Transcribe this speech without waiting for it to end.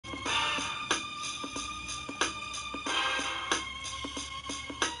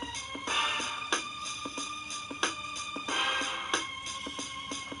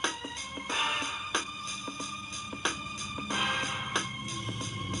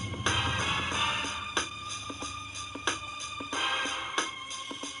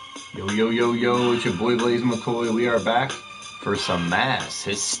Yo, yo, yo, it's your boy Blaise McCoy. We are back for some mass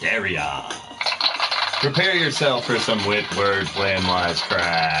hysteria. Prepare yourself for some wit, wordplay, and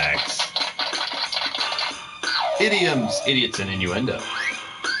wisecracks. Idioms, idiots, and innuendo.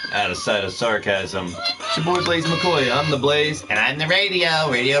 Out of sight of sarcasm. It's your boy Blaise McCoy. I'm the Blaise. And I'm the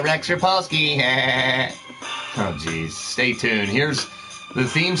Radio Rex Repulsky. Oh, geez. Stay tuned. Here's the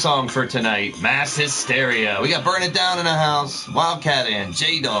theme song for tonight, Mass Hysteria. We got Burn It Down in the house, Wildcat and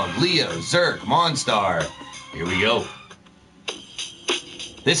J-Dog, Leo, Zerk, Monstar. Here we go.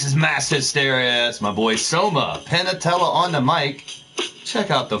 This is Mass Hysteria. It's my boy Soma, Penatella on the mic.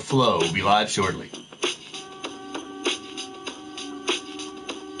 Check out the flow. We'll be live shortly.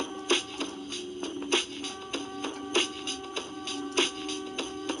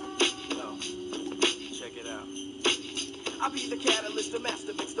 I be the catalyst, the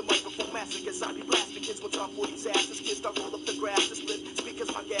master mix, the microphone masochist. I be blasting kids with top 40s asses kissed. I roll up the grass to split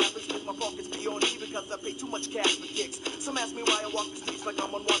speakers, my gap is with my pockets be on E because I pay too much cash for kicks. Some ask me why I walk the streets like I'm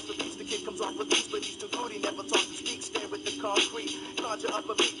on watch the beats. The kid comes off with these, but he's too good, he never talks to speak. Stare at the concrete, conjure up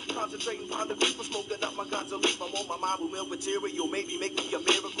a beat, concentrating on the beat for smoking up my guns a leaf. I'm on my mind with milk material, maybe make me a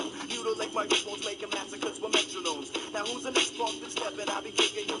miracle. Mutilate microphones, making massacres with metronomes. Now who's the next punk that's stepping? I be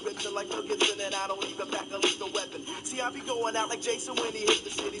kicking you ripping like Wilkinson, and I don't even pack a lethal weapon. See, I be going out like Jason when he hit the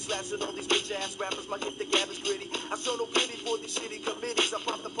city, slashing all these bitch-ass rappers. My hit the gab is gritty. I show no pity for these shitty committees. I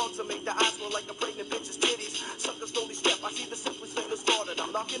pop the punks and make the eyes roll like a pregnant bitch's titties. Suckers slowly step. I see the simplest thing that's started.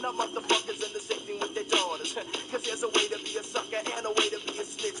 I'm knocking up motherfuckers and the same thing with their daughters. Cause there's a way to be a sucker and a way to be a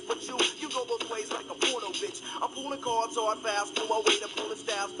snitch. But you go both ways like a porno bitch. I'm pulling cards hard fast, pull my way to pulling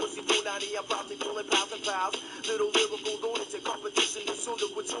styles. Pussy full 90, I'm probably pulling pounds and pounds. Little lyrical lunatic competition is soon to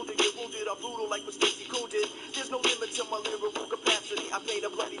quit soon to get wounded. I'm brutal like what Stacey Cool did. There's no limit to my lyrical capacity. I paint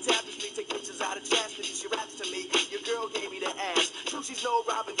a bloody tapestry, take pictures out of chastity. She raps to me, your girl gave me the ass. True, she's no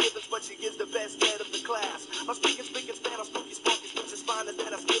Robin Givens, but she gives the best head of the class. I'm speaking span, I'm spooky, spunky, bitches fine as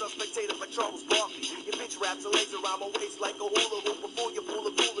that. I spit on spectators like Charles Barkley. Your bitch raps a laser around my waist like a hula hoop. Before you pull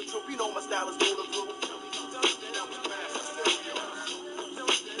a bullet troop, you know my style is bulletproof.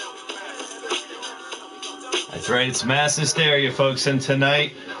 That's right, it's Mass Hysteria, folks, and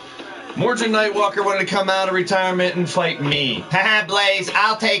tonight, Mordred Nightwalker wanted to come out of retirement and fight me. Haha, Blaise,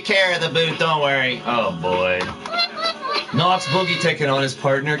 I'll take care of the boot, don't worry. Oh, boy. Knox Boogie taking on his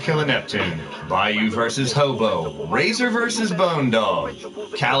partner, Killer Neptune. Bayou versus Hobo. Razor versus Bone Dog.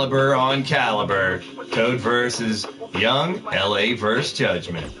 Caliber on Caliber. Code versus Young. LA versus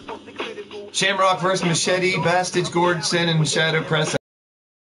Judgment. Shamrock versus Machete. Bastage Gordson and Shadow Press.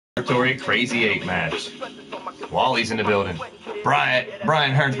 Crazy 8 match. Wally's in the building. Brian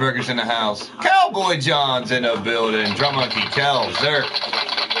Hernsberger's in the house. Cowboy John's in the building. Drum Monkey Kel, Zerk.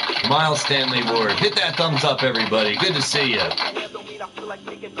 Miles Stanley Ward. Hit that thumbs up, everybody. Good to see you.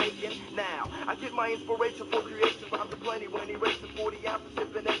 I get my inspiration for creation from the plenty when he races 40 ounces,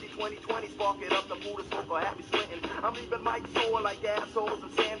 sipping empty 2020, sparking up the Buddha smoke for happy sweating. I'm leaving Mike sore like assholes in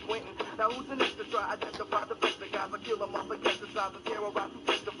San Quentin. Now who's the next to try? Identify the best of guys. I kill them up against the size of terrorize who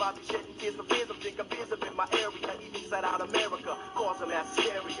testify to shedding tears for fears of think I'm busy in my area, even inside out America, causing mass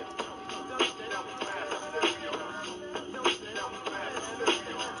hysteria.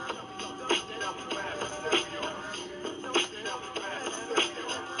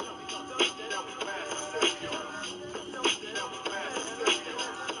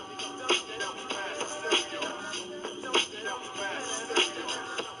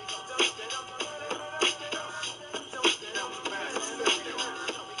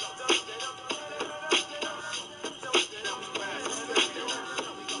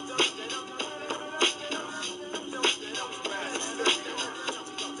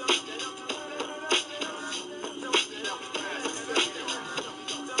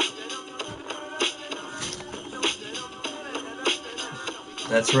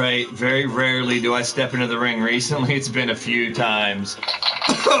 That's right. Very rarely do I step into the ring. Recently, it's been a few times.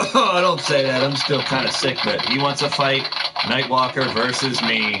 I don't say that. I'm still kind of sick, but he wants a fight. Nightwalker versus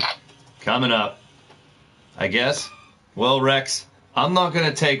me. Coming up. I guess. Well, Rex, I'm not going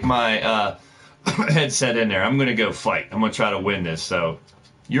to take my headset in there. I'm going to go fight. I'm going to try to win this, so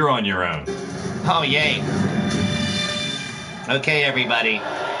you're on your own. Oh, yay. Okay, everybody.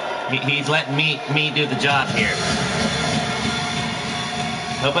 He's letting me do the job here.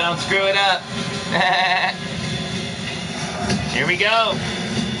 Hope I don't screw it up. Here we go.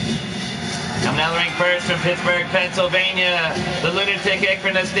 Coming out of the ring first from Pittsburgh, Pennsylvania, the lunatic hick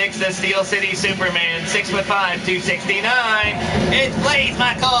from the sticks, the Steel City Superman, 6'5", 269. It's Blaise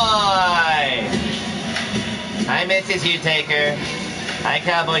McCoy. Hi, Mrs. U-Taker. Hi,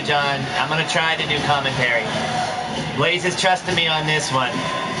 Cowboy John. I'm going to try to do commentary. Blaise is trusting me on this one.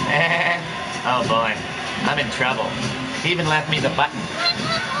 Oh boy, I'm in trouble. He even left me the button.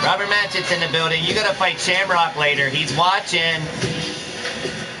 Robert Matchett's in the building. You gotta fight Shamrock later. He's watching.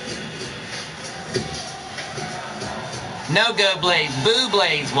 No go, Blaise. Boo,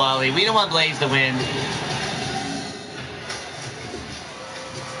 Blaise, Wally. We don't want Blaise to win.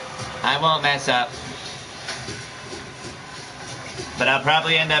 I won't mess up. But I'll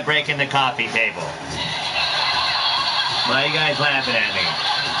probably end up breaking the coffee table. Why are you guys laughing at me?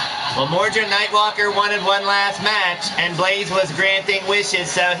 Well, Mordred Nightwalker wanted one last match, and Blaise was granting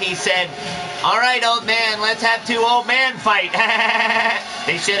wishes, so he said, all right, old man, let's have two old men fight.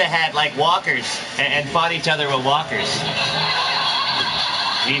 They should have had, like, walkers and fought each other with walkers.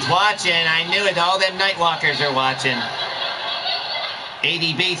 He's watching. I knew it. All them Nightwalkers are watching.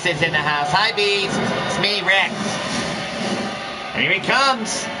 80 Beast is in the house. Hi, Beast. It's me, Rex. And here he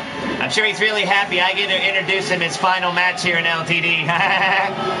comes. I'm sure he's really happy I get to introduce him his final match here in LTD.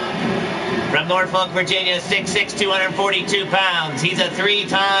 From Norfolk, Virginia, 6'6", 242 pounds. He's a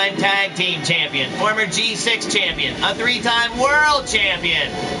 3-time tag team champion, former G6 champion, a 3-time world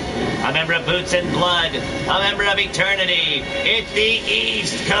champion, a member of Boots and Blood, a member of Eternity. It's the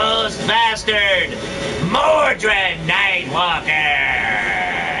East Coast Bastard, Mordred Nightwalker.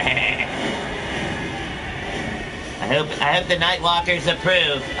 I hope the Nightwalkers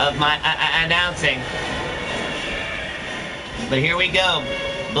approve of my announcing. But here we go.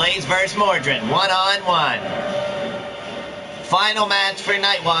 Blaise versus Mordred, 1-on-1. Final match for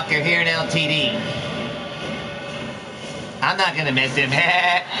Nightwalker here in LTD. I'm not going to miss him.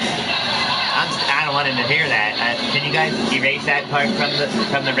 I don't want him to hear that. Can you guys erase that part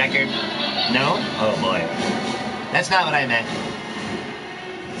from the record? No? Oh, boy. That's not what I meant.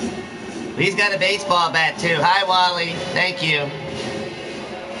 He's got a baseball bat, too. Hi, Wally. Thank you.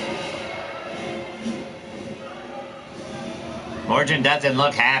 Mordred doesn't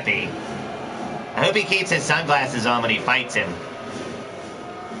look happy. I hope he keeps his sunglasses on when he fights him.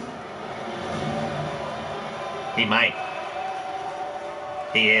 He might.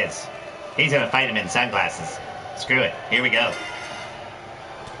 He is. He's gonna fight him in sunglasses. Screw it. Here we go.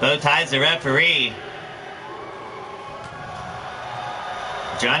 Bow ties the referee.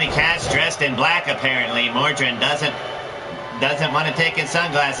 Johnny Cash dressed in black, apparently. Mordred doesn't want to take his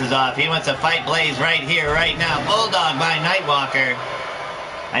sunglasses off. He wants to fight Blaise right here, right now. Bulldog by Nightwalker.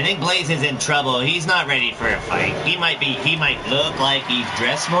 I think Blaise is in trouble. He's not ready for a fight. He might look like he's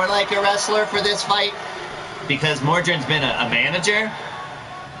dressed more like a wrestler for this fight because Mordred's been a manager.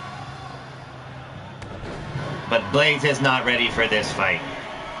 But Blaise is not ready for this fight.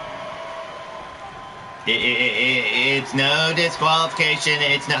 It's no disqualification.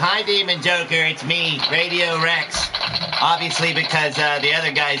 It's no. Hi, Demon Joker. It's me, Radio Rex. Obviously, because the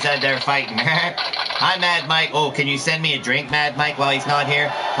other guys they're fighting. Hi, Mad Mike. Oh, can you send me a drink, Mad Mike, while he's not here?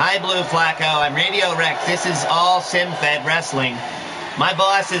 Hi, Blue Flacco. I'm Radio Rex. This is all sim-fed wrestling. My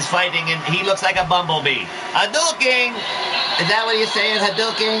boss is fighting, and he looks like a bumblebee. Hadouken! Is that what he's saying,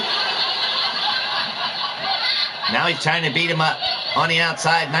 Hadouken? Now he's trying to beat him up on the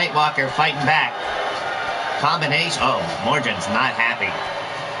outside. Nightwalker fighting back. Combination. Oh, Mordred's not happy.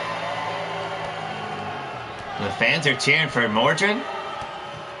 The fans are cheering for Mordred?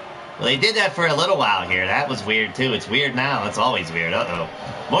 Well, they did that for a little while here. That was weird, too. It's weird now. It's always weird. Uh-oh.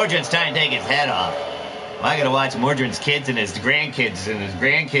 Mordred's trying to take his head off. Well, I gotta watch Mordred's kids and his grandkids, and his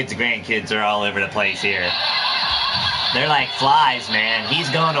grandkids are all over the place here. They're like flies, man. He's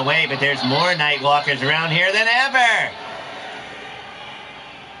going away, but there's more Nightwalkers around here than ever!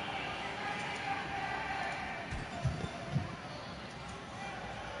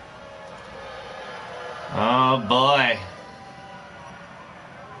 Oh, boy.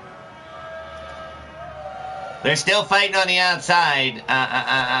 They're still fighting on the outside.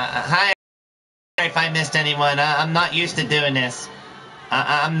 Hi, if I missed anyone. I'm not used to doing this.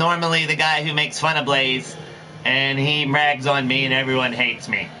 I'm normally the guy who makes fun of Blaise, and he rags on me, and everyone hates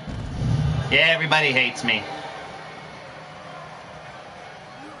me. Yeah, everybody hates me.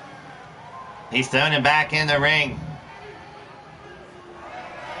 He's throwing him back in the ring.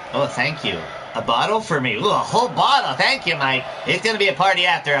 Oh, thank you. A bottle for me. Ooh, a whole bottle. Thank you, Mike. It's going to be a party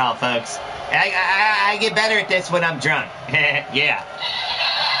after all, folks. I get better at this when I'm drunk. Yeah.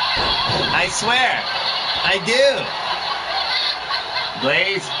 I swear. I do.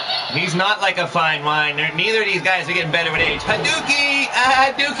 Blaise, he's not like a fine wine. Neither of these guys are getting better with age. Hadouken!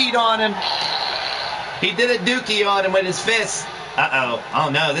 I Hadouken'd on him. He did a dookie on him with his fist. Uh-oh. Oh,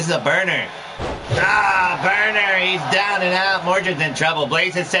 no. This is a burner. Ah, burner. He's down and out. Mordred's in trouble.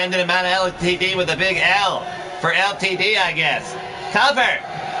 Blaise is sending him out of LTD with a big L. For LTD, I guess. Cover.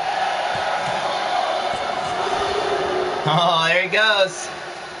 Oh, there he goes.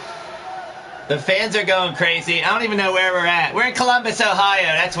 The fans are going crazy. I don't even know where we're at. We're in Columbus, Ohio.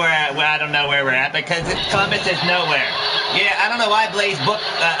 That's where I don't know where we're at because Columbus is nowhere. Yeah, I don't know why Blaise booked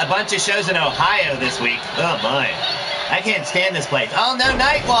a bunch of shows in Ohio this week. Oh, boy. I can't stand this place. Oh, no,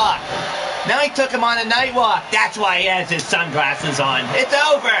 Night Walk. Now he took him on a night walk. That's why he has his sunglasses on. It's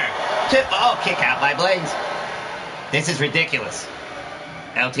over. Kick out by Blaise. This is ridiculous.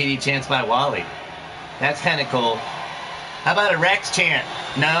 LTD chants by Wally. That's kind of cool. How about a Rex chant?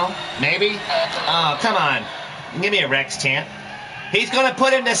 No? Maybe? Oh, come on. Give me a Rex chant. He's going to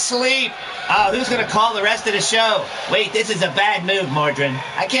put him to sleep. Oh, who's going to call the rest of the show? Wait, this is a bad move, Mordrin.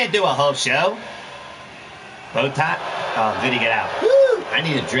 I can't do a whole show. Bow tie? Oh, good to get out. Woo! I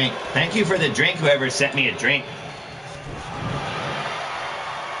need a drink. Thank you for the drink, whoever sent me a drink.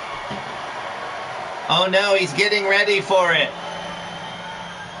 Oh, no, he's getting ready for it.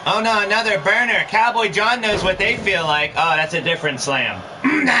 Oh, no, another burner. Cowboy John knows what they feel like. Oh, that's a different slam.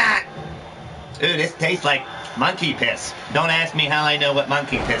 Ooh, this tastes like monkey piss. Don't ask me how I know what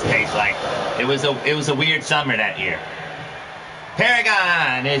monkey piss tastes like. It was a weird summer that year.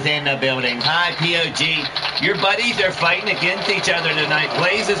 Paragon is in the building. Hi, POG. Your buddies are fighting against each other tonight.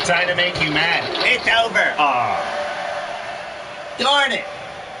 Blaise is trying to make you mad. It's over. Oh. Darn it.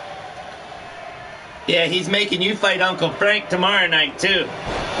 Yeah, he's making you fight Uncle Frank tomorrow night, too.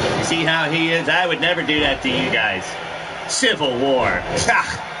 You see how he is? I would never do that to you guys. Civil War.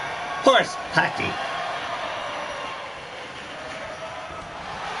 Horse hockey.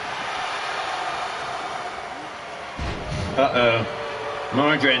 Uh-oh.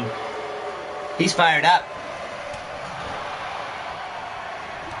 Mordrin. He's fired up.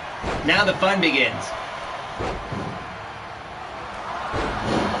 Now the fun begins.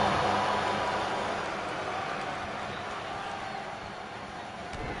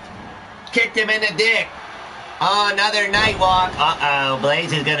 Kicked him in the dick. Oh, another night walk. Uh-oh,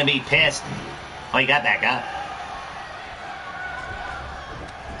 Blaise is going to be pissed. Oh, he got back up.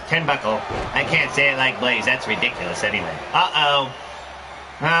 Turnbuckle. I can't say it like Blaise. That's ridiculous anyway. Uh-oh.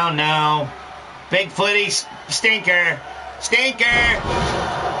 Oh, no. Big footy stinker. Stinker!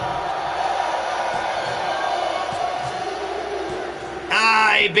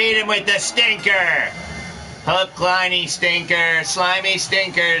 Ah, he beat him with the stinker. Hook, liney, stinker. Slimy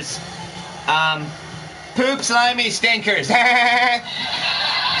stinkers. Poop, slimy stinkers. I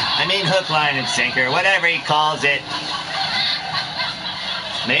mean hook, line, and sinker. Whatever he calls it.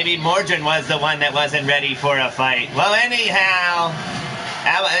 Maybe Mordrin was the one that wasn't ready for a fight. Well, anyhow,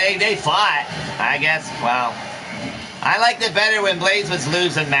 they fought. I guess, well, I liked it better when Blaise was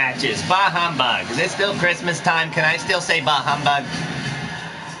losing matches. Bah humbug. Is it still Christmas time? Can I still say bah humbug?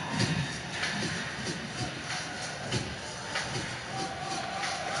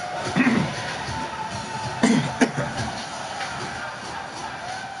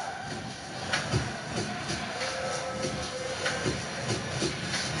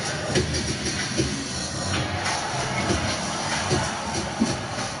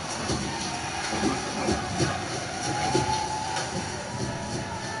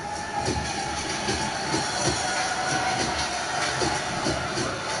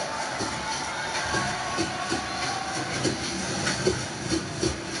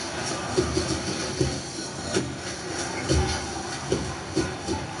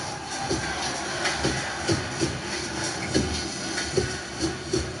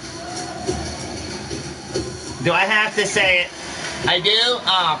 Do I have to say it? I do?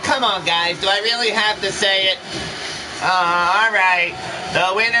 Oh, come on, guys. Do I really have to say it? Oh, all right.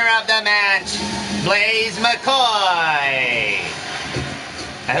 The winner of the match, Blaise McCoy.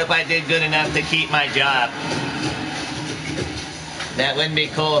 I hope I did good enough to keep my job. That wouldn't be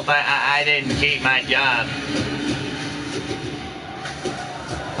cool if I didn't keep my job.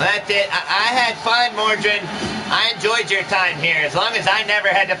 Well, that's it. I had fun, Mordrin. I enjoyed your time here, as long as I never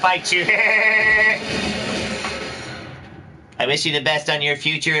had to fight you. I wish you the best on your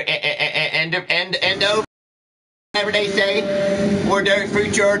future and whatever they say,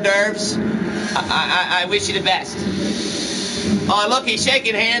 future hors d'oeuvres. I wish you the best. Oh, look, he's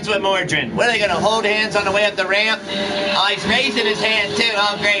shaking hands with Mordrin. What, are they going to hold hands on the way up the ramp? Oh, he's raising his hand, too.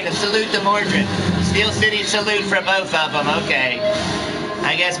 Oh, great, a salute to Mordrin. Steel City salute for both of them, okay.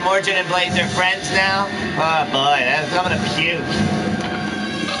 I guess Mordrin and Blaise are friends now? Oh, boy, I'm going to puke.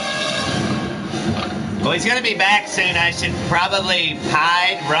 Well, he's going to be back soon. I should probably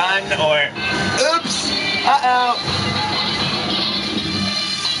hide, run, or... Oops! Uh-oh!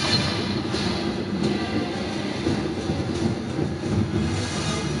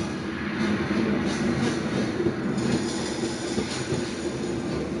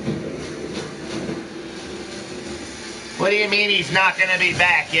 What do you mean he's not going to be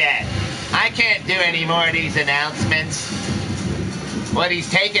back yet? I can't do any more of these announcements. What, he's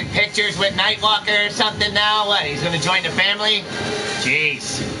taking pictures with Nightwalker or something now? What, he's going to join the family?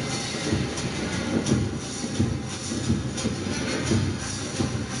 Jeez.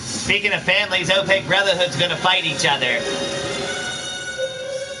 Speaking of families, Opaque Brotherhood's going to fight each other.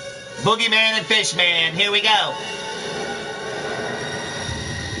 Boogeyman and Fishman, here we go.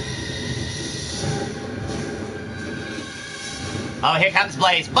 Oh, here comes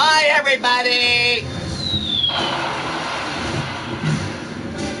Blaise. Bye, everybody!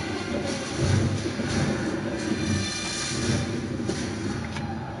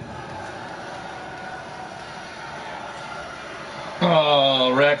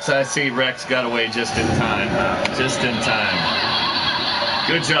 Oh, Rex, I see Rex got away just in time. Just in time.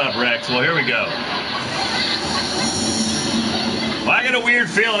 Good job, Rex. Well, here we go. Well, I got a weird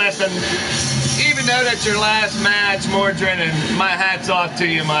feeling that's even though that's your last match, Mordrin, and my hat's off to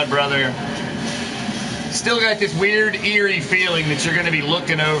you, my brother. Still got this weird, eerie feeling that you're going to be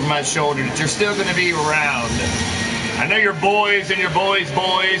looking over my shoulder, that you're still going to be around. I know your boys and your boys'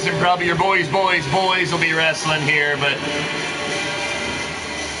 boys, and probably your boys' boys' boys will be wrestling here, but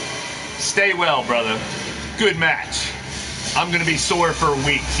stay well, brother. Good match. I'm going to be sore for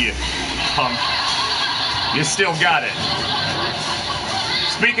weeks, you punk. You still got it.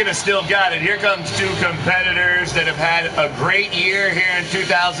 Speaking of still got it, here comes two competitors that have had a great year here in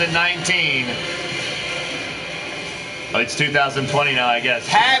 2019. Oh, it's 2020 now, I guess.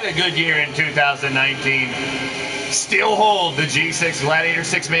 Had a good year in 2019. Still hold the G6 Gladiator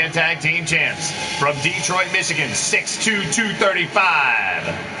 6-man tag team champs from Detroit, Michigan, 6'2",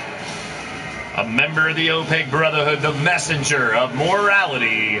 235. A member of the Opaque Brotherhood, the messenger of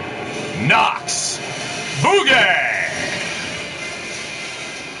morality, Knox Boogie.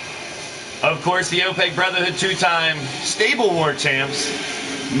 Of course, the Opaque Brotherhood two-time Stable War champs.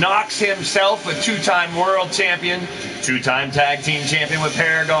 Knox himself, a two-time world champion, two-time tag team champion with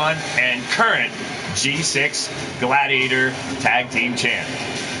Paragon, and current G6 Gladiator tag team champ.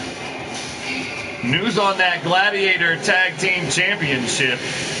 News on that Gladiator tag team championship.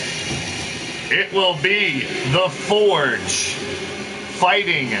 It will be the Forge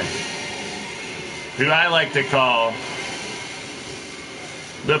fighting who I like to call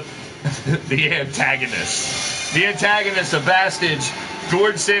the antagonists. The antagonists of Bastage,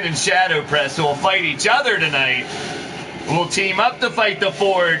 Gordson, and Shadow Press, who will fight each other tonight, will team up to fight the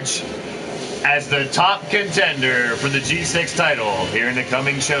Forge as the top contender for the G6 title here in the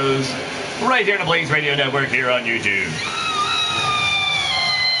coming shows, right here on the Blaised Radio Network here on YouTube.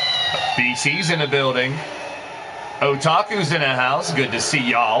 BC's in the building. Otaku's in the house. Good to see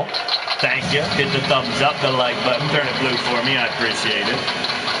y'all. Thank you. Hit the thumbs up, the like button. Turn it blue for me. I appreciate it.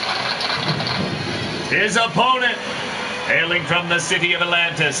 His opponent, hailing from the city of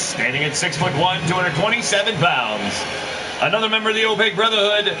Atlantis, standing at 6'1", 227 pounds. Another member of the Opaque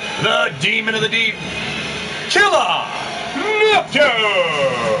Brotherhood, the Demon of the Deep, Killer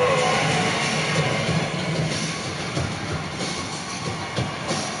Neptune.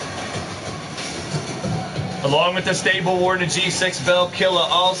 Along with the Stable War and the G6 belt, Killa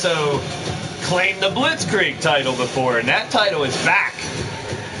also claimed the Blitzkrieg title before, and that title is back.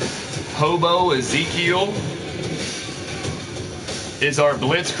 Hobo Ezekiel is our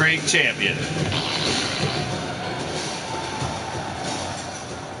Blitzkrieg champion.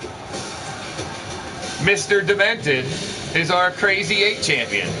 Mr. Demented is our Crazy 8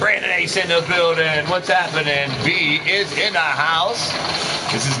 champion. Brandon Ace in the building. What's happening? B is in the house.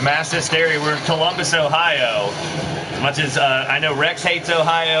 This is Mass Hysteria. We're in Columbus, Ohio. As much as I know Rex hates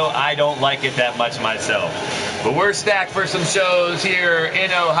Ohio, I don't like it that much myself. But we're stacked for some shows here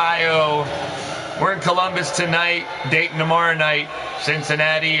in Ohio. We're in Columbus tonight, Dayton tomorrow night,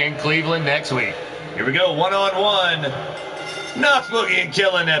 Cincinnati, and Cleveland next week. Here we go, one-on-one. Knox Boogie and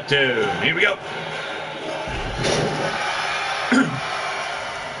Killer Neptune. Here we go.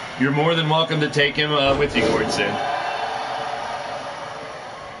 You're more than welcome to take him with you, Gordson.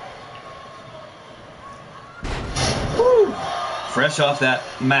 Fresh off that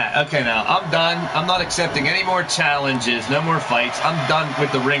mat. Okay, now, I'm done. I'm not accepting any more challenges, no more fights. I'm done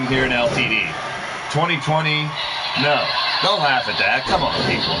with the ring here in LTD. 2020, no. Don't laugh at that. Come on,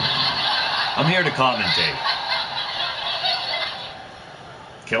 people. I'm here to commentate.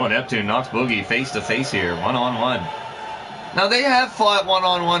 Killer Neptune, Knox Boogie, face-to-face here, one-on-one. Now, they have fought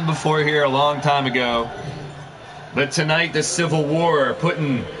one-on-one before here a long time ago. But tonight, the Civil War,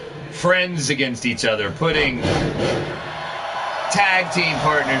 putting friends against each other, putting tag team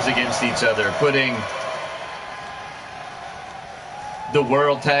partners against each other, putting the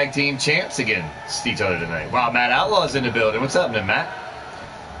World Tag Team Champs against each other tonight. Wow, Matt Outlaw's in the building. What's up, Matt?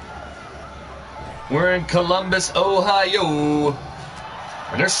 We're in Columbus, Ohio.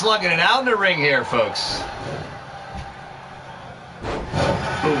 And they're slugging it out in the ring here, folks.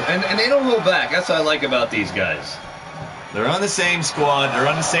 Ooh, and they don't hold back. That's what I like about these guys. They're on the same squad. They're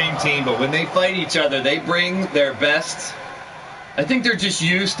on the same team. But when they fight each other, they bring their best. I think they're just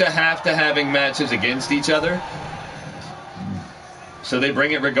used to having matches against each other. So they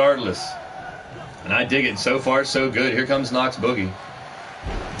bring it regardless. And I dig it. So far, so good. Here comes Knox Boogie.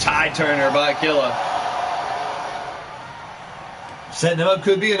 Tie turner by Killa. Setting him up.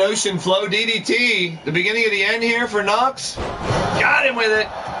 Could be an ocean flow DDT. The beginning of the end here for Knox. Got him with it.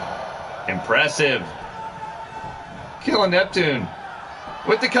 Impressive. Killa Neptune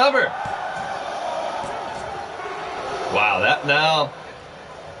with the cover. Wow, that now.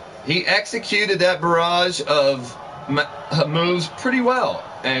 He executed that barrage of moves pretty well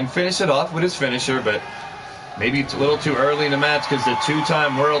and finished it off with his finisher, but maybe it's a little too early in the match because the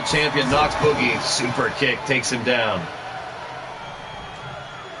two-time world champion Knox Boogie super kick takes him down.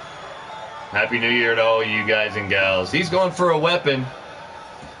 Happy New Year to all you guys and gals. He's going for a weapon.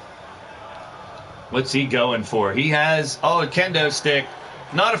 What's he going for? He has, a kendo stick.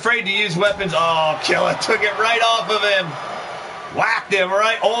 Not afraid to use weapons. Oh, Killa took it right off of him. Whacked him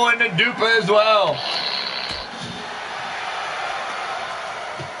right. Oh, and the dupa as well.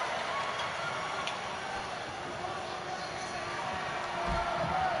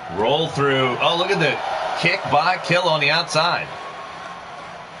 Roll through. Oh, look at the kick by Killa on the outside.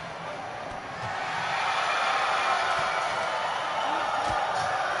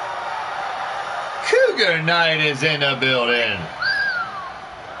 Cougar Night is in the building.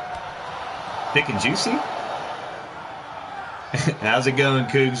 Thick and juicy? How's it going,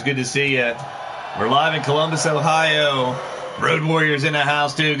 Cougs? Good to see you. We're live in Columbus, Ohio. Road Warriors in the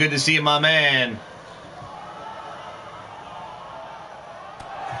house, too. Good to see you, my man.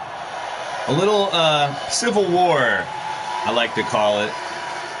 A little Civil War, I like to call it.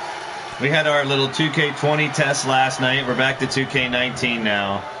 We had our little 2K20 test last night. We're back to 2K19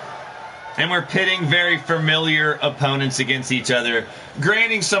 now. And we're pitting very familiar opponents against each other,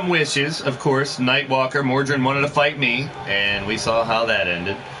 granting some wishes, of course. Nightwalker, Mordrin wanted to fight me, and we saw how that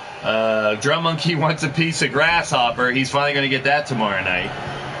ended. Drum Monkey wants a piece of Grasshopper. He's finally going to get that tomorrow night.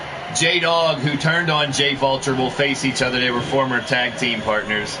 J-Dog, who turned on Jay Vulture, will face each other. They were former tag team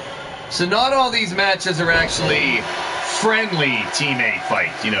partners. So not all these matches are actually friendly teammate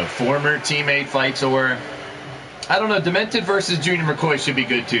fights. You know, former teammate fights or... I don't know, Demented versus Junior McCoy should be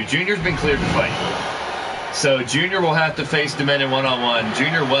good, too. Junior's been cleared to fight. So Junior will have to face Demented one-on-one.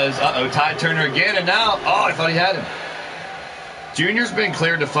 Junior was, tie turner again, and now, I thought he had him. Junior's been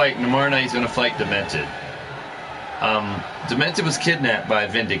cleared to fight, and tomorrow night he's going to fight Demented. Demented was kidnapped by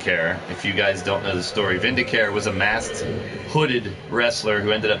Vindicare, if you guys don't know the story. Vindicare was a masked, hooded wrestler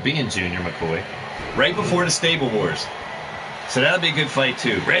who ended up being Junior McCoy right before the Stable Wars. So that'll be a good fight,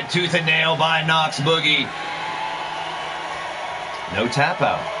 too. Red Tooth and Nail by Knox Boogie. No tap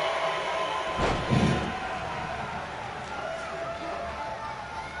out.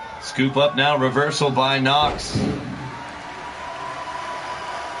 Scoop up now, reversal by Knox.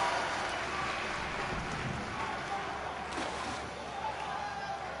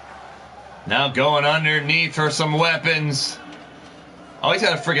 Now going underneath for some weapons. Oh, he's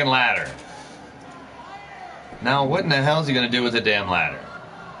got a friggin' ladder. Now, what in the hell is he going to do with a damn ladder?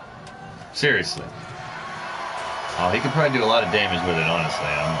 Seriously. Oh, he could probably do a lot of damage with it, honestly.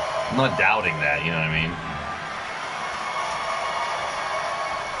 I'm not doubting that, you know what I mean?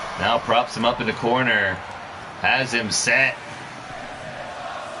 Now props him up in the corner. Has him set.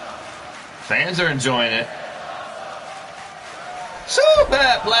 Fans are enjoying it.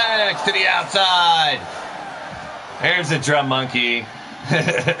 Superplex to the outside. There's the Drum Monkey.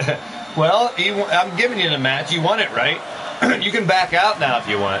 Well, I'm giving you the match. You won it, right? You can back out now if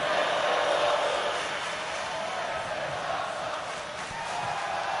you want.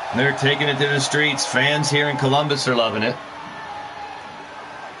 They're taking it to the streets. Fans here in Columbus are loving it.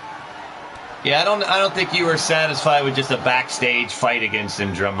 Yeah, I don't think you were satisfied with just a backstage fight against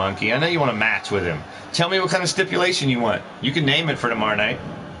him, Drum Monkey. I know you want a match with him. Tell me what kind of stipulation you want. You can name it for tomorrow night.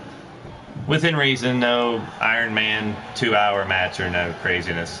 Within reason, no Iron Man 2-hour match or no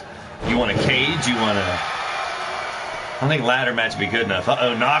craziness. You want a cage? You want a... I don't think ladder match would be good enough.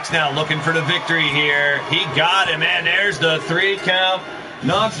 Uh-oh, Knox now looking for the victory here. He got him, and there's the 3 count.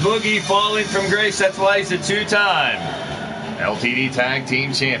 Knox Boogie falling from grace. That's why he's a 2-time LTD Tag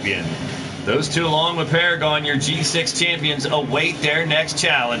Team Champion. Those two, along with Paragon, your G6 champions, await their next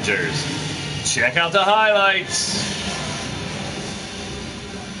challengers. Check out the highlights.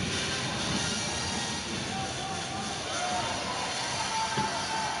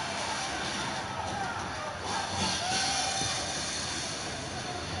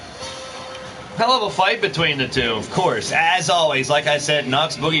 Hell of a fight between the two, of course. As always, like I said,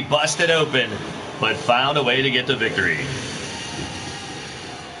 Knox Boogie busted open, but found a way to get the victory.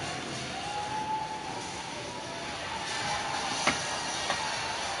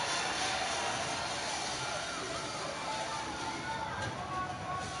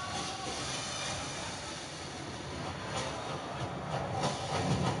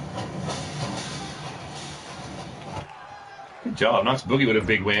 Good job. Knox Boogie with a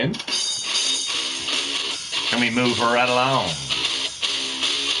big win. And we move right along.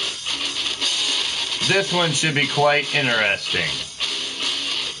 This one should be quite interesting.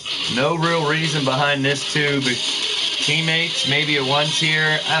 No real reason behind this two, but teammates, maybe at once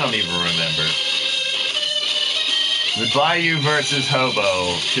here. I don't even remember. The Bayou versus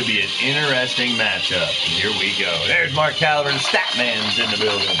Hobo should be an interesting matchup. Here we go. There's Mark Caliber, the Statman's in the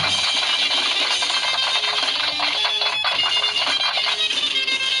building.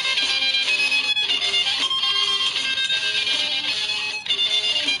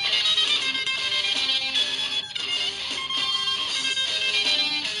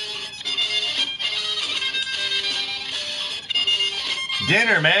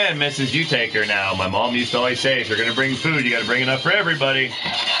 Dinner, man, Mrs. You take her now. My mom used to always say, if you're going to bring food, you got to bring enough for everybody.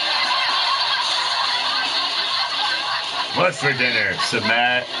 What's for dinner?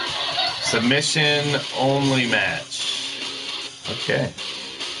 Submission only match. Okay.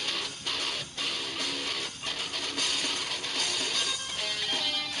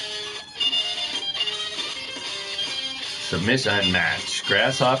 Submission match.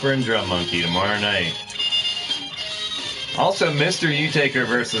 Grasshopper and Drum Monkey tomorrow night. Also, Mr. Utaker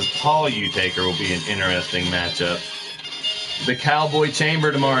versus Paul Utaker will be an interesting matchup. The Cowboy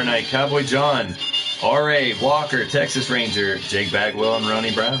Chamber tomorrow night. Cowboy John, R.A., Walker, Texas Ranger, Jake Bagwell, and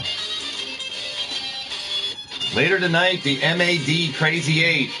Ronnie Brown. Later tonight, the MAD Crazy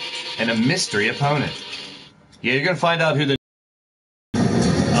 8 and a mystery opponent. Yeah, you're going to find out who the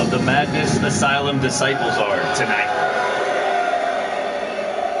of the Madness Asylum disciples are tonight.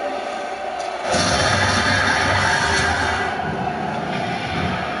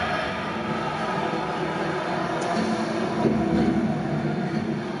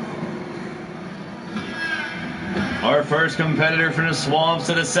 Our first competitor from the swamps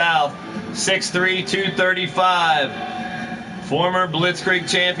to the south, 6'3", 235. Former Blitzkrieg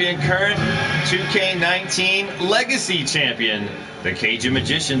champion, current 2K19 legacy champion, the Cajun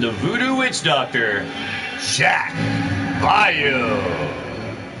magician, the voodoo witch doctor, Jack Bayou.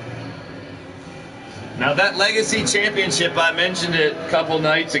 Now that legacy championship, I mentioned it a couple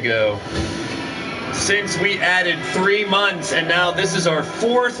nights ago. Since we added 3 months, and now this is our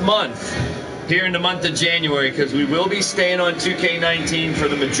 4th month here in the month of January, because we will be staying on 2K19 for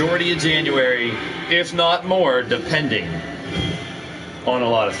the majority of January, if not more, depending on a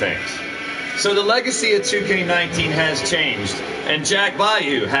lot of things. So the legacy of 2K19 has changed, and Jack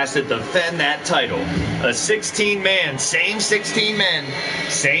Bayou has to defend that title. A 16-man, same 16 men,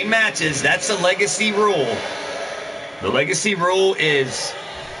 same matches. That's the legacy rule. The legacy rule is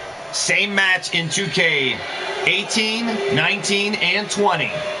same match in 2K 18, 19, and 20.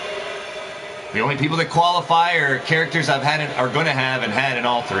 The only people that qualify are characters I've had are going to have and had in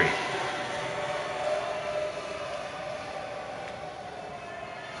all 3.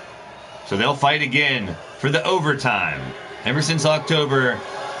 So they'll fight again for the overtime. Ever since October,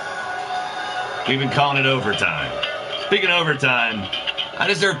 we've been calling it overtime. Speaking of overtime, I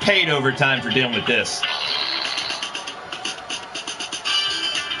deserve paid overtime for dealing with this.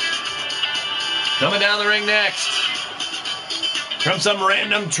 Coming down the ring next, from some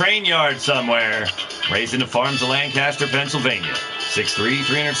random train yard somewhere, raised in the farms of Lancaster, Pennsylvania. 6'3",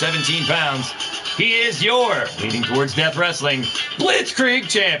 317 pounds. He is your, leading towards death wrestling, Blitzkrieg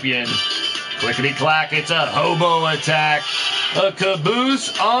champion. Clickety-clack, it's a hobo attack. A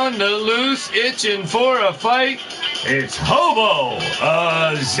caboose on the loose, itching for a fight. It's Hobo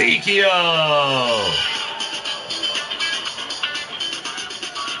Ezekiel.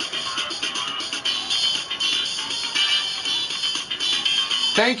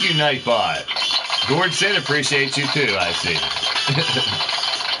 Thank you, Nightbot. Gordson appreciates you too, I see.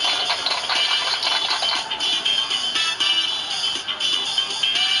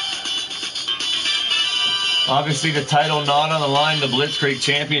 Obviously, the title not on the line, the Blitzkrieg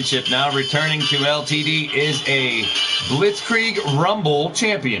Championship, now returning to LTD, is a Blitzkrieg Rumble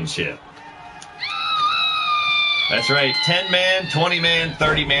Championship. That's right, 10-man, 20-man,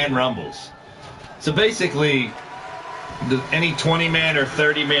 30-man Rumbles. So basically, any 20-man or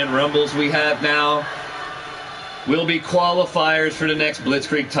 30-man Rumbles we have now will be qualifiers for the next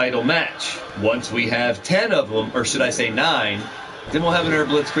Blitzkrieg title match. Once we have 10 of them, or should I say 9, Then we'll have an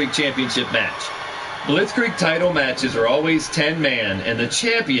Blitzkrieg Championship match. Blitzkrieg title matches are always 10-man, and the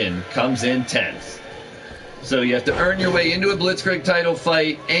champion comes in 10th. So you have to earn your way into a Blitzkrieg title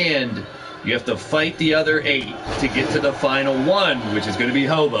fight, and you have to fight the other 8 to get to the final one, which is going to be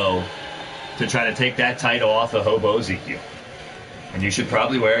Hobo, to try to take that title off of Hobo Ezekiel. And you should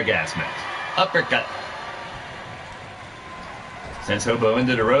probably wear a gas mask. Uppercut. Sends Hobo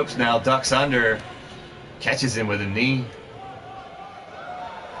into the ropes now, ducks under, catches him with a knee.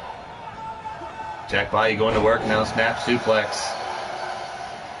 Jack Bayou going to work now, snap suplex.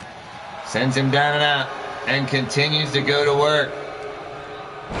 Sends him down and out, and continues to go to work.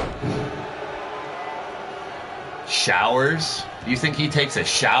 Showers? You think he takes a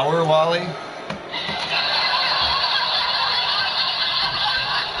shower, Wally?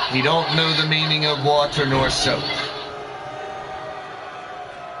 He don't know the meaning of water nor soap.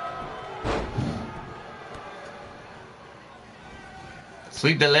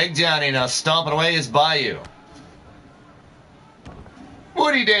 Sweep the leg, Johnny. Now stomping away is Bayou.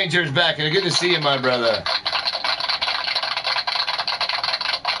 Woody Danger's back, and good to see you, my brother.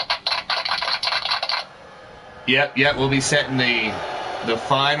 Yep, we'll be setting the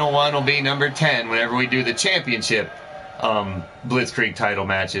final one will be number 10 whenever we do the championship Blitzkrieg title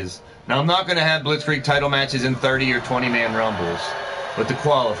matches. Now, I'm not going to have Blitzkrieg title matches in 30 or 20-man rumbles, but the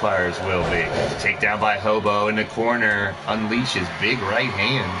qualifiers will be. Takedown by Hobo in the corner, unleashes big right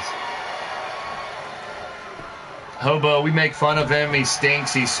hands. Hobo, we make fun of him. He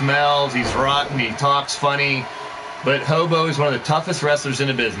stinks, he smells, he's rotten, he talks funny. But Hobo is one of the toughest wrestlers in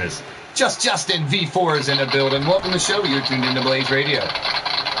the business. Justin V4 is in the building. Welcome to the show. You're tuned into Blaised Radio.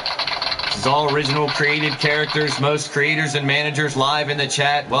 This is all original created characters. Most creators and managers live in the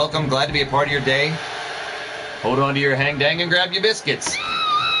chat. Welcome. Glad to be a part of your day. Hold on to your hang-dang and grab your biscuits.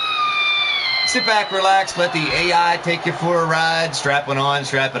 Sit back, relax, let the AI take you for a ride. Strap one on,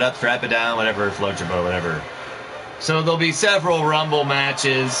 strap it up, strap it down, whatever floats your boat, whatever. So there'll be several Rumble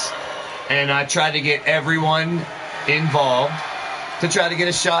matches, and I try to get everyone involved to try to get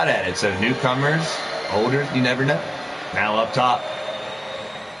a shot at it. So newcomers, older, you never know. Now up top.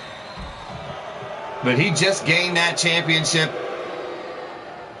 But he just gained that championship,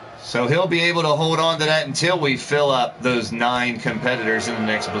 so he'll be able to hold on to that until we fill up those 9 competitors in the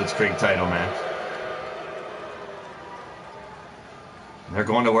next Blitzkrieg title match. They're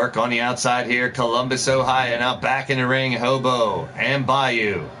going to work on the outside here. Columbus, Ohio, now back in the ring, Hobo and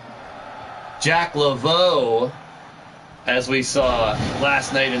Bayou. Jack Laveau, as we saw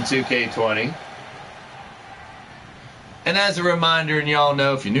last night in 2K20. And as a reminder, and y'all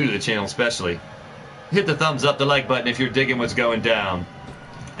know if you're new to the channel especially, hit the thumbs up, the like button if you're digging what's going down.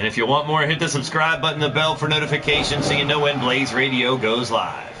 And if you want more, hit the subscribe button, the bell for notifications so you know when Blaised Radio goes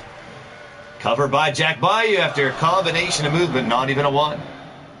live. Cover by Jack Bayou after a combination of movement, not even a 1.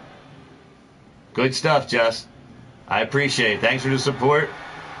 Good stuff, Jess. I appreciate it. Thanks for the support.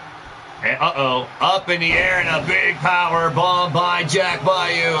 And up in the air and a big power bomb by Jack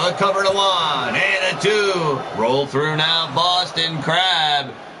Bayou. A cover to 1 and a 2. Roll through now, Boston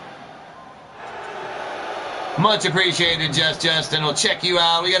Crab. Much appreciated, Justin. We'll check you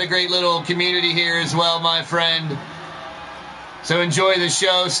out. We got a great little community here as well, my friend. So enjoy the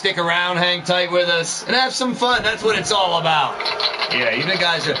show. Stick around, hang tight with us, and have some fun. That's what it's all about. Yeah, you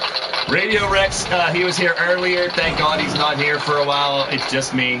guys are... Radio Rex, he was here earlier. Thank God he's not here for a while. It's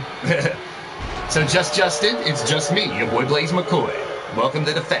just me. So Justin, it's just me, your boy Blaise McCoy. Welcome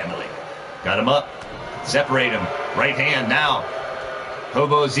to the family. Got him up. Separate him. Right hand now.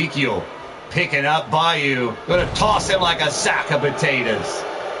 Hobo Ezekiel picking up Bayou. Gonna toss him like a sack of potatoes.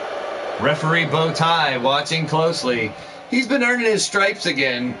 Referee Bowtie watching closely. He's been earning his stripes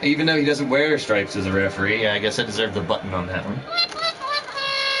again, even though he doesn't wear stripes as a referee. I guess I deserve the button on that one.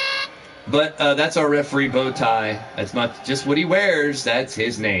 But that's our referee Bowtie. That's not just what he wears. That's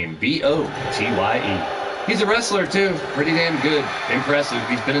his name. B-O-T-Y-E. He's a wrestler, too. Pretty damn good. Impressive.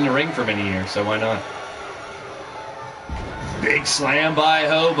 He's been in the ring for many years, so why not? Big slam by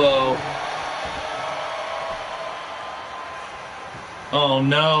Hobo. Oh,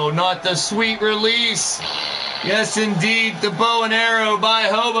 no, not the sweet release. Yes, indeed, the bow and arrow by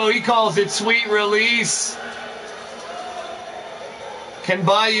Hobo. He calls it sweet release. Can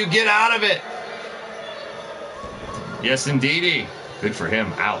Bayou get out of it? Yes, indeedy. Good for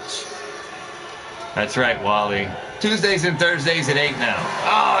him. Ouch. That's right, Wally. Tuesdays and Thursdays at 8 now.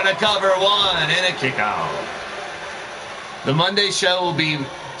 Oh, and a cover 1 and a kick out. The Monday show will be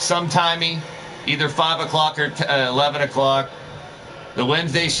sometimey, either 5 o'clock or 11 o'clock. The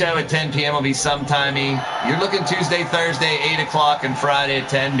Wednesday show at 10 p.m. will be sometimey. You're looking Tuesday, Thursday, 8 o'clock, and Friday at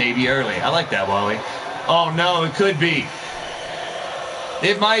 10, maybe early. I like that, Wally. Oh, no, it could be.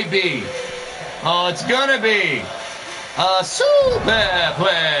 It might be. Oh, it's gonna be a superplex.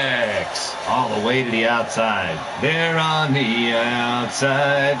 All the way to the outside. They're on the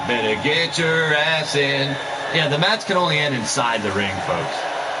outside. Better get your ass in. Yeah, the match can only end inside the ring, folks.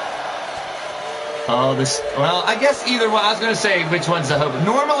 Oh, this. Well, I guess either way. I was going to say which one's the hobo.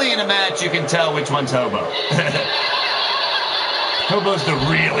 Normally in a match, you can tell which one's hobo. Hobo's the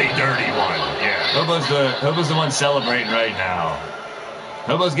really dirty one. Yeah, Hobo's the one celebrating right now.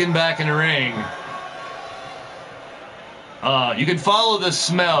 Hobo's getting back in the ring. You can follow the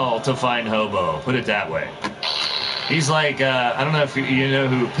smell to find Hobo. Put it that way. He's like, I don't know if you know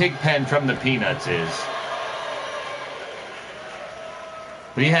who Pigpen from the Peanuts is.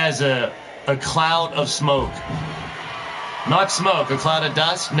 But he has a cloud of smoke. Not smoke, a cloud of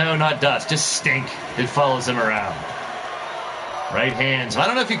dust? No, not dust, just stink that follows him around. Right hand. So I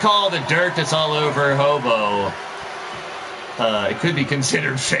don't know if you call the dirt that's all over Hobo. It could be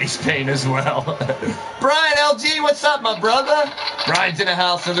considered face paint as well. Brian LG, what's up, my brother? Brian's in the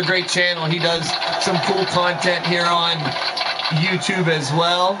house. Another great channel. He does some cool content here on YouTube as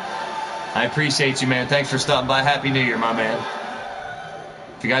well. I appreciate you, man. Thanks for stopping by. Happy New Year, my man.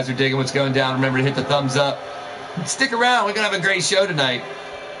 If you guys are digging what's going down, remember to hit the thumbs up. Stick around. We're going to have a great show tonight.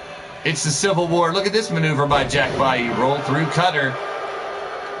 It's the Civil War. Look at this maneuver by Jack Bayou. Roll through cutter.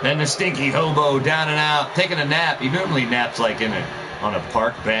 Then the stinky Hobo down and out, taking a nap. He normally naps like on a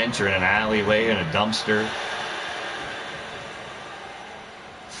park bench or in an alleyway in a dumpster.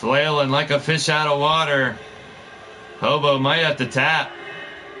 Flailing like a fish out of water. Hobo might have to tap.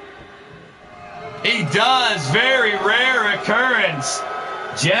 He does. Very rare occurrence.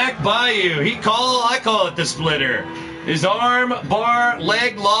 Jack Bayou. I call it the splitter. His arm, bar,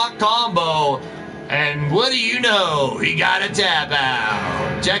 leg lock combo. And what do you know? He got a tap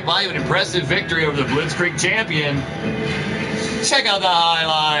out. Jack Bayou, an impressive victory over the Blitzkrieg champion. Check out the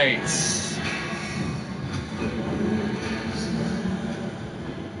highlights.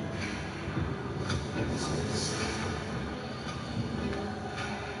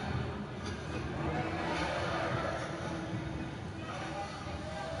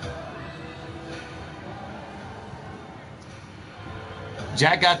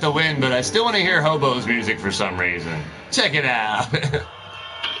 Jack got the win, but I still want to hear Hobo's music for some reason. Check it out.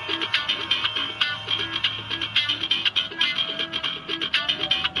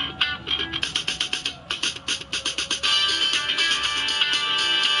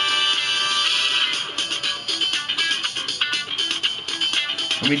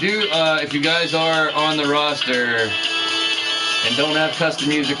 We do, if you guys are on the roster and don't have custom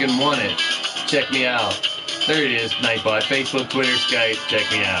music and want it, check me out. There it is, Nightbot. Facebook, Twitter, Skype.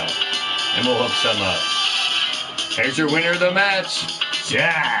 Check me out. And we'll hook some up. There's your winner of the match,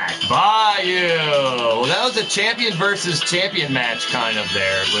 Jack Bayou. Well, that was a champion versus champion match kind of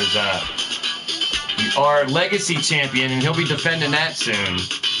there. It was our legacy champion, and he'll be defending that soon.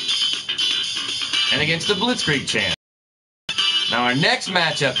 And against the Blitzkrieg champ. Now, our next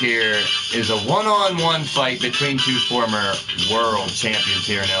matchup here is a one-on-one fight between two former world champions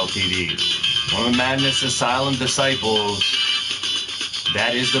here in LTD. One of the Madness Asylum disciples,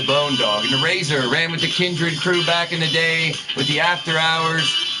 that is the Bone Dog. And the Razor ran with the Kindred crew back in the day, with the After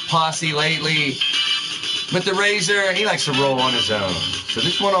Hours posse lately. But the Razor, he likes to roll on his own. So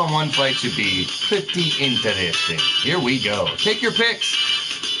this one-on-one fight should be pretty interesting. Here we go. Take your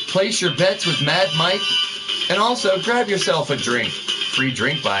picks. Place your bets with Mad Mike. And also, grab yourself a drink. Free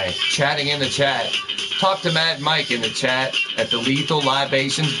drink by chatting in the chat. Talk to Mad Mike in the chat at the Lethal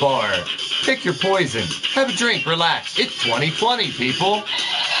Libations Bar. Pick your poison. Have a drink. Relax. It's 2020, people.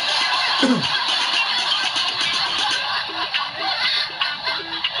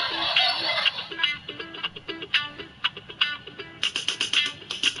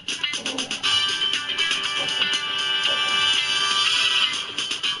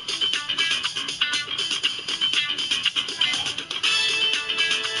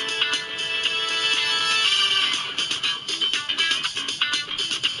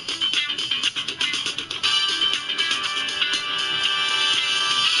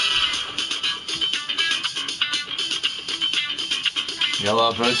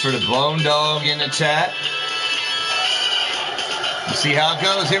 Yellow votes for the Bone Dog in the chat. We'll see how it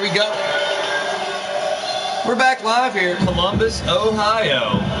goes. Here we go. We're back live here in Columbus,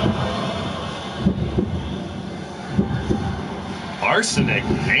 Ohio. Arsenic.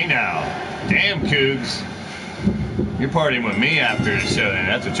 Hey now. Damn, Cougs. You're partying with me after the show, then.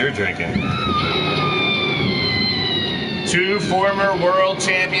 That's what you're drinking. Two former world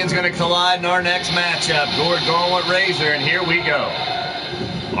champions going to collide in our next matchup. Going with Razor, and here we go.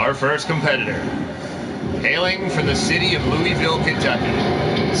 Our first competitor. hailing from the city of Louisville,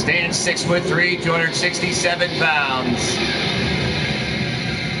 Kentucky. Stands 6'3", 267 pounds.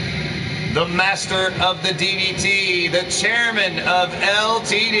 The master of the DDT, the chairman of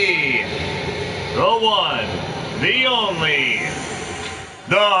LTD, the one, the only,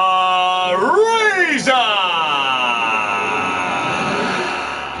 the Razor!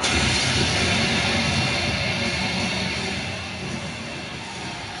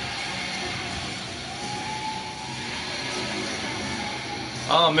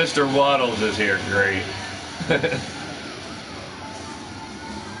 Oh, Mr. Waddles is here. Great.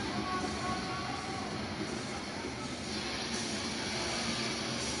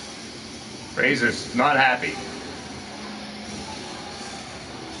 Razor's not happy.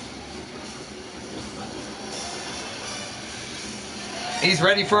 He's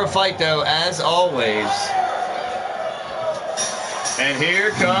ready for a fight, though, as always. And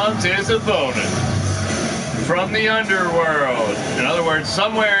here comes his opponent. From the underworld. In other words,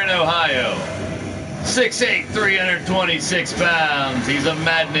 somewhere in Ohio. 6'8", 326 pounds. He's a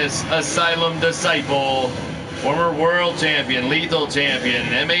Madness Asylum disciple. Former world champion, lethal champion,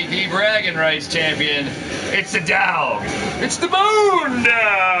 MAD bragging rights champion. It's the dog. It's the Bone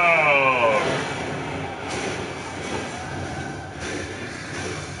Dog.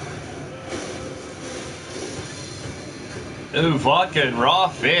 Ooh, vodka and raw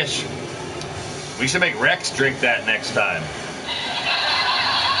fish. We should make Rex drink that next time.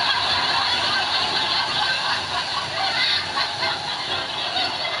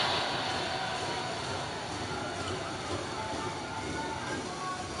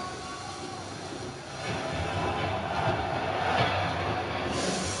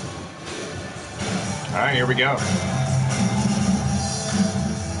 All right, here we go.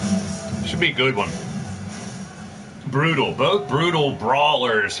 Should be a good one. Brutal. Both brutal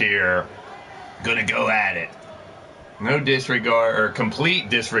brawlers here. Gonna go at it. No disregard, or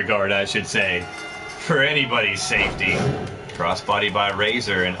complete disregard, I should say, for anybody's safety. Crossbody by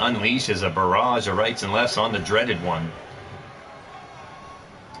Razor and unleashes a barrage of rights and lefts on the dreaded one.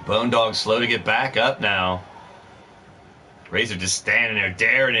 Bone Dog slow to get back up now. Razor just standing there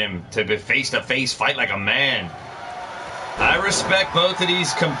daring him to face-to-face fight like a man. I respect both of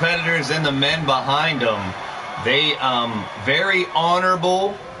these competitors and the men behind them. They, very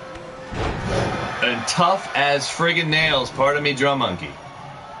honorable and tough as friggin' nails. Pardon me, Drum Monkey.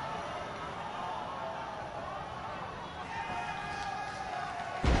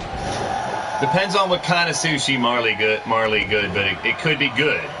 Depends on what kind of sushi Marley good, but it could be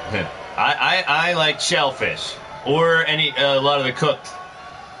good. I like shellfish or a lot of the cooked.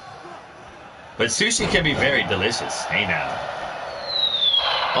 But sushi can be very delicious. Hey now.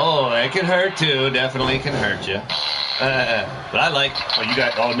 Oh, it can hurt too. Definitely can hurt you. But I like. Oh, you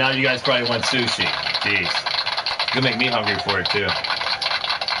guys. Oh, now you guys probably want sushi. Jeez, you'll make me hungry for it too.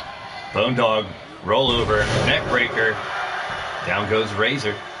 Bone Dog, roll over, neck breaker. Down goes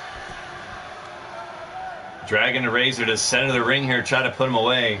Razor. Dragging the Razor to the center of the ring here, try to put him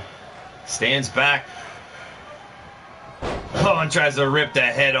away. Stands back. Oh, and tries to rip the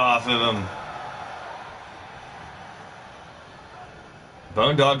head off of him.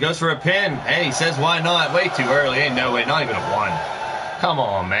 Bone Dog goes for a pin. Hey, he says why not? Way too early. Ain't no way. Not even a one. Come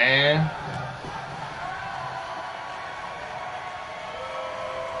on, man.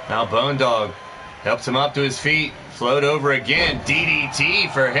 Now Bone Dog helps him up to his feet. Float over again.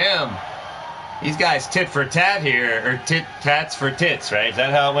 DDT for him. These guys tit for tat here. Or tats for tits, right? Is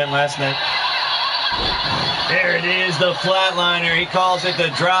that how it went last night? There it is, the flatliner. He calls it the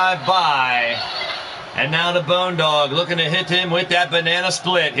drive-by. And now the Bone Dog looking to hit him with that banana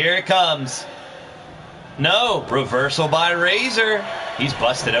split. Here it comes. No, reversal by Razor. He's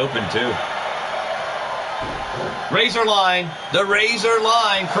busted open too. Razor line. The Razor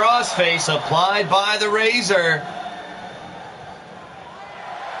line. Crossface applied by the Razor.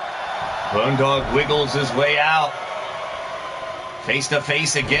 Bone Dog wiggles his way out. Face to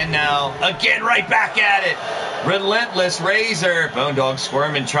face again now. Again right back at it. Relentless Razor. Bone Dog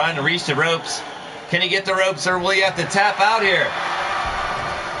squirming, trying to reach the ropes. Can he get the ropes or will he have to tap out here?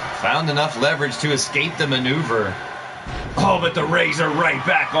 Found enough leverage to escape the maneuver. Oh, but the Razor right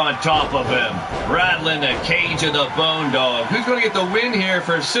back on top of him. Rattling the cage of the Bone Dog. Who's going to get the win here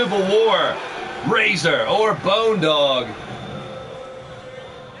for Civil War? Razor or Bone Dog?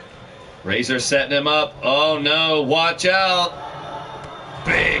 Razor setting him up. Oh no, watch out.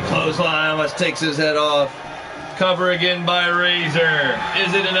 Big clothesline, almost takes his head off. Cover again by Razor.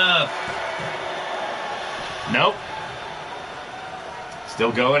 Is it enough? Nope.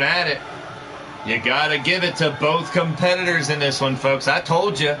 Still going at it. You gotta give it to both competitors in this one, folks. I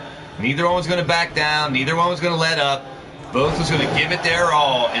told you. Neither one was going to back down. Neither one was going to let up. Both was going to give it their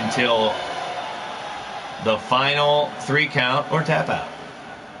all until the final 3 count or tap out.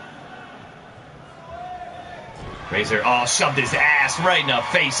 Razor, shoved his ass right in the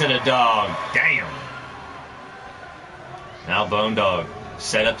face of the dog. Damn. Now Bone Dog,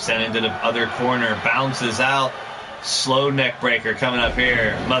 set up, sent into the other corner, bounces out. Slow neck breaker coming up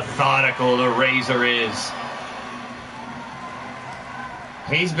here. Methodical, the Razor is.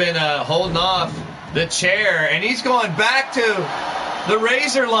 He's been holding off the chair, and he's going back to the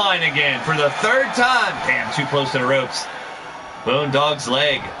Razor line again for the 3rd time. Damn, too close to the ropes. Bone Dog's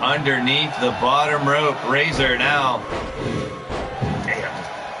leg underneath the bottom rope. Razor now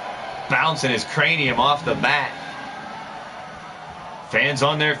bouncing his cranium off the mat. Fans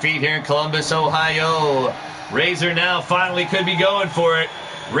on their feet here in Columbus, Ohio. Razor now finally could be going for it.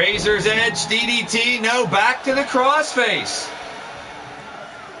 Razor's edge, DDT, no, back to the crossface.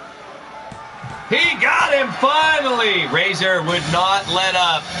 He got him finally. Razor would not let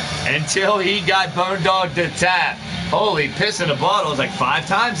up until he got Bone Dog to tap. Holy piss in a bottle. It was like 5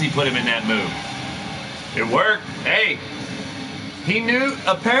 times he put him in that move. It worked. Hey, he knew,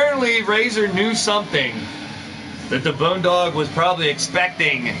 apparently Razor knew something that the Bone Dog was probably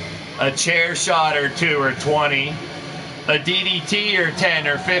expecting a chair shot or 2 or 20, a DDT or 10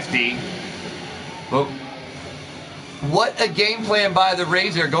 or 50. But what a game plan by the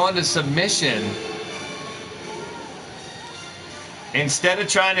Razor, going to submission instead of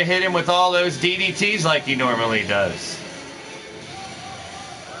trying to hit him with all those DDTs like he normally does.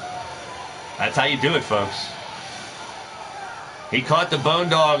 That's how you do it, folks. He caught the Bone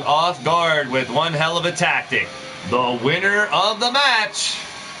Dog off guard with one hell of a tactic. The winner of the match,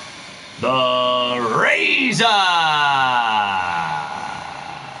 the Razor.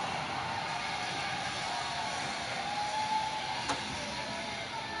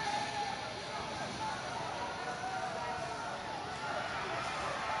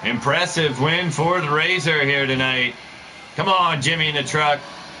 Impressive win for the Razor here tonight. Come on, Jimmy in the truck.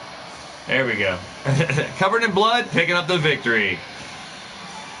 There we go. Covered in blood, picking up the victory.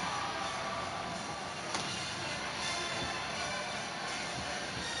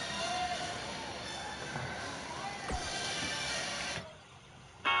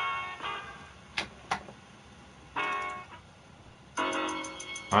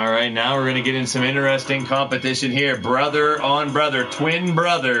 All right, now we're going to get in some interesting competition here. Brother on brother, twin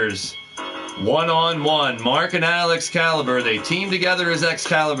brothers, 1-on-1. Mark and Alex Caliber, they team together as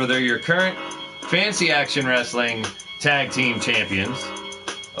Excalibur. They're your current Fancy Action Wrestling Tag Team Champions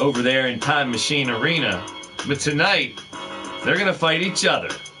over there in Time Machine Arena. But tonight, they're going to fight each other.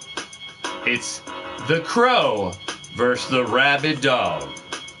 It's the Crow versus the Rabid Dog.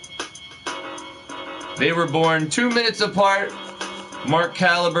 They were born 2 minutes apart. Mark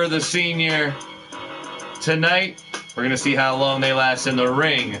Caliber, the senior. Tonight, we're going to see how long they last in the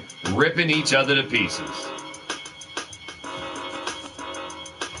ring, ripping each other to pieces.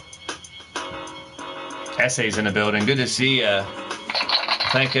 Essay's in the building. Good to see you.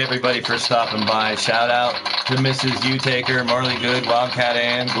 Thank everybody for stopping by. Shout out to Mrs. Utaker, Marley Good, Wildcat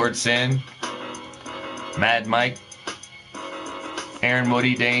Ann, Gord Sin, Mad Mike, Aaron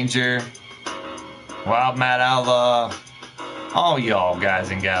Woody Danger, Wild Matt Outlaw, all y'all guys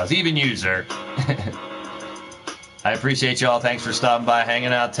and gals, even you, Zerk. I appreciate y'all. Thanks for stopping by,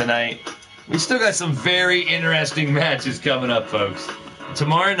 hanging out tonight. We still got some very interesting matches coming up, folks.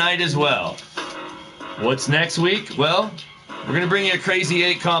 Tomorrow night as well. What's next week? Well, we're going to bring you a Crazy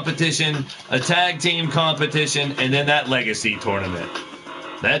 8 competition, a tag team competition, and then that Legacy tournament.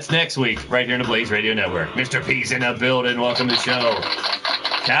 That's next week, right here in the Blaised Radio Network. Mr. P's in the building. Welcome to the show.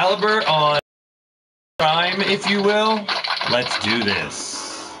 Caliber on Prime, if you will. Let's do this.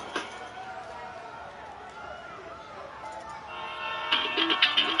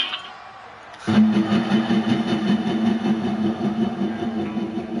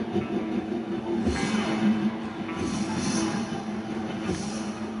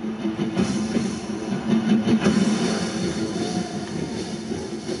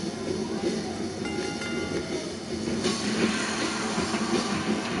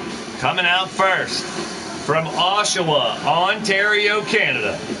 Coming out first, from Oshawa, Ontario,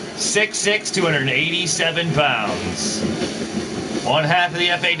 Canada, 6'6", 287 pounds. One half of the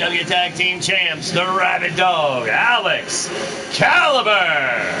FAW Tag Team Champs, the Rabid Dog, Alex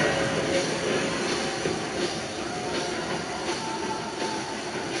Caliber.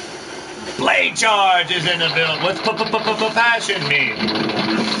 Blade Charge is in the build. What's passion mean?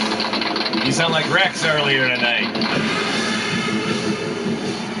 You sound like Rex earlier tonight.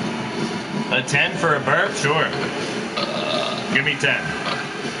 A 10 for a burp? Sure. Give me 10.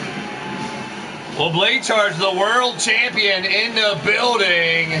 Well, Blade Charge, the world champion, in the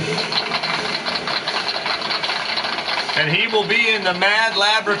building. And he will be in the Mad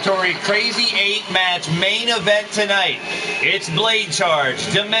Laboratory Crazy 8-match main event tonight. It's Blade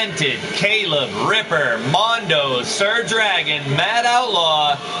Charge, Demented, Caleb, Ripper, Mondo, Sir Dragon, Mad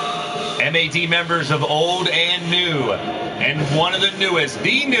Outlaw, MAD members of old and new. And one of the newest, the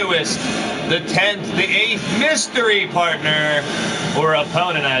 10th, the 8th mystery partner, or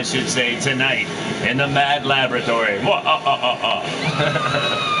opponent, I should say, tonight in the Mad Laboratory.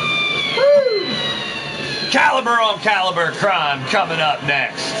 Caliber on Caliber Crime coming up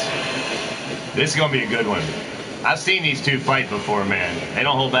next. This is going to be a good one. I've seen these two fight before, man. They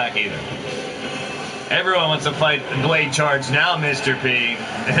don't hold back either. Everyone wants to fight Blade Charge now, Mr. P.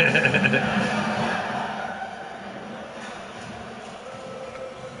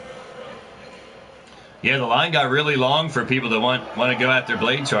 Yeah, the line got really long for people that want to go after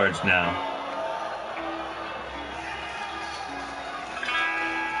Blade Charge now.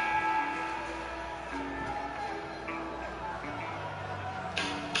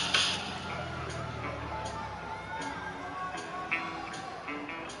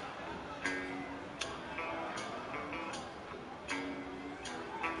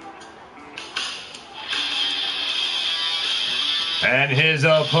 And his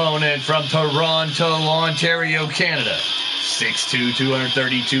opponent from Toronto, Ontario, Canada, 6'2",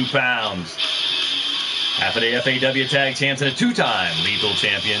 232 pounds. Half of the FAW Tag Champs and a two-time lethal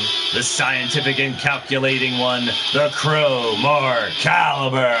champion, the scientific and calculating one, the Crow, Mark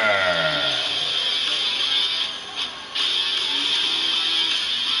Caliber.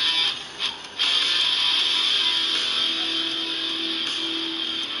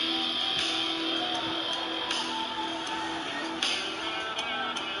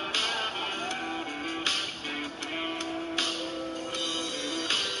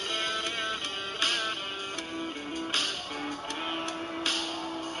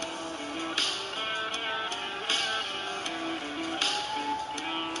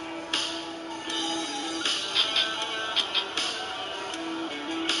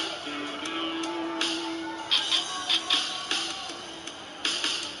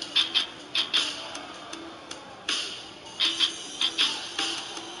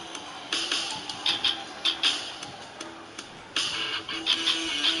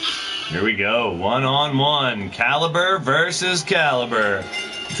 Here we go, one-on-one, Caliber versus Caliber.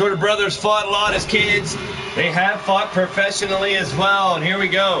 Shorter brothers fought a lot as kids. They have fought professionally as well, and here we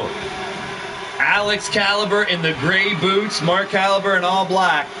go. Alex Caliber in the gray boots, Mark Caliber in all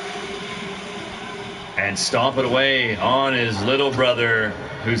black. And stomp it away on his little brother,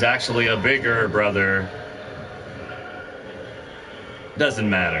 who's actually a bigger brother. Doesn't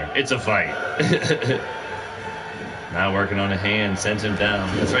matter, it's a fight. Now working on a hand, sends him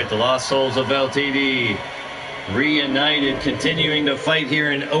down. That's right, the Lost Souls of LTD reunited, continuing to fight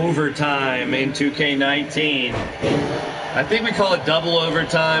here in overtime in 2K19. I think we call it double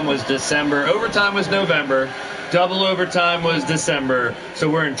overtime was December. Overtime was November. Double overtime was December. So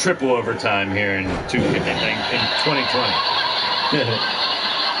we're in triple overtime here in 2020.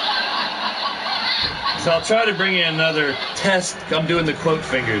 So I'll try to bring in another test. I'm doing the quote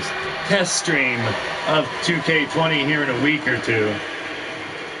fingers. Test stream of 2K20 here in a week or two.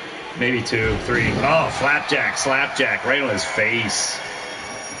 Maybe 2, 3. Oh, slapjack right on his face.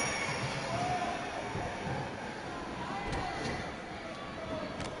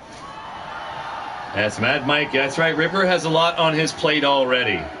 That's Mad Mike. That's right. Ripper has a lot on his plate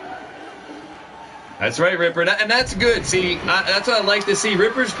already. That's right, Ripper. And that's good. See, that's what I like to see.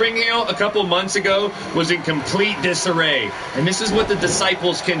 Ripper Springhill a couple months ago was in complete disarray. And this is what the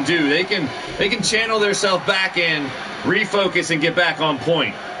disciples can do. They can channel themselves back in, refocus, and get back on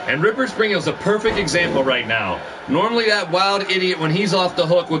point. And Ripper Springhill is a perfect example right now. Normally that wild idiot, when he's off the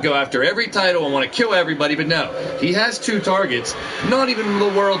hook, would go after every title and want to kill everybody. But no, he has 2 targets, not even the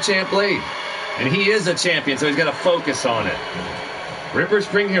world champ Blade. And he is a champion, so he's got to focus on it. Ripper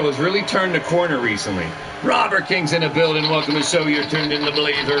Springhill has really turned the corner recently. Robert King's in the building. Welcome to the show. You're tuned in to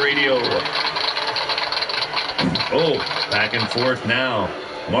Blaised Radio. Oh, back and forth now.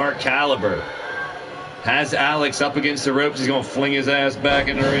 Mark Caliber has Alex up against the ropes. He's going to fling his ass back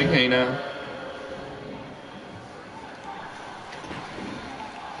in the ring. Hey, now.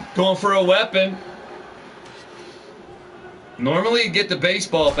 Going for a weapon. Normally you get the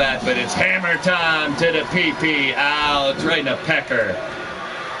baseball bat, but it's hammer time to the PP. Ow, it's right in the pecker.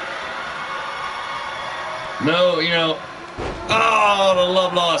 No, you know. Oh, the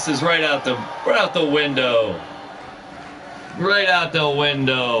love loss is right out the window. Right out the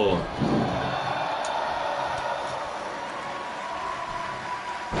window.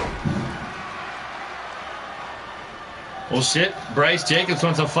 Well, shit, Bryce Jacobs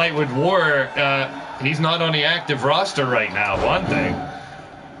wants a fight with War. He's not on the active roster right now, one thing.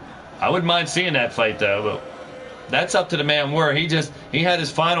 I wouldn't mind seeing that fight, though, but that's up to the man War. He had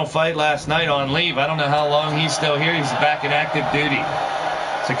his final fight last night on leave. I don't know how long he's still here. He's back in active duty.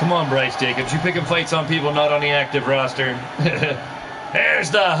 So come on, Bryce Jacobs. You picking fights on people not on the active roster.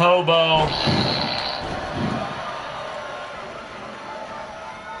 There's the hobo.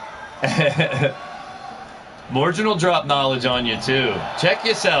 Marginal drop knowledge on you, too. Check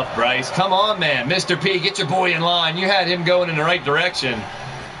yourself, Bryce. Come on, man. Mr. P, get your boy in line. You had him going in the right direction.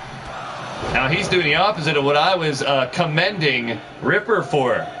 Now he's doing the opposite of what I was commending Ripper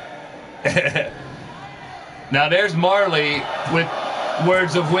for. Now there's Marley with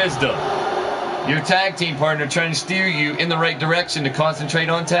words of wisdom. Your tag team partner trying to steer you in the right direction to concentrate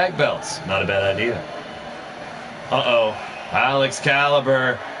on tag belts. Not a bad idea. Uh-oh. Alex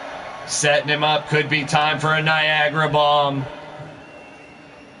Caliber setting him up. Could be time for a Niagara bomb.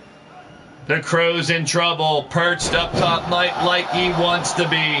 The Crow's in trouble. Perched up top like he wants to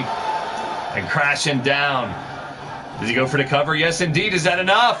be. And crashing down. Does he go for the cover? Yes, indeed. Is that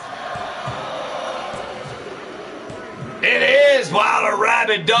enough? It is. Wow, a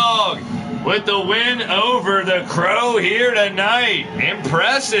rabid dog with the win over the Crow here tonight.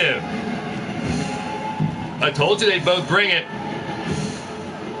 Impressive. I told you they'd both bring it.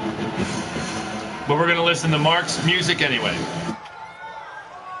 But we're going to listen to Mark's music anyway.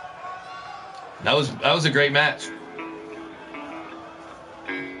 That was a great match.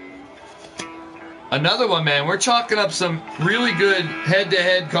 Another one, man. We're chalking up some really good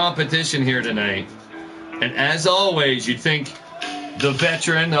head-to-head competition here tonight. And as always, you'd think the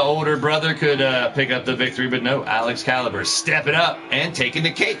veteran, the older brother, could pick up the victory. But no, Alex Caliber stepping up and taking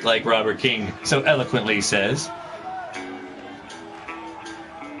the cake, like Robert King so eloquently says.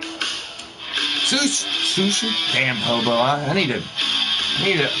 Sushi? Damn, hobo. I need a...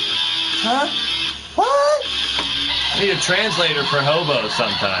 Huh? What? I need a translator for hobo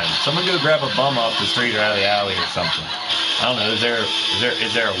sometime. Someone go grab a bum off the street or out of the alley or something. I don't know. Is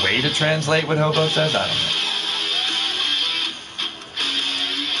there a way to translate what hobo says? I don't know.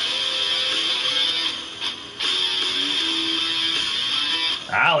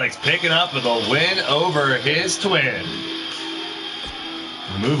 Alex picking up with a win over his twin.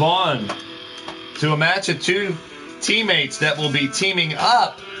 We move on to a match of two teammates that will be teaming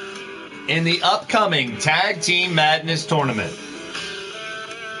up in the upcoming Tag Team Madness tournament.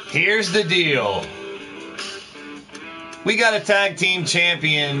 Here's the deal. We got a tag team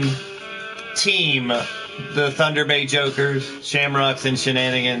champion team, the Thunder Bay Jokers, Shamrocks and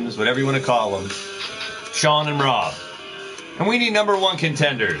Shenanigans, whatever you want to call them, Sean and Rob. And we need number one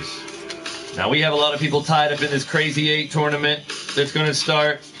contenders. Now, we have a lot of people tied up in this Crazy 8 tournament that's going to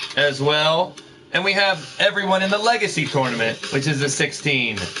start as well. And we have everyone in the Legacy tournament, which is the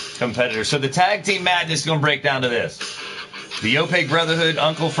 16 competitors. So the Tag Team Madness is going to break down to this. The Opaque Brotherhood,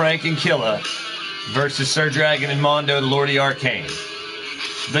 Uncle Frank and Killa versus Sir Dragon and Mondo, the Lord of the Arcane.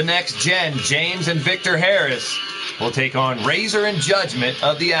 The Next Gen, James and Victor Harris will take on Razor and Judgment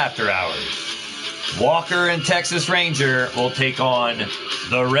of the After Hours. Walker and Texas Ranger will take on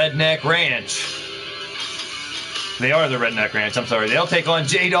the Redneck Ranch. They are the Redneck Ranch, I'm sorry. They'll take on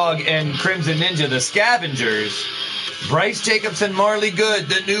J-Dog and Crimson Ninja, the Scavengers. Bryce Jacobs and Marley Good,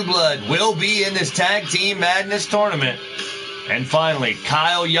 the New Blood, will be in this Tag Team Madness tournament. And finally,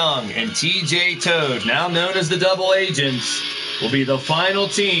 Kyle Young and TJ Toad, now known as the Double Agents, will be the final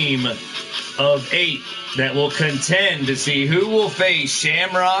team of 8 that will contend to see who will face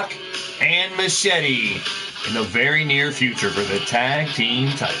Shamrock and Machete in the very near future for the Tag Team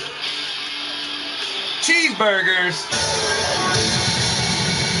title. Cheeseburgers!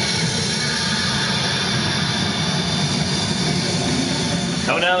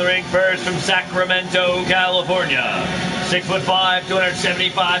 Coming down the ring first from Sacramento, California. 6'5",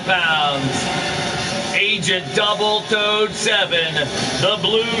 275 pounds. Agent Double Toad 7, the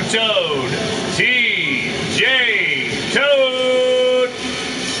Blue Toad, TJ Toad.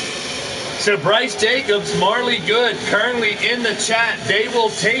 So Bryce Jacobs, Marley Good, currently in the chat. They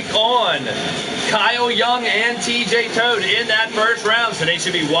will take on Kyle Young and TJ Toad in that first round. So they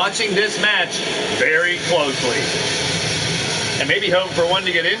should be watching this match very closely. And maybe hope for one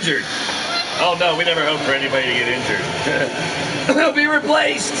to get injured. Oh no, we never hope for anybody to get injured. They'll be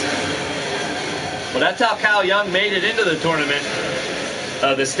replaced. Well, that's how Kyle Young made it into the tournament.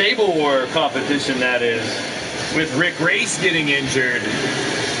 The Stable War competition, that is, with Rick Race getting injured.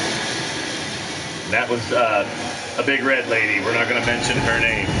 That was a big red lady. We're not going to mention her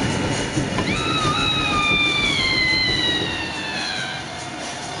name.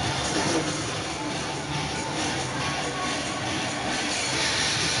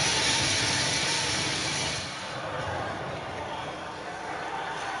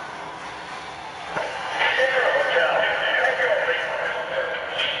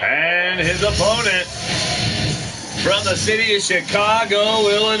 his opponent from the city of Chicago,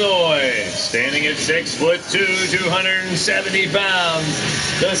 Illinois, standing at 6'2", 270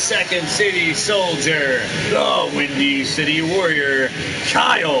 pounds, the Second City Soldier, the Windy City Warrior,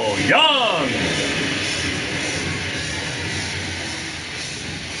 Kyle Young.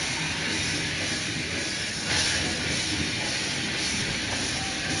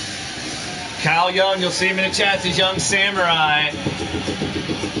 Kyle Young, you'll see him in the chat, he's Young Samurai.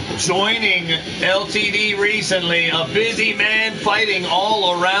 Joining LTD recently, a busy man fighting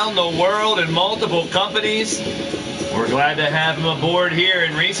all around the world in multiple companies. We're glad to have him aboard here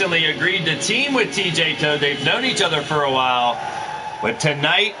and recently agreed to team with TJ Toad. They've known each other for a while. But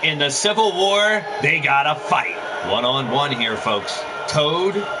tonight in the Civil War, they gotta fight. One-on-one here, folks.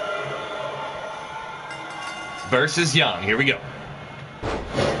 Toad versus Young. Here we go.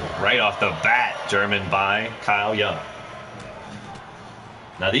 Right off the bat, German by Kyle Young.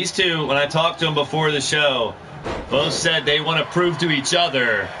 Now these two, when I talked to them before the show, both said they want to prove to each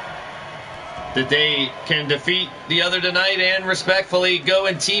other that they can defeat the other tonight and respectfully go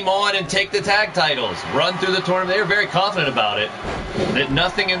and team on and take the tag titles, run through the tournament. They were very confident about it, that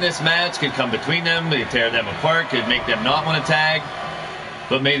nothing in this match could come between them, could tear them apart, could make them not want to tag,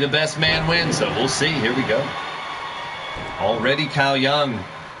 but may the best man win. So we'll see. Here we go. Already Kyle Young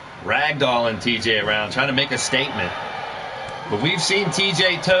ragdolling TJ around, trying to make a statement. But we've seen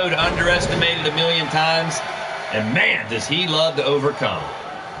TJ Toad underestimated a million times, and man, does he love to overcome.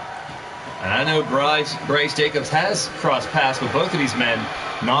 And I know Bryce Jacobs has crossed paths with both of these men,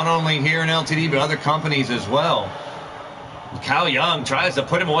 not only here in LTD, but other companies as well. Kyle Young tries to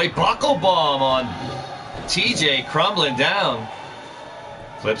put him away. Buckle bomb on TJ, crumbling down.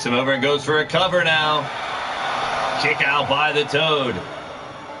 Flips him over and goes for a cover now. Kick out by the Toad.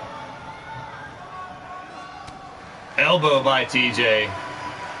 Elbow by TJ.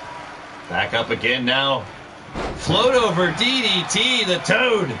 Back up again now. Float over DDT. The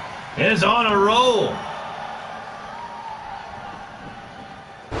Toad is on a roll.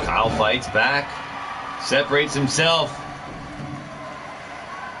 Kyle fights back. Separates himself.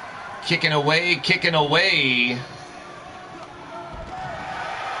 Kicking away, kicking away.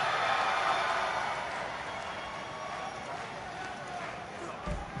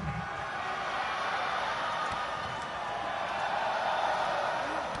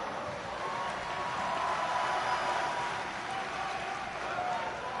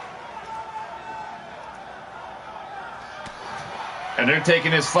 And they're taking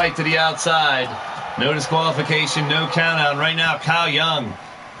this fight to the outside. No disqualification, no count out. Right now, Kyle Young.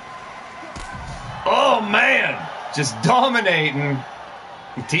 Oh, man. Just dominating.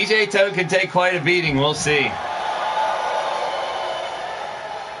 TJ Toad can take quite a beating. We'll see.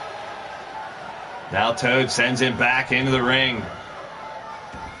 Now Toad sends him back into the ring.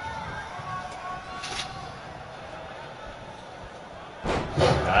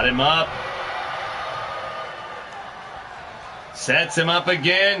 Got him up. Sets him up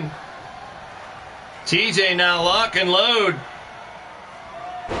again. TJ now lock and load.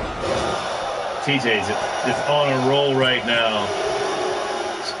 TJ's just on a roll right now.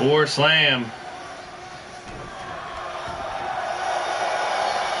 Spore slam.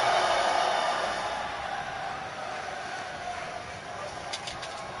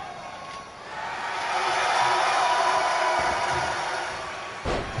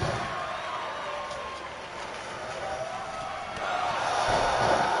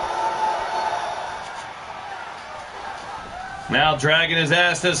 Now dragging his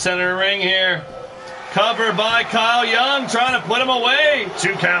ass to the center ring here. Cover by Kyle Young, trying to put him away.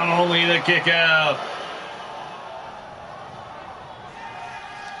 2 count only, the kick out.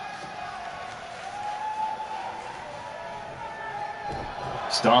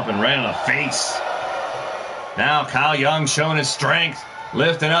 Stomping right on the face. Now Kyle Young showing his strength.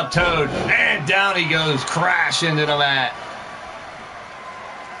 Lifting up Toad. And down he goes, crash into the mat.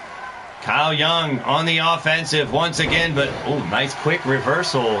 Kyle Young on the offensive once again, but nice quick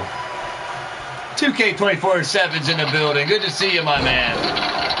reversal. 2K24/7's in the building. Good to see you, my man.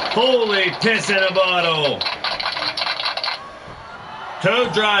 Holy piss in a bottle.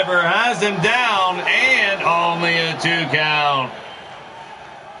 Toad Driver has him down and only a 2 count.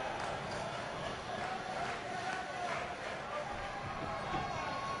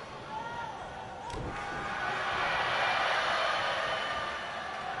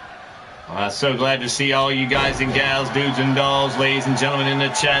 So glad to see all you guys and gals, dudes and dolls, ladies and gentlemen in the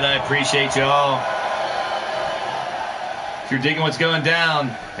chat. I appreciate you all. If you're digging what's going down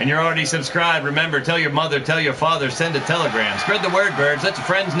and you're already subscribed, remember, tell your mother, tell your father, send a telegram. Spread the word, birds. Let your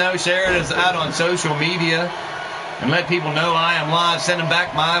friends know. Share it out on social media. and let people know I am live. Send them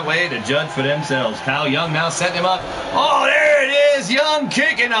back my way to judge for themselves. Kyle Young now setting him up. Oh, there it is. Young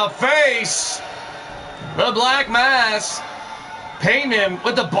kick in the face. The Black Mass painting him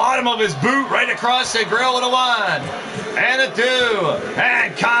with the bottom of his boot right across the grill with a 1 and a 2.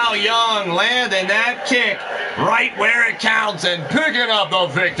 And Kyle Young landing that kick right where it counts and picking up the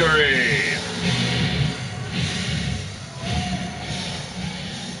victory.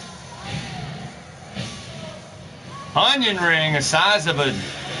 Onion ring the size of a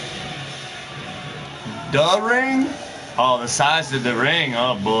ring? Oh, the size of the ring.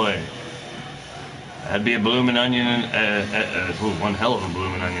 Oh, boy. That'd be a blooming onion. One hell of a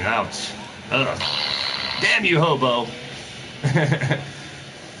blooming onion. Ouch. Ugh. Damn you, hobo.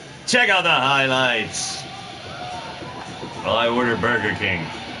 Check out the highlights while I order Burger King.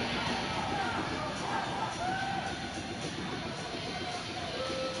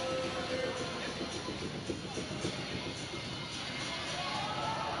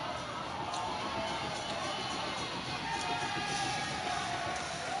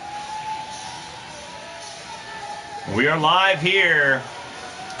 We are live here,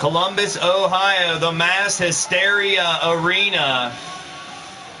 Columbus, Ohio, the Mass Hysteria Arena.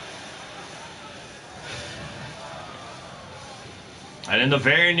 And in the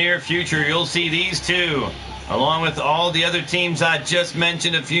very near future, you'll see these two, along with all the other teams I just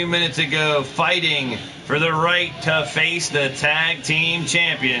mentioned a few minutes ago, fighting for the right to face the tag team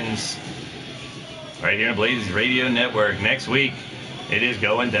champions. Right here on Blaised Radio Network. Next week, it is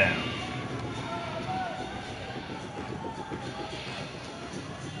going down.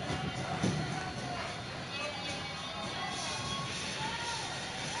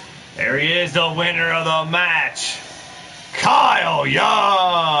 There he is, the winner of the match, Kyle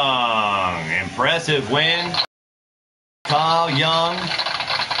Young. Impressive win, Kyle Young.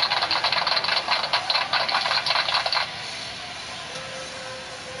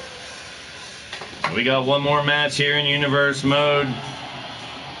 We got one more match here in Universe mode.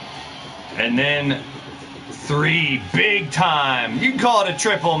 And then 3 big time. You can call it a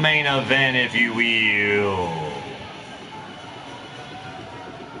triple main event if you will.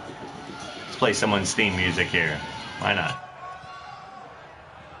 Play someone's theme music here. Why not?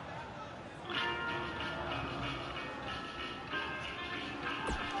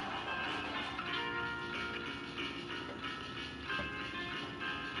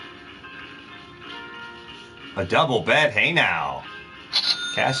 A double bet. Hey now.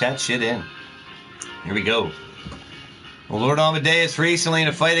 Cash that shit in. Here we go. Well, Lord Amadeus recently in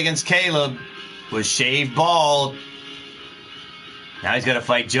a fight against Caleb was shaved bald. Now he's got to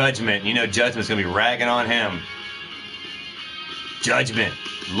fight Judgment. You know Judgment's going to be ragging on him. Judgment.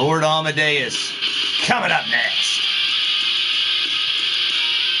 Lord Amadeus. Coming up next.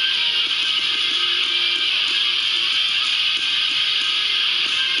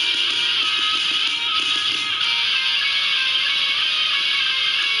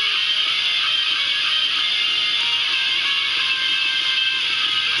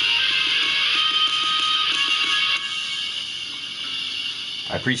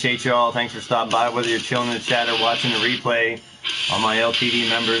 I appreciate you all. Thanks for stopping by, whether you're chilling in the chat or watching the replay. All my LTD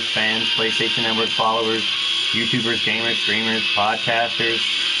members, fans, PlayStation Network followers, YouTubers, gamers, streamers,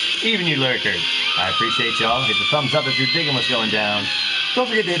 podcasters, even you lurkers. I appreciate y'all. Hit the thumbs up if you're digging what's going down. Don't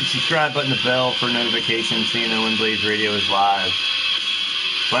forget to hit the subscribe button, the bell for notifications so you know when Blaised Radio is live.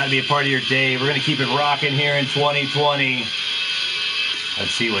 Glad to be a part of your day. We're going to keep it rocking here in 2020.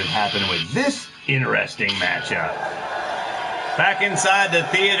 Let's see what happened with this interesting matchup. Back inside the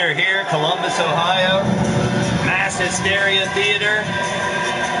theater here, Columbus, Ohio. Mass Hysteria Theater.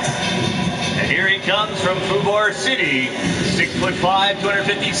 And here he comes from Fubar City. 6'5",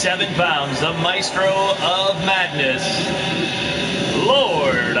 257 pounds. The maestro of madness.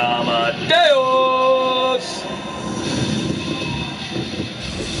 Lord Amadeus.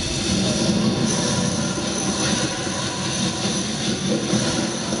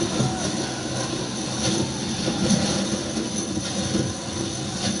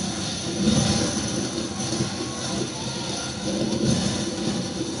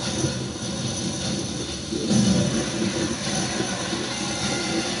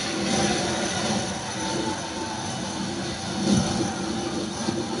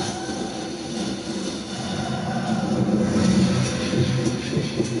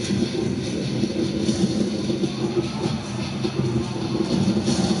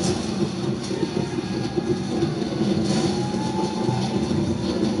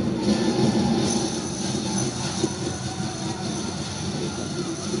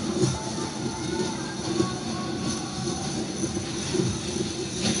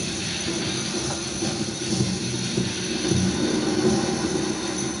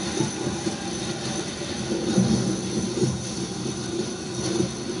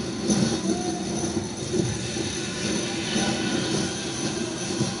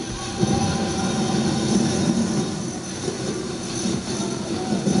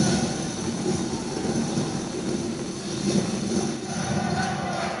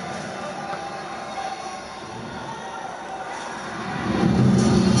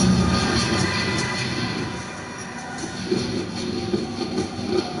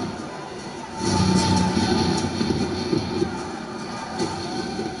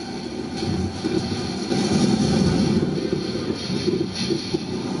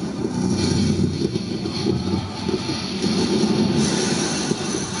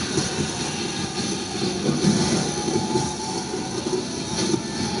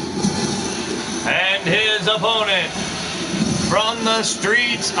 And his opponent from the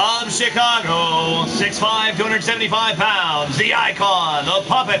streets of Chicago, 6'5", 275 pounds, the icon, the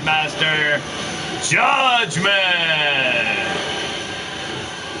puppet master, Judgment.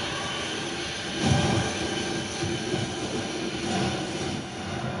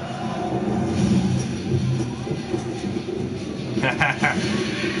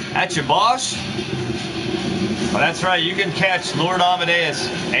 That's your boss? Well, that's right. You can catch Lord Amadeus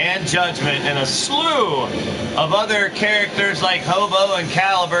and Judgment and a slew of other characters like Hobo and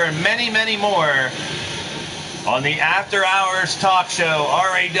Caliber and many, many more on the After Hours Talk Show,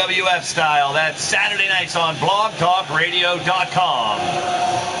 RAWF style. That's Saturday nights on blogtalkradio.com.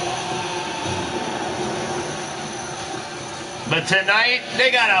 But tonight,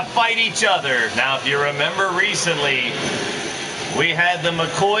 they gotta fight each other. Now, if you remember recently, we had the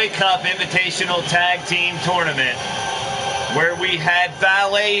McCoy Cup Invitational Tag Team Tournament where we had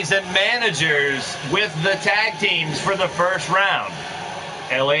valets and managers with the tag teams for the first round.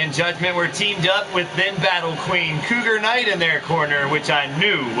 LA and Judgment were teamed up with then Battle Queen Cougar Knight in their corner, which I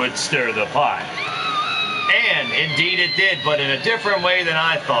knew would stir the pot. And indeed it did, but in a different way than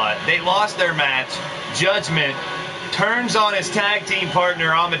I thought. They lost their match. Judgment turns on his tag team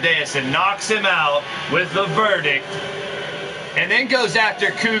partner Amadeus and knocks him out with the verdict. And then goes after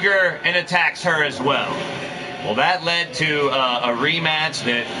Cougar and attacks her as well. Well, that led to a rematch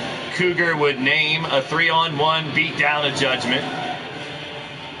that Cougar would name a 3-on-1 beatdown of Judgment.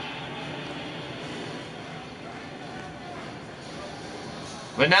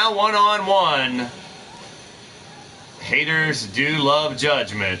 But now 1-on-1, haters do love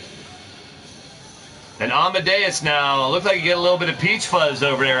Judgment. And Amadeus now, looked like he get a little bit of peach fuzz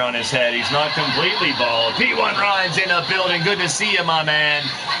over there on his head. He's not completely bald. P1 Ryan's in the building. Good to see you, my man.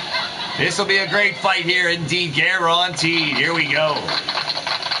 This will be a great fight here, indeed, guaranteed. Here we go.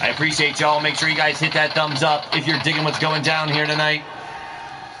 I appreciate y'all. Make sure you guys hit that thumbs up if you're digging what's going down here tonight.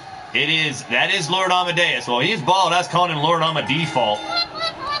 That is Lord Amadeus. Well, he's bald. I was calling him Lord Amadefault.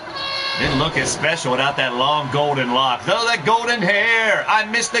 Didn't look as special without that long golden lock. Oh, that golden hair. I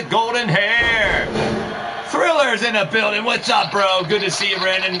miss the golden hair. Thriller's in the building. What's up, bro? Good to see you,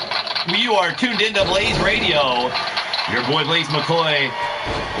 Brandon. You are tuned into Blaised Radio. Your boy Blaise McCoy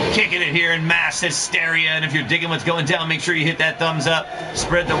kicking it here in mass hysteria. And if you're digging what's going down, make sure you hit that thumbs up.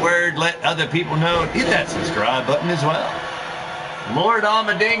 Spread the word. Let other people know. Hit that subscribe button as well. Lord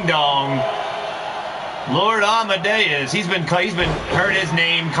Amading Dong. Lord Amadeus. He's been heard his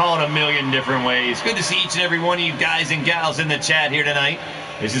name called a million different ways. Good to see each and every one of you guys and gals in the chat here tonight.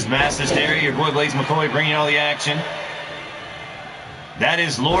 This is Mass Hysteria, your boy Blaise McCoy bringing all the action. That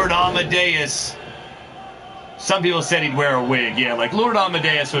is Lord Amadeus. Some people said he'd wear a wig. Yeah, like Lord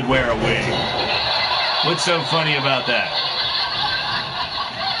Amadeus would wear a wig. What's so funny about that?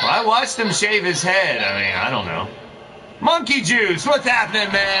 Well, I watched him shave his head. I mean, I don't know. Monkey Juice, what's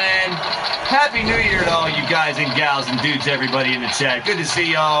happening, man? Happy New Year to all you guys and gals and dudes, everybody in the chat. Good to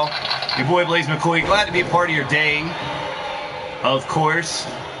see y'all. Your boy Blaise McCoy, glad to be a part of your day. Of course.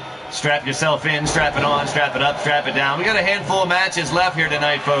 Strap yourself in, strap it on, strap it up, strap it down. We got a handful of matches left here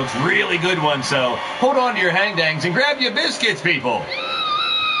tonight, folks. Really good ones, so hold on to your hangdangs and grab your biscuits, people.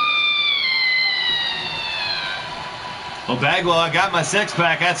 Well, Bagwell, I got my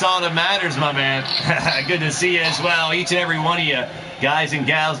six-pack. That's all that matters, my man. Good to see you as well, each and every one of you, guys and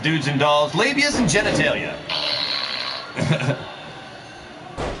gals, dudes and dolls, labias and genitalia.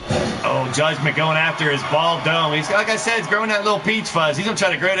 Oh, Judgment going after his bald dome. He's, like I said, he's growing that little peach fuzz. He's going to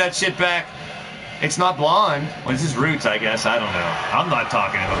try to grow that shit back. It's not blonde. Well, it's his roots, I guess. I don't know. I'm not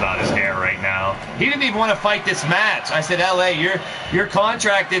talking to him about his hair right now. He didn't even want to fight this match. I said, LA, you're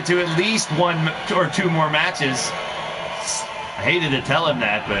contracted to at least one or two more matches. I hated to tell him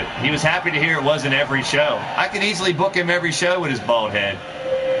that, but he was happy to hear it wasn't every show. I could easily book him every show with his bald head.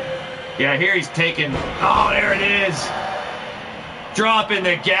 Yeah, here he's taking... Oh, there it is. Dropping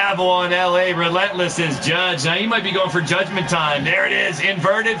the gavel on LA. Relentless as judge. Now, he might be going for Judgment Time. There it is.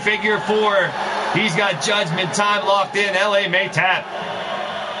 Inverted figure four. He's got Judgment Time locked in. LA may tap.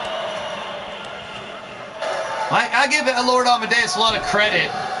 I give Lord Amadeus a lot of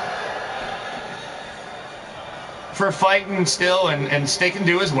credit for fighting still and sticking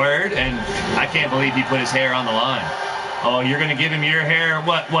to his word, and I can't believe he put his hair on the line. Oh, you're going to give him your hair?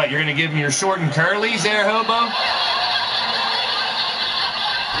 What? You're going to give him your short and curlies there, Hobo?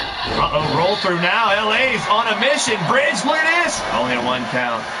 Uh-oh, roll through now. LA's on a mission. Bridge, look at this. Only a one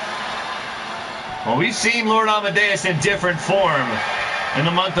count. Well, we've seen Lord Amadeus in different form. in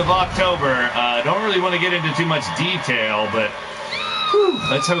the month of October. Don't really want to get into too much detail, but whew,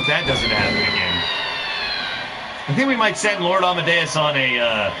 let's hope that doesn't happen again. I think we might send Lord Amadeus on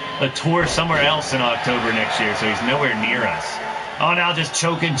a tour somewhere else in October next year, so he's nowhere near us. Oh, now just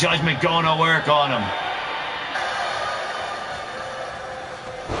choking Judgment going to work on him.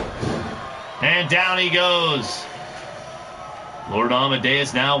 And down he goes. Lord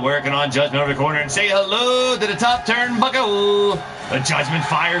Amadeus now working on Judgment over the corner and say hello to the top turnbuckle. The Judgment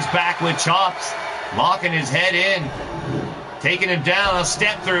fires back with chops, locking his head in, taking him down a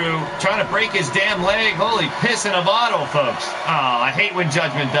step through, trying to break his damn leg. Holy piss in a bottle, folks. Oh, I hate when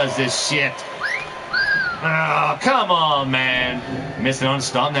Judgment does this shit. Oh, come on, man. Missing on a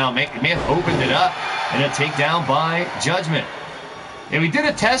stomp now. Man opened it up. And a takedown by Judgment. And we did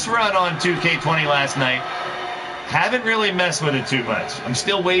a test run on 2K20 last night. Haven't really messed with it too much. I'm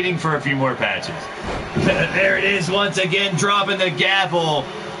still waiting for a few more patches. There it is once again, dropping the gavel.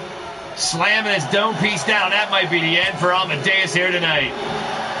 Slamming his dome piece down. That might be the end for Amadeus here tonight.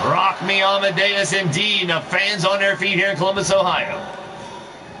 Rock me, Amadeus, indeed. The fans on their feet here in Columbus, Ohio.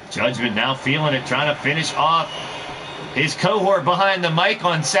 Judgment now feeling it, trying to finish off his cohort behind the mic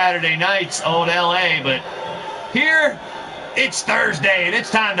on Saturday nights, old LA. But here, it's Thursday, and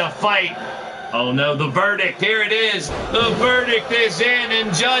it's time to fight. Oh no, the verdict, here it is. The verdict is in,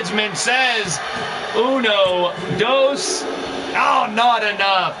 and Judgment says, uno, dos, oh, not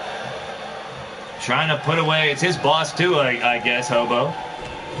enough. Trying to put away, it's his boss too, I guess, Hobo.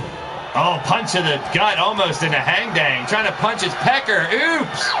 Oh, punch to the gut, almost in a hang-dang. Trying to punch his pecker,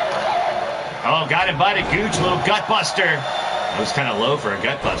 oops. Oh, got him by the gooch, little gut buster. That was kind of low for a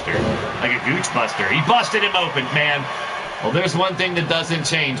gut buster, like a gooch buster. He busted him open, man. Well, there's one thing that doesn't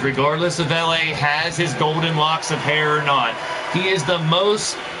change, regardless if LA has his golden locks of hair or not. He is the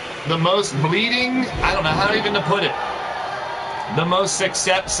most bleeding, I don't know how even to put it, the most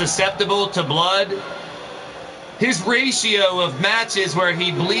susceptible to blood. His ratio of matches where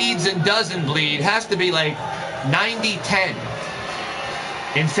he bleeds and doesn't bleed has to be like 90-10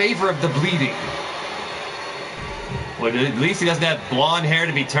 in favor of the bleeding. Well, at least he doesn't have blonde hair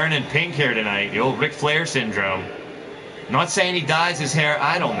to be turning pink hair tonight, the old Ric Flair syndrome. Not saying he dyes his hair,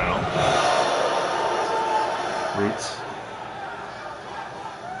 I don't know. Roots.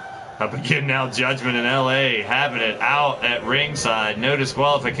 Up again now, Judgment in LA, having it out at ringside. No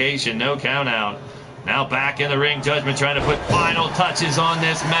disqualification, no count out. Now back in the ring, Judgment trying to put final touches on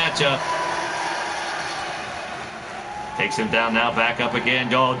this matchup. Takes him down now, back up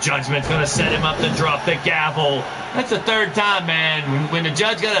again. Oh, Judgment's going to set him up to drop the gavel. That's the third time, man. When the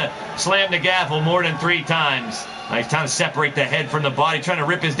judge got to slam the gavel more than 3 times. He's trying to separate the head from the body, trying to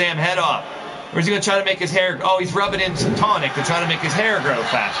rip his damn head off. Or is he going to try to make his hair... Oh, he's rubbing in some tonic to try to make his hair grow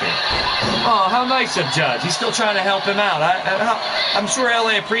faster. Oh, how nice of Judge. He's still trying to help him out. I'm sure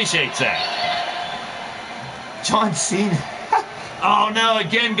LA appreciates that. John Cena. Oh, no,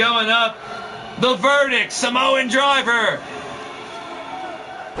 again going up. The verdict, Samoan Driver.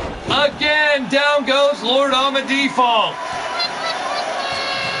 Again, down goes Lord Ama Default.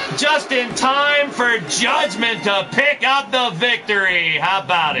 Just in time for Judgment to pick up the victory. How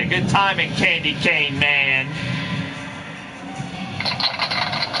about it? Good timing, Candy Cane Man.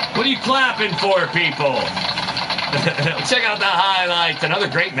 What are you clapping for, people? Check out the highlights. Another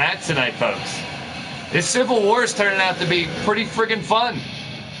great match tonight, folks. This Civil War is turning out to be pretty friggin' fun.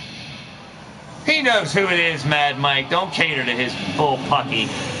 He knows who it is, Mad Mike. Don't cater to his bull pucky.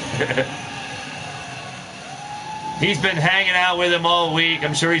 He's been hanging out with him all week.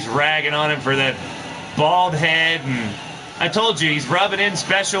 I'm sure he's ragging on him for that bald head. And I told you, he's rubbing in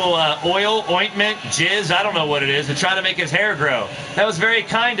special oil, ointment, jizz, I don't know what it is, to try to make his hair grow. That was very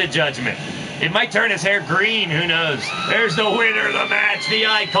kind of Judgment. It might turn his hair green, who knows. There's the winner of the match, the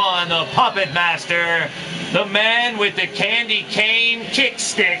icon, the puppet master, the man with the candy cane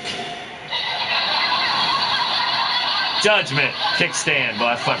kickstick. Judgment, kickstand. Boy,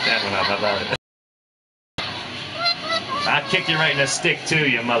 I fucked that one up. How about it? I'll kick you right in the stick, too,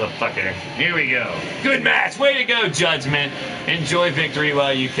 you motherfucker. Here we go. Good match. Way to go, Judgment. Enjoy victory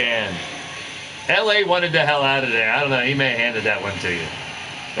while you can. LA wanted the hell out of there. I don't know. He may have handed that one to you.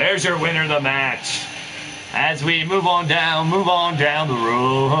 There's your winner of the match. As we move on down the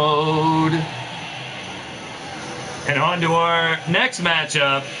road. And on to our next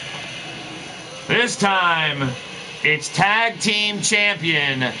matchup. This time, it's Tag Team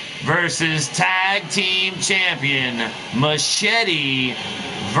Champion versus Tag Team Champion. Machete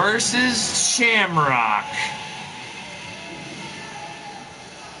versus Shamrock.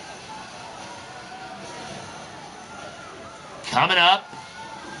 Coming up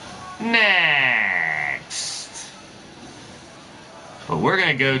next. But we're going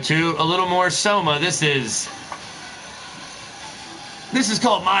to go to a little more Soma. This is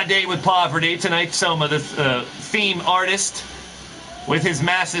called My Date with Poverty. Tonight, Soma, the theme artist, with his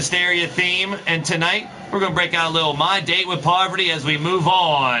mass hysteria theme. And tonight, we're going to break out a little My Date with Poverty as we move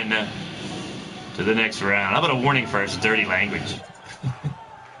on to the next round. How about a warning first? Dirty language.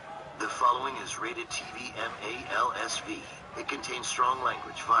 The following is rated TV MALSV. It contains strong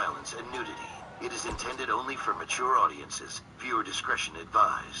language, violence, and nudity. It is intended only for mature audiences. Viewer discretion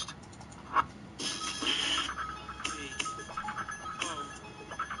advised.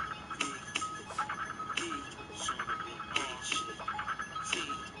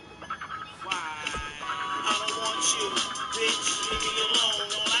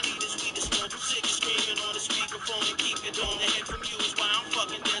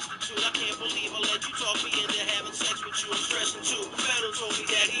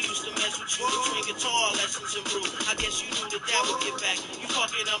 I guess you knew that would get back. You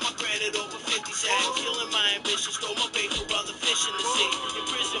fucking up my credit over 50 cents. Killing my ambition, stole my bait for other fish in the sea.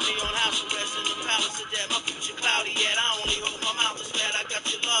 Imprison me on house arrest in the palace of death. My future cloudy yet. I only hope my mouth is fat. I got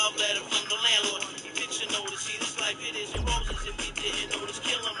your love letter from the landlord. Eviction notice. See this life, it isn't roses. If you didn't notice,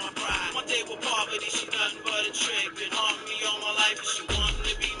 killing my pride. My day with poverty, she's nothing but a trick. Been haunting me all my life, and she wanted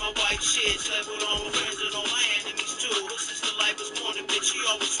to be my wife. Shit, slept with all my friends and all my enemies too. But since the life was born, bitch, she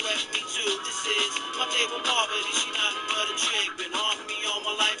always swept me too. This is my day with poverty, she nothing but a trick. Been haunting me all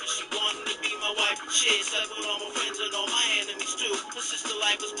my life, and she wanted to be my wife. Shit, slept with all my friends and all my enemies too. But since the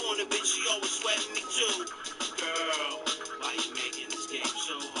life was born, bitch, she always swept me too. Girl, why you making this game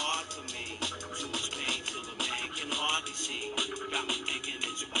so hard for me? Too much pain till a man can hardly see. Got me thinking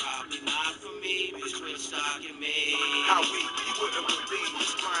that you're probably not for me. Bitch, quit stalking me. How weak, you wouldn't believe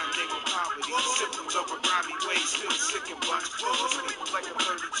this crime, they gon' poverty. Symptoms of a grimy way, still sick and blunt. Rolling sleep like a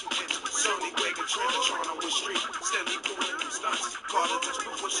 32-inch Sony Wagon Trinitron on the street. Steadily pulling them stunts. Caught her just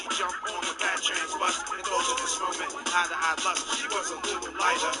before she jumped on the bad trans bus. And those at this moment, eye to eye lust. She was a little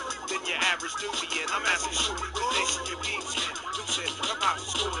lighter than your average Nubian. I'm asking shorty what nation your beams in. Lucid, her mouth was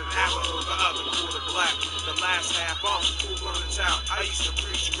schooled in Africa, the other quarter black. The last half off, full blown out. I used to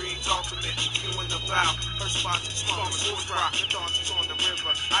preach creeds, ultimate, you in the bow. Her spots is small, smooth rock, the donkeys on the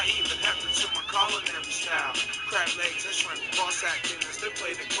river. I even happened to my culinary style. Crab legs and shrimp, boss act dinners. They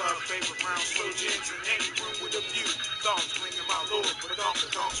play the club, favorite round, slow gins in any room with a view. Thongs clinging my lord, but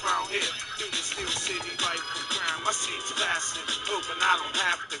donks round here. Do the steel city life from crime. My seat's fastened, hoping I don't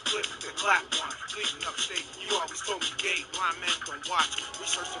have to clip the clap one. Leaving upstate, you always told me gay, blind men don't watch.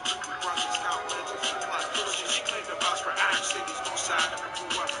 Research the creepy brushes, count legends and plot. She claimed the vouch for Iron City's north side. I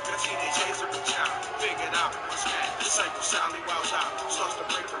grew up, got teenage days of a child. Figured out what's mad. Disciple Sally wows out. Starts to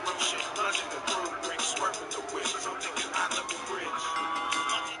break the road shit. Lunging the through, ring, swerving the whip. I'm thinking I love the bridge.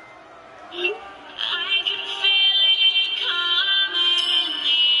 I can feel it coming in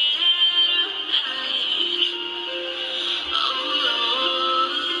the air. Oh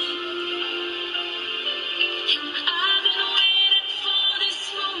Lord, I've been waiting for this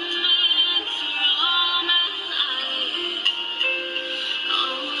moment for all my life.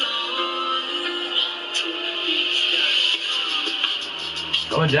 Oh Lord.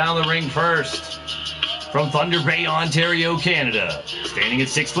 Going down the ring first, from Thunder Bay, Ontario, Canada. Standing at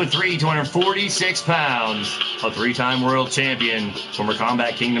 6'3", 246 pounds. A three-time world champion, former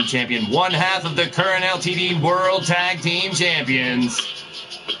Combat Kingdom champion, one half of the current LTD World Tag Team Champions.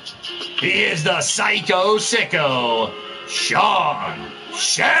 He is the Psycho Sicko, Sean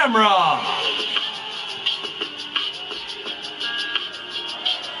Shamrock.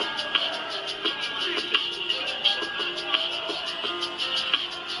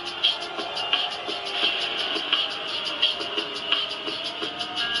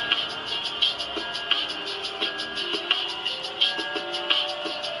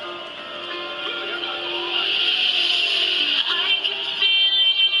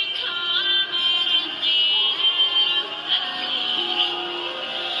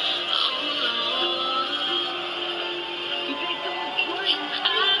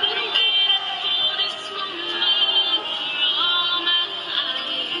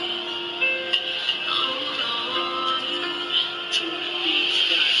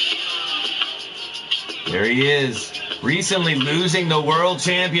 There he is, recently losing the world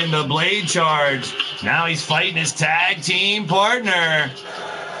champion, the Blade Charge. Now he's fighting his tag team partner.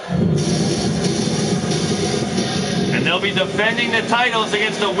 And they'll be defending the titles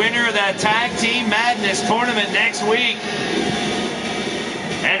against the winner of that Tag Team Madness tournament next week.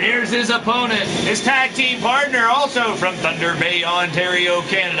 And here's his opponent, his tag team partner, also from Thunder Bay, Ontario,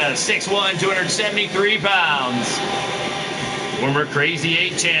 Canada, 6'1", 273 pounds. former Crazy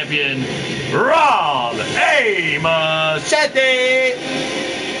 8 champion, Rob A. Machete.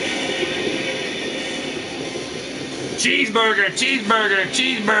 Cheeseburger, cheeseburger,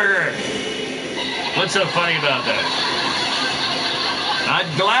 cheeseburger. What's so funny about that?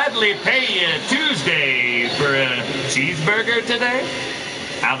 I'd gladly pay you Tuesday for a cheeseburger today.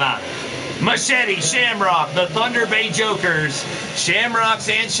 How about it? Machete, Shamrock, the Thunder Bay Jokers, Shamrocks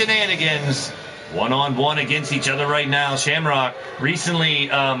and Shenanigans, one-on-one against each other right now. Shamrock recently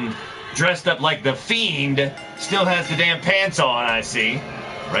dressed up like the Fiend, still has the damn pants on, I see.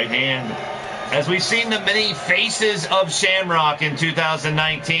 Right hand. As we've seen the many faces of Shamrock in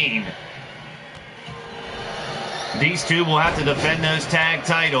 2019, these two will have to defend those tag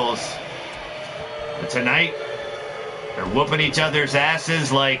titles. But tonight, they're whooping each other's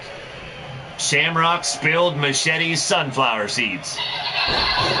asses like Shamrock spilled Machete's sunflower seeds.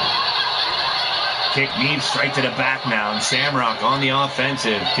 Kick, knee, straight to the back now, and Shamrock on the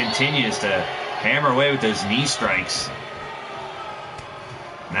offensive continues to hammer away with those knee strikes.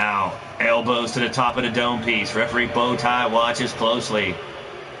 Now, elbows to the top of the dome piece. Referee Bowtie watches closely.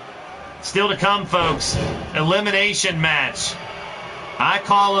 Still to come, folks. Elimination match. I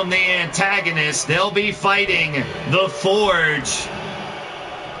call them the antagonists. They'll be fighting the Forge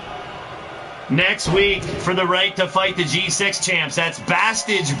next week for the right to fight the G6 champs. That's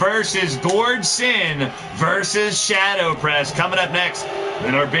Bastage versus Gord Sin versus Shadow Press. Coming up next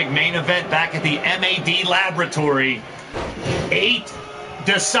in our big main event back at the MAD Laboratory. 8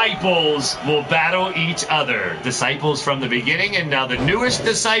 disciples will battle each other. Disciples from the beginning, and now the newest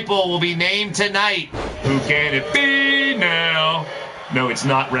disciple will be named tonight. Who can it be now? No, it's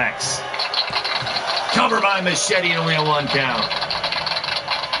not Rex. Cover by Machete and only a 1 count.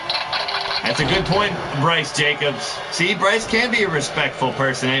 That's a good point, Bryce Jacobs. See, Bryce can be a respectful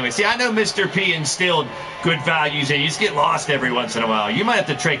person anyway. See, I know Mr. P instilled good values in you. You just get lost every once in a while. You might have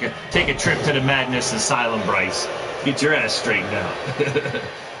to take a trip to the Madness Asylum, Bryce. Get your ass straightened out.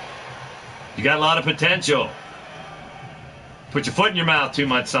 You got a lot of potential. Put your foot in your mouth too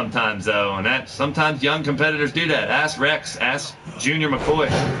much sometimes, though, and that sometimes young competitors do that. Ask Rex, ask Junior McCoy.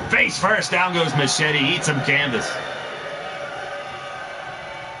 Face first, down goes Machete, eat some canvas.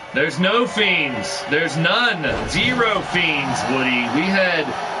 There's no fiends. There's none. 0 fiends, Woody. We had...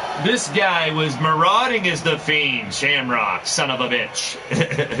 This guy was marauding as the Fiend. Shamrock, son of a bitch.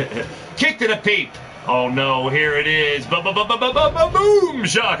 Kick to the peep. Oh, no, here it is. Boom,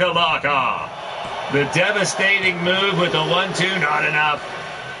 shakalaka. The devastating move with the 1-2. Not enough.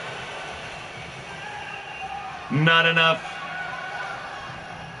 Not enough.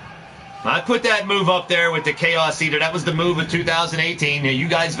 I put that move up there with the Chaos Eater. That was the move of 2018. You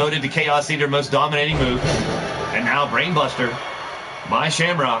guys voted the Chaos Eater most dominating move. And now Brainbuster by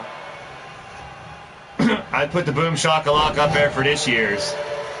Shamrock. I put the Boom Shakalaka up there for this year's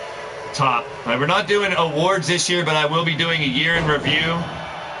top. We're not doing awards this year, but I will be doing a year in review.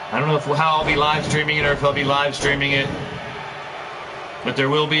 I don't know how I'll be live streaming it or if I'll be live streaming it. But there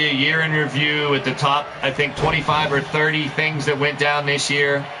will be a year in review at the top, I think 25 or 30 things that went down this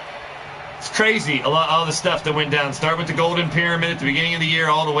year. It's crazy, all the stuff that went down. Start with the Golden Pyramid at the beginning of the year,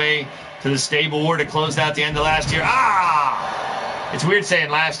 all the way to the Stable War to close out the end of last year. It's weird saying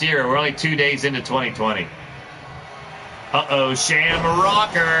last year. We're only 2 days into 2020. Uh-oh,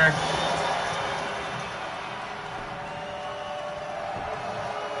 Shamrocker.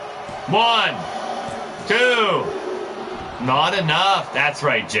 One, two. Not enough. That's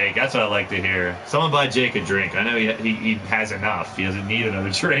right, Jake. That's what I like to hear. Someone buy Jake a drink. I know he has enough. He doesn't need another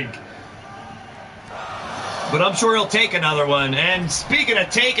drink. But I'm sure he'll take another one. And speaking of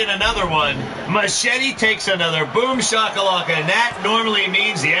taking another one, Machete takes another Boom Shakalaka, and that normally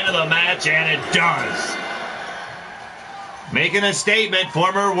means the end of the match, and it does. Making a statement,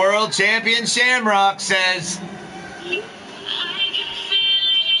 former world champion Shamrock says,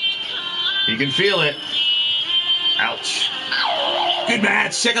 you can feel it. Ouch. Good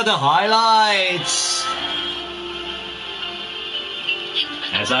match. Check out the highlights.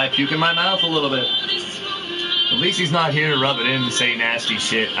 As I puke in my mouth a little bit. At least he's not here to rub it in and say nasty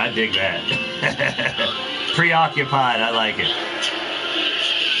shit. I dig that. Preoccupied. I like it.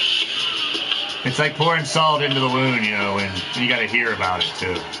 It's like pouring salt into the wound, you know, and you got to hear about it,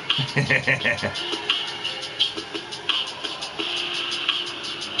 too.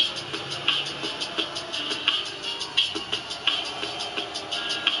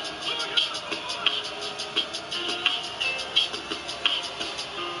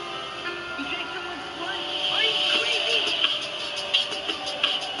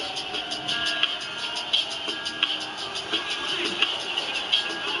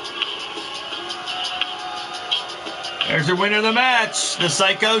 There's your winner of the match, the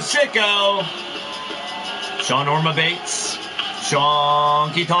Psycho Sicko. Sean Orma Bates,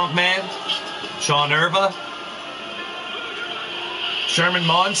 Shonky Tonk Man, Sean Irva, Sherman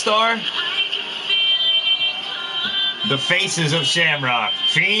Monstar, the faces of Shamrock.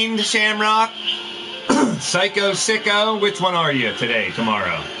 Fiend Shamrock, Psycho Sicko. Which one are you today,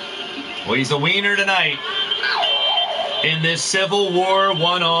 tomorrow? Well, he's the wiener tonight in this Civil War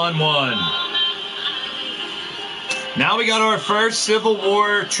one-on-one. Now we got our first Civil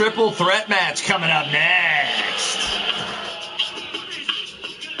War triple threat match coming up next.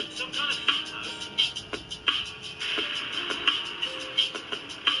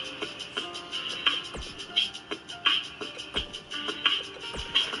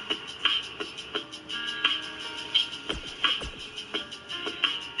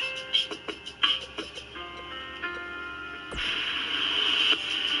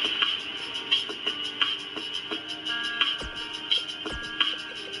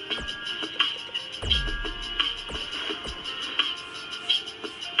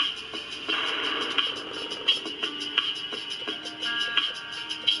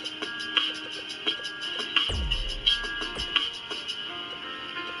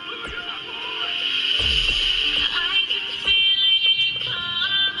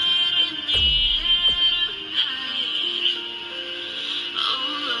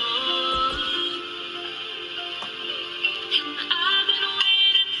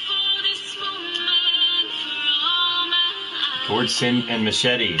 Sin and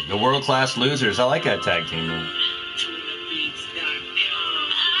Machete, the world-class losers. I like that tag team, man.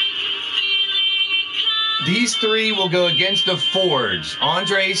 These three will go against the Forge.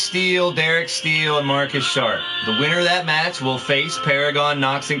 Andre Steele, Derek Steele, and Marcus Sharp. The winner of that match will face Paragon,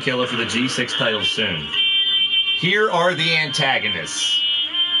 Nox, and Killer for the G6 title soon. Here are the antagonists.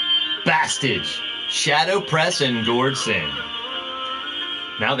 Bastage, Shadow Press, and Gord Sin.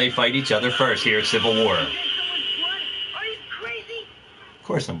 Now they fight each other first here at Civil War. Of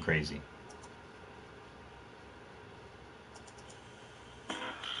course I'm crazy.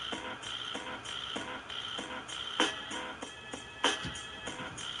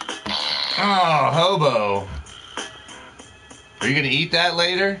 Oh, hobo. Are you going to eat that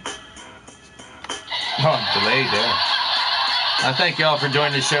later? Oh, I'm delayed there. I thank y'all for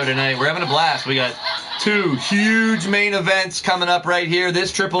joining the show tonight. We're having a blast. We got two huge main events coming up right here.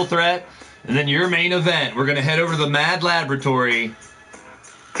 This triple threat, and then your main event. We're going to head over to the Mad Laboratory.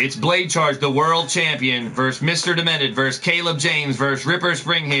 It's Blade Charge, the world champion, versus Mr. Demented, versus Caleb James, versus Ripper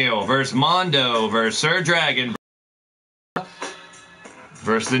Springheel, versus Mondo, versus Sir Dragon,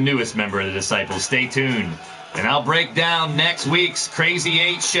 versus the newest member of the Disciples. Stay tuned. And I'll break down next week's Crazy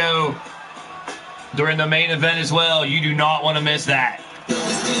 8 show during the main event as well. You do not want to miss that.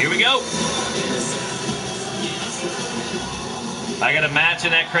 Here we go. I got a match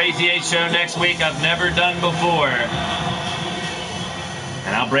in that Crazy 8 show next week I've never done before.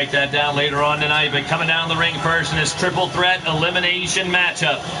 And I'll break that down later on tonight. But coming down the ring first in this triple threat elimination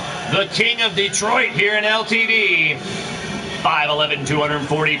matchup, the King of Detroit here in LTD, 5'11",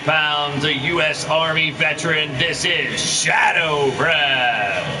 240 pounds, a U.S. Army veteran. This is Shadow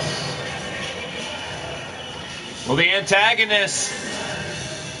Press. Well, the antagonist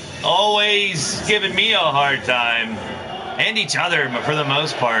always giving me a hard time, and each other for the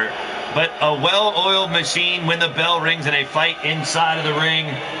most part. But a well-oiled machine when the bell rings in a fight inside of the ring.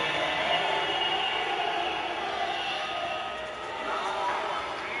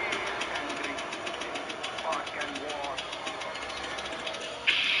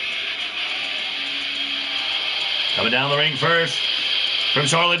 Coming down the ring first, from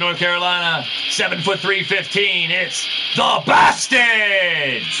Charlotte, North Carolina, 7'3", 315, it's the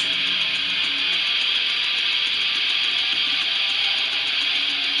Bastage!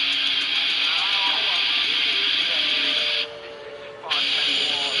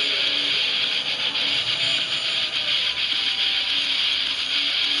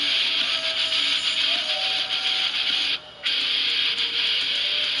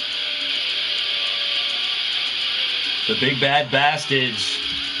 The Big Bad Bastage,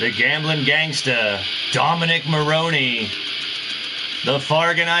 the Gambling Gangsta, Dominic Maroney, the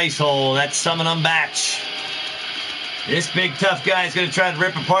Fargan Icehole, that's summing them batch. This big tough guy is going to try to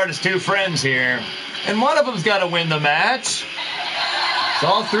rip apart his two friends here. And one of them's got to win the match. So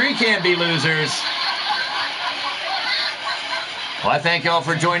all three can't be losers. Well, I thank y'all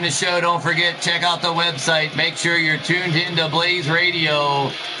for joining the show. Don't forget, check out the website. Make sure you're tuned into Blaised Radio.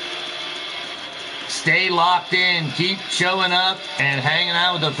 Stay locked in. Keep showing up and hanging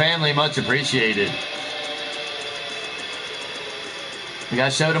out with the family. Much appreciated. We got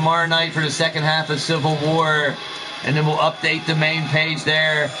a show tomorrow night for the second half of Civil War. and then we'll update the main page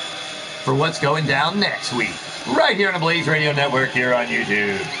there for what's going down next week, right here on the Blaised Radio Network here on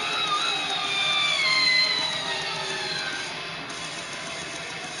YouTube.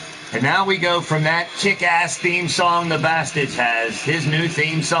 And now we go from that kick-ass theme song the Bastage has, his new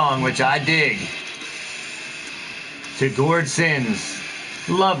theme song, which I dig, to Gord Sin's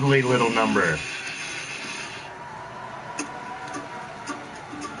lovely little number.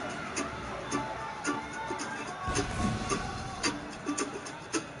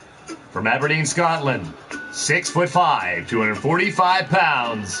 From Aberdeen, Scotland, 6'5", 245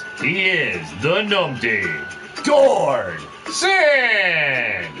 pounds, he is the numpty, Gord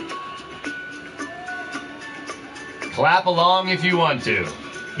Sin! Clap along if you want to.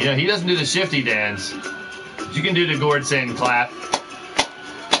 You know, he doesn't do the shifty dance. But you can do the Gord Sin clap.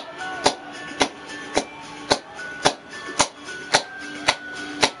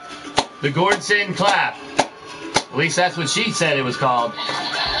 The Gord Sin clap. At least that's what she said it was called.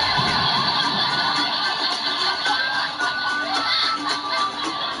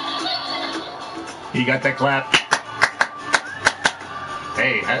 You got that clap?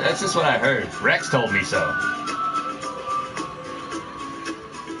 Hey, that's just what I heard. Rex told me so.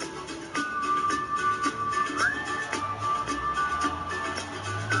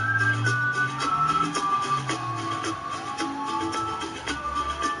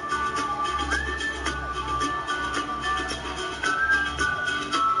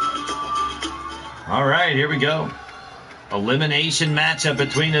 All right, here we go. Elimination matchup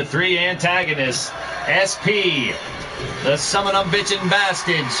between the three antagonists, SP, the Summon 'em Bitchin'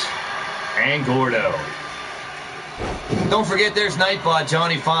 Bastage, and Gordo. Don't forget there's Nightbot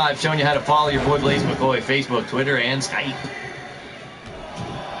Johnny5 showing you how to follow your boy Blaise McCoy, Facebook, Twitter, and Skype.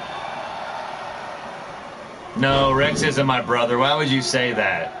 No, Rex isn't my brother. Why would you say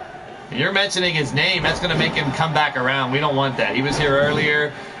that? You're mentioning his name. That's going to make him come back around. We don't want that. He was here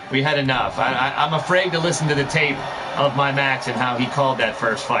earlier. We had enough. I'm afraid to listen to the tape of my match and how he called that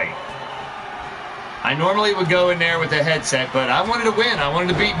first fight. I normally would go in there with a headset, but I wanted to win. I wanted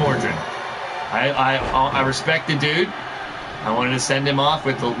to beat Mordred. I respect the dude. I wanted to send him off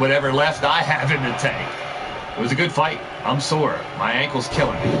with whatever left I have in the tank. It was a good fight. I'm sore. My ankle's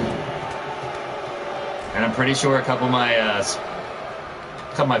killing me. And I'm pretty sure a couple of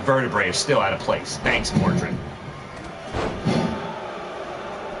my vertebrae are still out of place. Thanks, Mordred.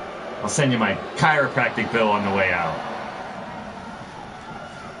 I'll send you my chiropractic bill on the way out.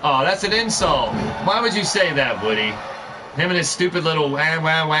 Oh, that's an insult. Why would you say that, Woody? Him and his stupid little wah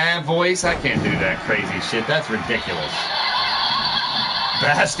wah wah voice? I can't do that crazy shit. That's ridiculous.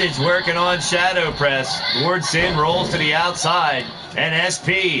 Bastage working on shadow press. Gord Sin rolls to the outside. And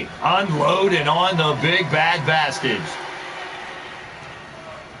SP unloading on the big bad Bastage.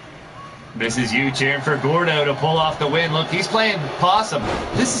 This is you cheering for Gordo to pull off the win. Look, he's playing possum.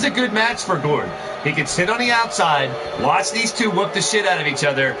 This is a good match for Gord. He can sit on the outside, watch these two whoop the shit out of each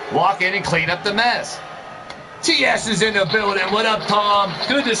other, walk in and clean up the mess. TS is in the building. What up, Tom?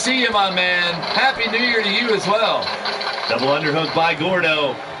 Good to see you, my man. Happy New Year to you as well. Double underhook by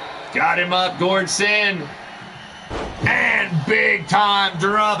Gordo. Got him up, Gord Sin. And big time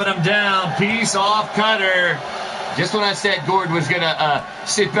dropping him down. Peace off cutter. Just when I said Gord was going to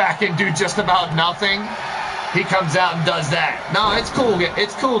sit back and do just about nothing, he comes out and does that. No, it's cool.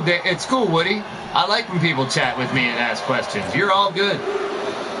 It's cool. It's cool, Woody. I like when people chat with me and ask questions. You're all good.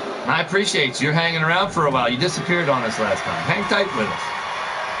 I appreciate you. You're hanging around for a while. You disappeared on us last time. Hang tight with us.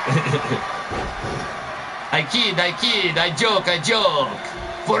 I kid, I joke.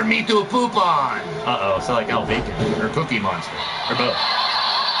 For me to poop on. Uh-oh, so like Al Bacon or Cookie Monster. Or both.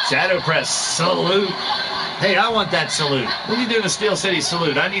 Shadow press, salute. Hey, I want that salute. What are you doing to Steel City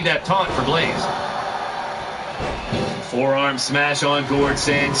salute? I need that taunt for Blaze. Forearm smash on Gord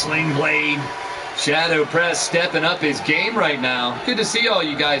Sin, sling blade. Shadow press stepping up his game right now. Good to see all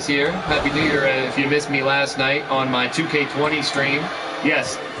you guys here. Happy New Year if you missed me last night on my 2K20 stream.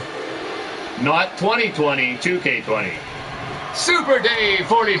 Yes, not 2020, 2K20. Super Dave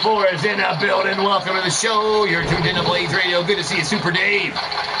 44 is in the building. Welcome to the show. You're tuned into Blaised Radio. Good to see you, Super Dave.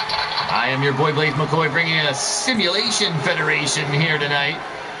 I am your boy Blaise McCoy, bringing a Simulation Federation here tonight.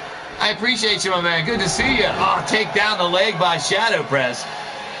 I appreciate you, my man. Good to see you. Oh, take down the leg by Shadow Press.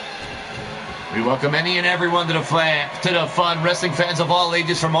 We welcome any and everyone to the fun. Wrestling fans of all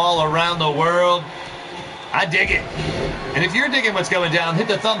ages from all around the world. I dig it. And if you're digging what's going down, hit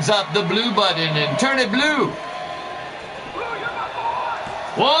the thumbs up, the blue button, and turn it blue.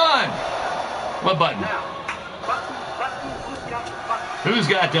 One. What button? Who's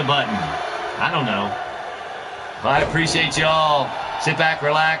got the button? I don't know. Well, I appreciate y'all. Sit back,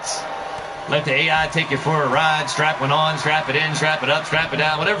 relax. Let the AI take you for a ride. Strap one on, strap it in, strap it up, strap it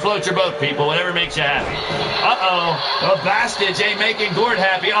down. Whatever floats your boat, people. Whatever makes you happy. Uh-oh. The bastards ain't making Gord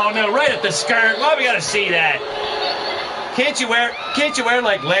happy. Oh, no, right at the skirt. Why we got to see that? Can't you wear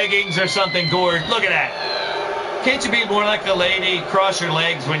like leggings or something, Gord? Look at that. Can't you be more like a lady? Cross your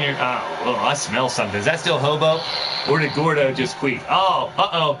legs when you're... Oh, I smell something. Is that still hobo? Or did Gordo just squeak? Oh,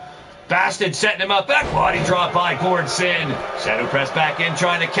 uh-oh. Bastard setting him up. Back body drop by Gordson. Shadow press back in,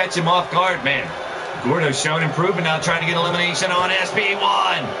 trying to catch him off guard. Man, Gordo's showing improvement now, trying to get elimination on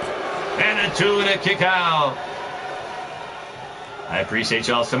SP1. And a 2 and a kick out. I appreciate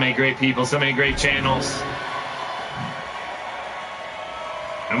y'all. So many great people, so many great channels.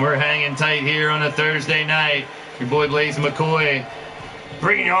 And we're hanging tight here on a Thursday night. Your boy Blaise McCoy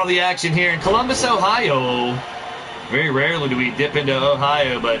bringing you all the action here in Columbus, Ohio. Very rarely do we dip into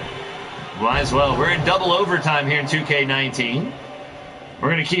Ohio, but might as well. We're in double overtime here in 2K19. We're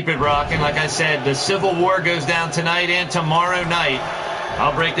going to keep it rocking. Like I said, the Civil War goes down tonight and tomorrow night.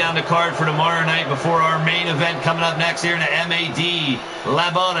 I'll break down the card for tomorrow night before our main event coming up next here in the MAD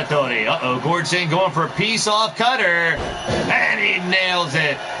Laboratory. Uh-oh, Gordson going for a piece-off cutter. And he nails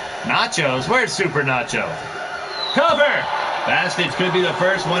it. Nachos. Where's Super Nacho? Cover! Bastards could be the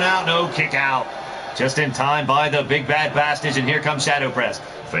first one out. No kick out. Just in time by the big bad Bastards, and here comes Shadow Press.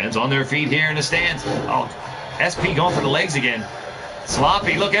 Fans on their feet here in the stands. Oh, SP going for the legs again.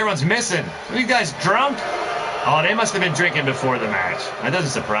 Sloppy. Look, everyone's missing. Are these guys drunk? Oh, they must have been drinking before the match. That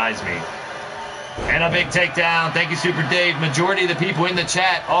doesn't surprise me. And a big takedown. Thank you, Super Dave. Majority of the people in the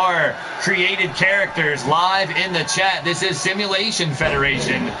chat are created characters live in the chat. This is Simulation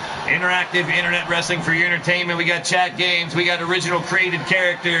Federation. Interactive internet wrestling for your entertainment. We got chat games. We got original created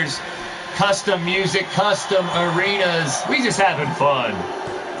characters. Custom music, custom arenas. We just having fun.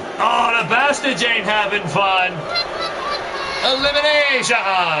 Oh, the Bastards ain't having fun. Elimination.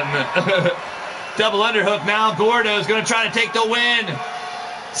 Double underhook now. Gordo's going to try to take the win.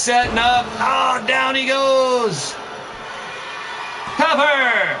 Setting up. Oh, down he goes.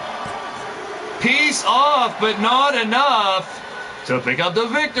 Cover. Piece off, but not enough to pick up the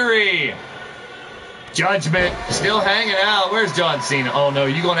victory. Judgment still hanging out. Where's John Cena? Oh, no,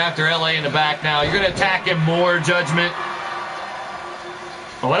 you're going after LA in the back now. You're going to attack him more, Judgment.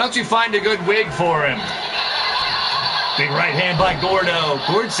 Well, why don't you find a good wig for him? Big right hand by Gordo.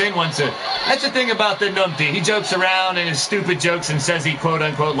 Gordson wants to... That's the thing about the numpty. He jokes around and his stupid jokes and says he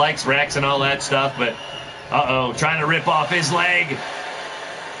quote-unquote likes Rex and all that stuff, but uh-oh, trying to rip off his leg.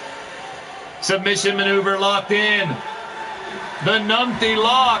 Submission maneuver locked in. The numpty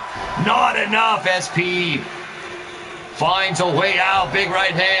lock. Not enough, SP. Finds a way out. Big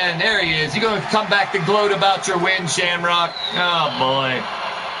right hand. There he is. You're going to come back to gloat about your win, Shamrock. Oh, boy.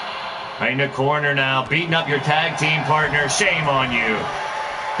 Right in the corner now. Beating up your tag team partner. Shame on you.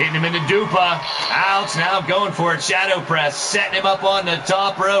 Hitting him in the dupa. Ouch. Now going for it. Shadow press. Setting him up on the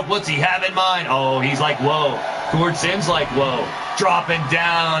top rope. What's he have in mind? Oh, he's like, whoa. Gordson's like, whoa. Dropping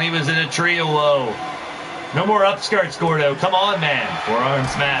down. He was in a tree of woe. No more upskirts, Gordo. Come on, man. Forearm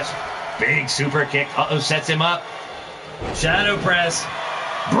smash. Big super kick. Uh-oh, sets him up. Shadow press.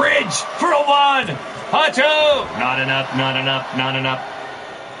 Bridge for a 1. A 2. Not enough, not enough, not enough.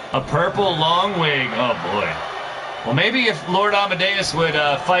 A purple long wig. Oh, boy. Well, maybe if Lord Amadeus would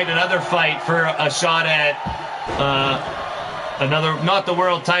fight another fight for a shot at another, not the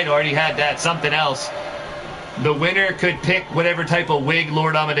world title, already had that, something else. The winner could pick whatever type of wig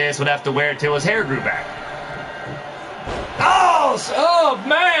Lord Amadeus would have to wear till his hair grew back. Oh,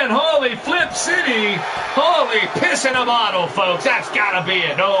 man, holy Flip City. Holy piss in a bottle, folks. That's got to be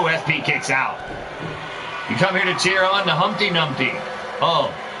it. Oh, SP kicks out. You come here to cheer on the Humpty Numpty.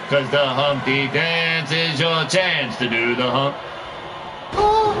 Oh, because the Humpty dance is your chance to do the hump.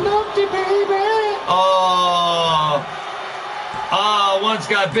 Oh, Numpty, baby. Oh, once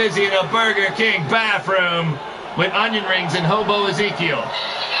got busy in a Burger King bathroom with onion rings and hobo Ezekiel.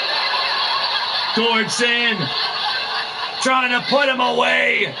 Gordson trying to put him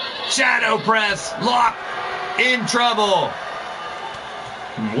away. Shadow press. Lock. In trouble.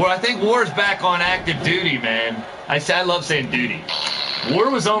 I think War's back on active duty, man. I love saying duty. War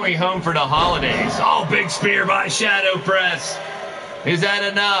was only home for the holidays. Oh, big spear by Shadow press. Is that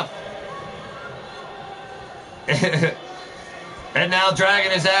enough? And now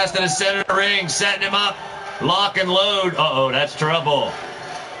dragging his ass to the center of the ring, setting him up. Lock and load. Uh-oh, that's trouble.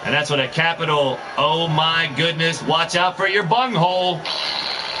 And that's what a capital, oh my goodness, watch out for your bunghole.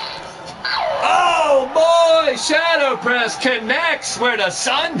 Oh boy, Shadow press connects where the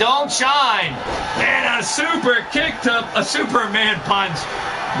sun don't shine. And a super kick to a Superman punch.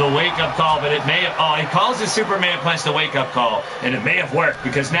 the wake-up call, but it may have... Oh, he calls his Superman punch the wake-up call, and it may have worked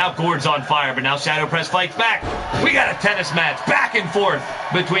because now Gord's on fire, but now Shadow Press fights back. We got a tennis match back and forth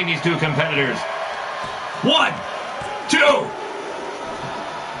between these two competitors. 1, 2.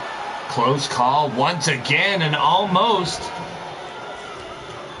 Close call once again, and almost.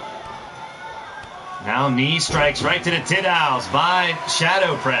 Now knee strikes right to the tit-owls by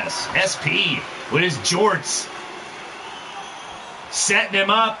Shadow Press. SP with his jorts. Setting him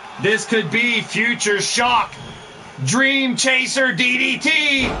up. This could be future shock. Dream Chaser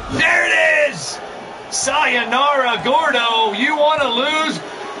DDT. There it is. Sayonara, Gordo. You want to lose?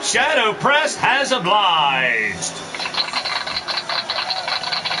 Shadow Press has obliged.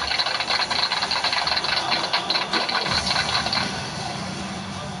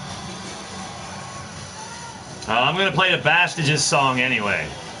 I'm going to play the Bastages song anyway.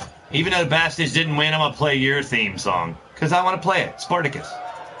 Even though Bastage didn't win, I'm going to play your theme song. Because I want to play it. Spartacus.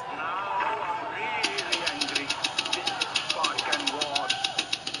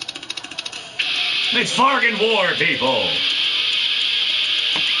 It's Fargan War, people.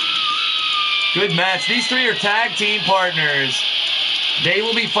 Good match. These three are tag team partners. They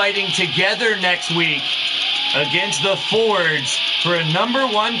will be fighting together next week against the Forge for a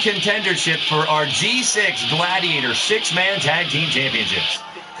 #1 contendership for our G6 Gladiator 6-man tag team championships.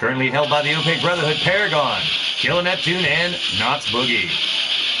 Currently held by the Opaque Brotherhood, Paragon, Killer Neptune, and Knott's Boogie.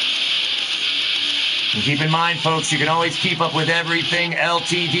 And keep in mind, folks, you can always keep up with everything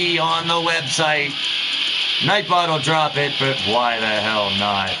LTD on the website. Nightbot will drop it, but why the hell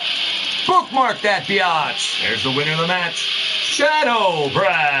not? Bookmark that biatch. There's the winner of the match, Shadow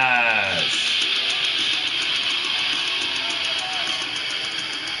Press.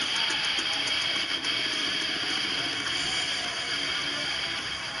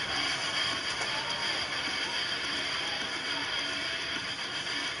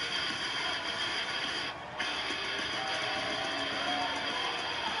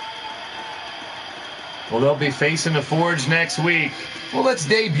 Well, they'll be facing the Forge next week. Well, let's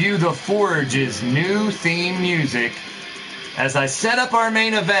debut the Forge's new theme music as I set up our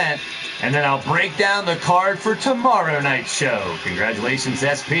main event, and then I'll break down the card for tomorrow night's show. Congratulations,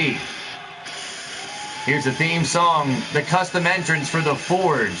 SP. Here's the theme song, the custom entrance for the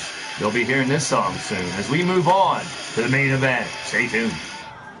Forge. You'll be hearing this song soon as we move on to the main event. Stay tuned.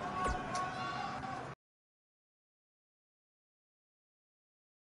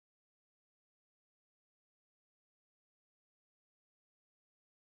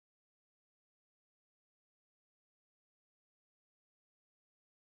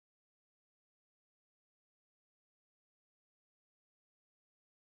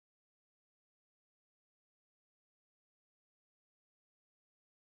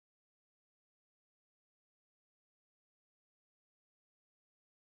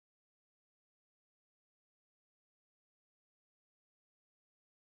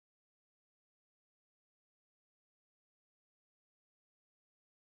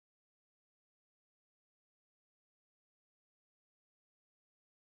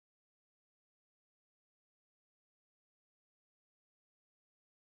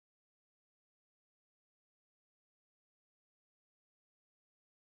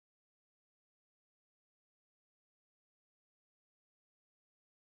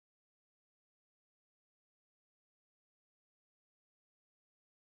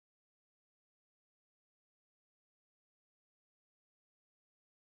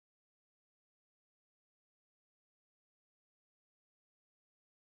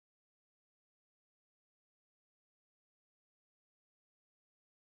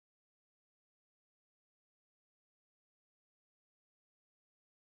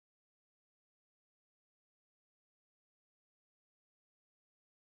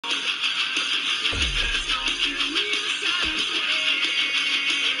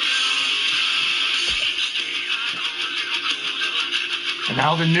 And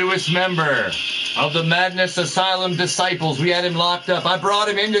now the newest member of the Madness Asylum Disciples. We had him locked up. I brought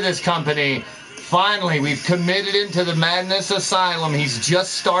him into this company. Finally, we've committed him to the Madness Asylum. He's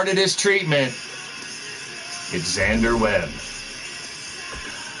just started his treatment. It's Xander Webb.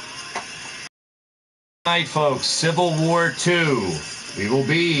 Tonight, folks, Civil War 2. We will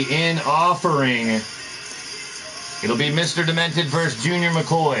be in Offering. It'll be Mr. Demented versus Junior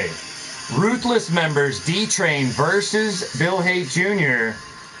McCoy. Ruthless members D-Train versus Bill Haight Jr.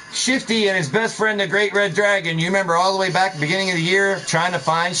 Shifty and his best friend, the Great Red Dragon. You remember all the way back at the beginning of the year trying to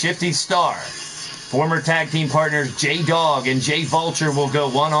find Shifty's star. Former tag team partners J-Dog and J-Vulture will go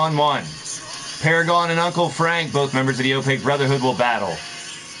one-on-one. Paragon and Uncle Frank, both members of the Opaque Brotherhood, will battle.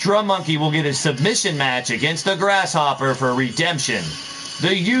 Drum Monkey will get a submission match against the Grasshopper for redemption.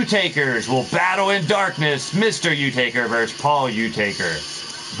 The U-Takers will battle in darkness. Mr. U-Taker versus Paul U-Taker.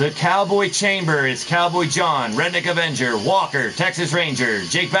 The Cowboy Chamber is Cowboy John, Redneck Avenger, Walker, Texas Ranger,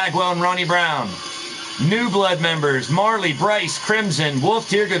 Jake Bagwell, and Ronnie Brown. New Blood members, Marley, Bryce, Crimson, Wolf,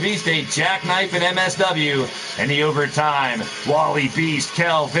 Tirgaviste, Jackknife, and MSW. And the Overtime, Wally, Beast,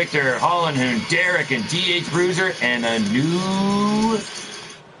 Kel, Victor, Hollenhoon, Derek, and DH Bruiser. And a new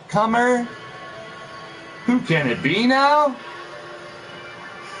comer? Who can it be now?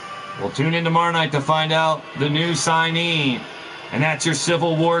 We'll tune in tomorrow night to find out the new signee. And that's your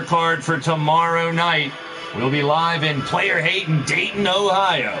Civil War card for tomorrow night. We'll be live in Player Hate in Dayton,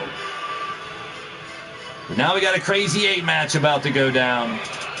 Ohio. But now we got a Crazy 8 match about to go down.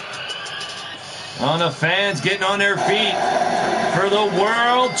 The fans getting on their feet for the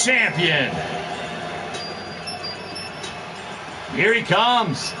world champion. Here he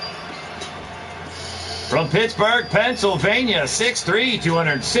comes. From Pittsburgh, Pennsylvania, 6'3",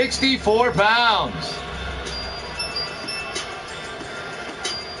 264 pounds.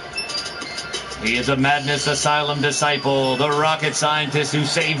 He is a Madness Asylum disciple, the rocket scientist who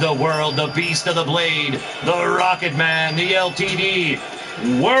saved the world, the beast of the blade, the Rocket Man, the LTD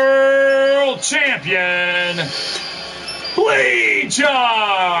World Champion, Blade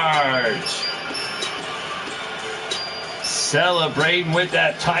Charge! Celebrating with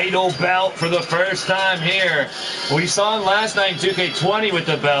that title belt for the first time here. We saw him last night in 2K20 with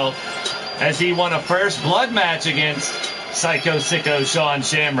the belt as he won a first blood match against Psycho Sicko Sean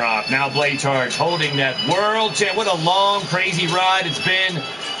Shamrock. Now Blade Charge holding that world champ. What a long, crazy ride it's been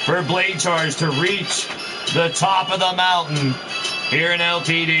for Blade Charge to reach the top of the mountain here in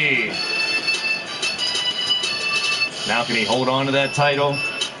LTD. Now can he hold on to that title?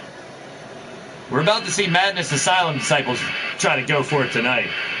 We're about to see Madness Asylum disciples try to go for it tonight.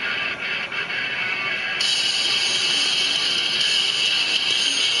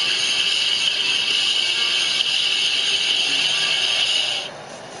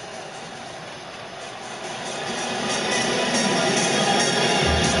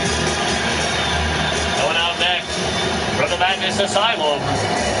 Going out next from the Madness Asylum,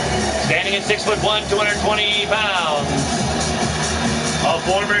 standing at 6'1", 220 pounds. A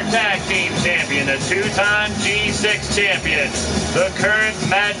former tag team champion, a two-time G6 champion, the current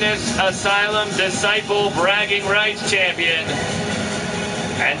Madness Asylum Disciple Bragging Rights champion,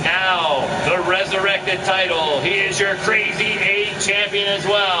 and now the resurrected title. He is your Crazy 8 champion as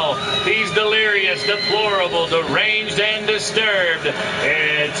well. He's delirious, deplorable, deranged, and disturbed.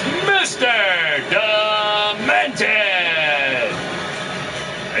 It's Mr. Demented.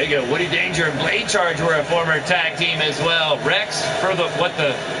 There you go. Woody Danger and Blade Charge were a former tag team as well. Rex for the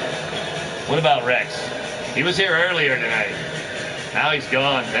what about Rex? He was here earlier tonight. Now he's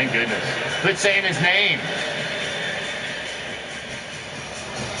gone. Thank goodness. Quit saying his name.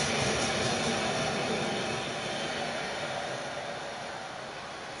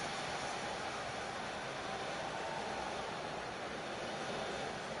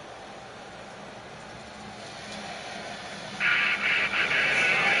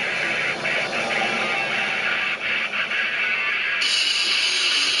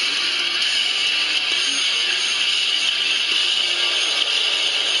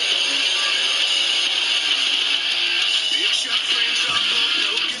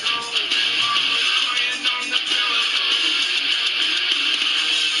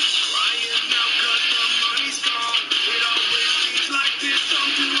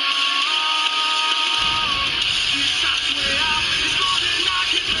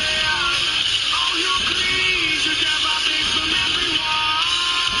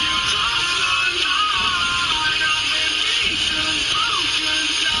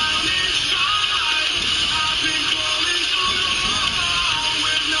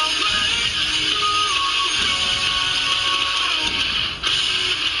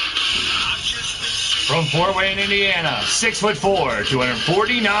 From Fort Wayne, Indiana, 6'4",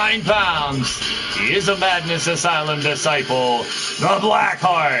 249 pounds. He is a Madness Asylum disciple, the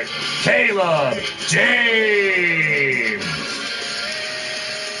Blackheart, Caleb James.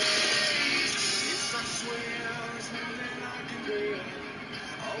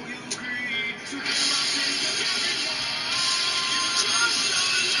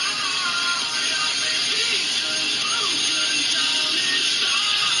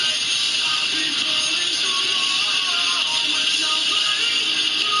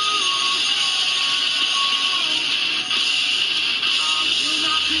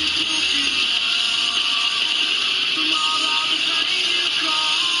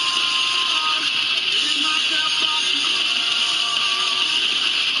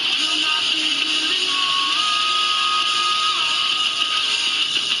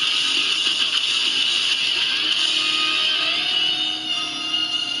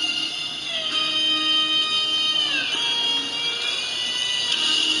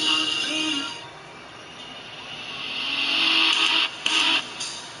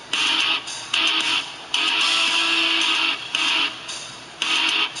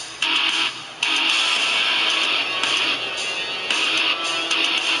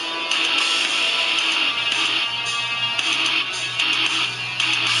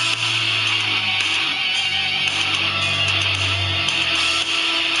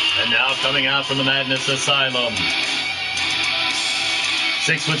 coming out from the Madness Asylum.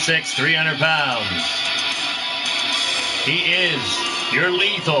 6'6", 300 pounds. He is your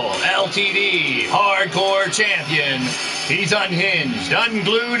lethal LTD hardcore champion. He's unhinged,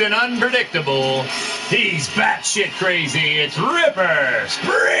 unglued, and unpredictable. He's batshit crazy. It's Ripper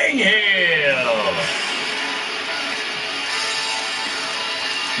Springhill.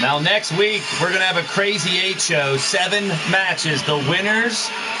 Now next week, we're going to have a Crazy 8 show, 7 matches. The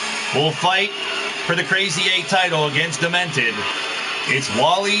winners will fight for the Crazy 8 title against Demented. It's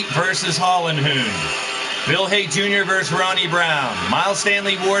Wally versus Hollandhoon. Bill Hay Jr. versus Ronnie Brown. Miles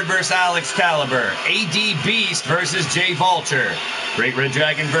Stanley Ward versus Alex Caliber. AD Beast versus Jay Vulture. Great Red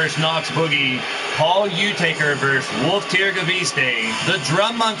Dragon versus Knox Boogie. Paul Utaker versus Wolf Tirgaviste. The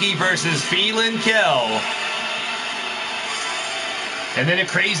Drum Monkey versus Phelan Kell. And then a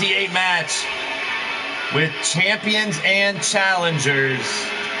Crazy 8 match with champions and challengers.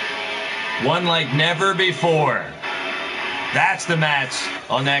 One like never before. That's the match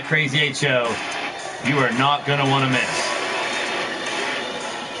on that Crazy 8 show you are not going to want to miss.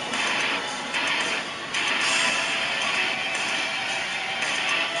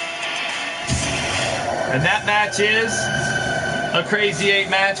 And that match is a Crazy 8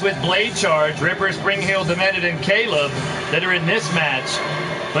 match with Blade Charge, Ripper, Springhill, Demented, and Caleb that are in this match.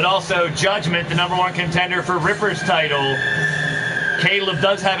 But also Judgment, the #1 contender for Ripper's title. Caleb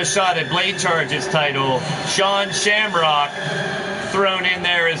does have a shot at Blade Charge's title. Sean Shamrock thrown in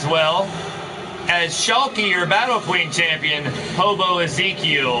there as well. As Shalky, your Battle Queen champion, Hobo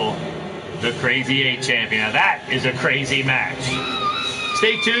Ezekiel, the Crazy 8 champion. Now that is a crazy match.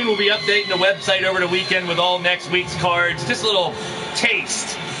 Stay tuned. We'll be updating the website over the weekend with all next week's cards. Just a little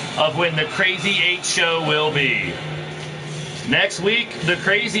taste of when the Crazy 8 show will be. Next week, the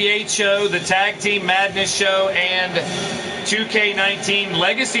Crazy 8 show, the Tag Team Madness show, and 2K19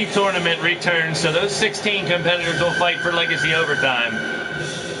 Legacy Tournament returns. So those 16 competitors will fight for Legacy Overtime.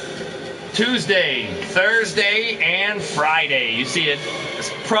 Tuesday, Thursday, and Friday. You see it.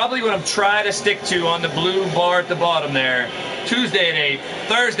 It's probably what I'm trying to stick to on the blue bar at the bottom there. Tuesday at 8,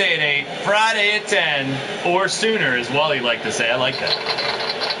 Thursday at 8, Friday at 10, or sooner, as Wally liked to say. I like that.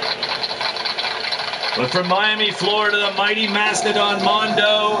 But from Miami, Florida, the mighty Mastodon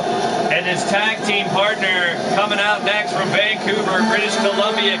Mondo and his tag team partner coming out next from Vancouver, British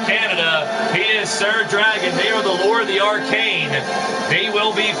Columbia, Canada. He is Sir Dragon. They are the Lord of the Arcane. They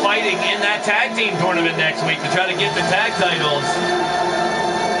will be fighting in that tag team tournament next week to try to get the tag titles.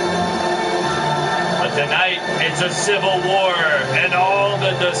 But tonight, it's a civil war, and all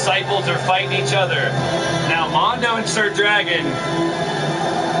the disciples are fighting each other. Now, Mondo and Sir Dragon,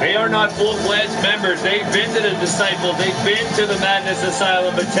 they are not full-fledged members. They've been to the Disciples. They've been to the Madness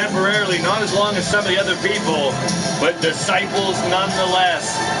Asylum, but temporarily, not as long as some of the other people, but Disciples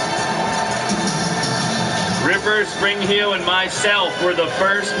nonetheless. Ripper, Springhill, and myself were the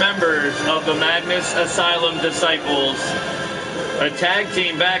first members of the Madness Asylum Disciples, a tag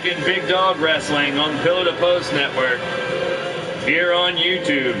team back in Big Dog Wrestling on Pillow to Post Network, here on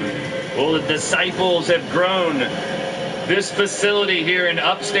YouTube. Well, the Disciples have grown this facility here in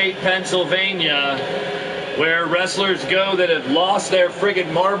upstate Pennsylvania, where wrestlers go that have lost their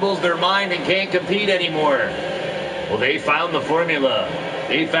friggin' marbles, their mind, and can't compete anymore. Well, they found the formula.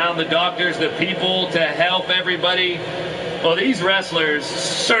 They found the doctors, the people to help everybody. Well, these wrestlers,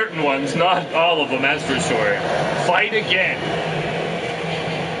 certain ones, not all of them, that's for sure, fight again.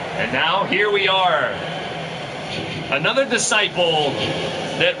 And now here we are. Another disciple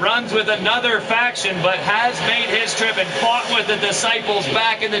that runs with another faction but has made his trip and fought with the Disciples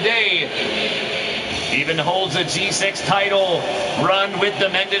back in the day. Even holds a G6 title run with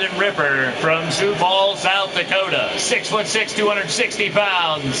Demented and Ripper from Sioux Falls, South Dakota. 6'6", 260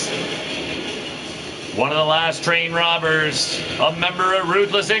 pounds. One of the last train robbers, a member of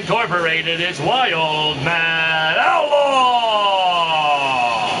Ruthless Incorporated, is Wild Man Outlaw!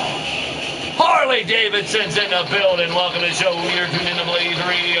 Harley Davidson's in the building. Welcome to the show. You're tuned in to Blaised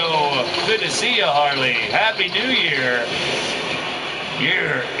Radio. Good to see you, Harley. Happy New Year.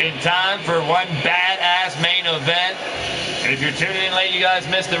 You're in time for one badass main event. And if you're tuning in late, you guys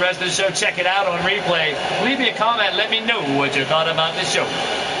missed the rest of the show, check it out on replay. Leave me a comment. Let me know what you thought about this show.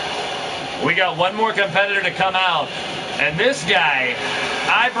 We got one more competitor to come out. And this guy,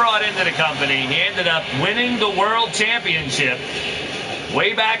 I brought into the company. He ended up winning the World Championship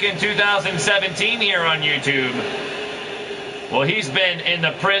way back in 2017 here on YouTube. Well, he's been in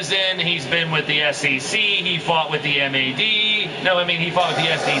the prison. He's been with the SEC. He fought with the MAD. No, I mean, he fought with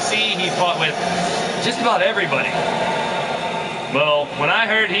the SEC. He fought with just about everybody. Well, when I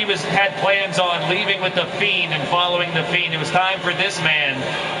heard he had plans on leaving with the Fiend and following the Fiend, it was time for this man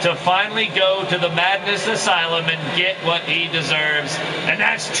to finally go to the Madness Asylum and get what he deserves, and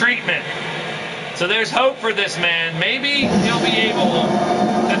that's treatment. So there's hope for this man. Maybe he'll be able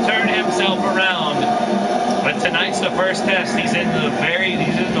to turn himself around. But tonight's the first test. He's in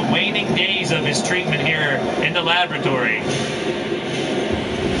the waning days of his treatment here in the laboratory.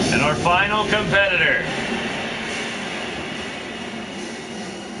 And our final competitor.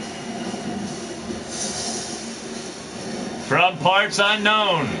 From parts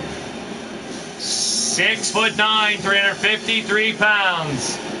unknown, 6'9", 353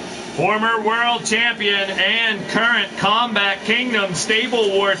 pounds, former world champion and current Combat Kingdom Stable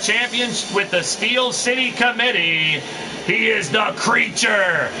War champion with the Steel City Committee. He is the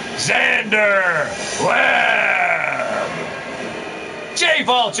Creature, Xander Webb. Jay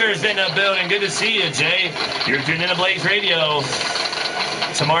Vulture's in the building. Good to see you, Jay. You're tuned in to Blaised Radio.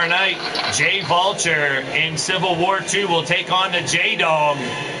 Tomorrow night, Jay Vulture in Civil War 2 will take on the J-Dog.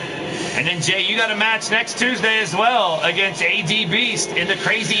 And then, Jay, you got a match next Tuesday as well against AD Beast in the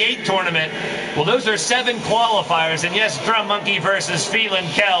Crazy 8 tournament. Well, those are 7 qualifiers. And, yes, Drum Monkey versus Phelan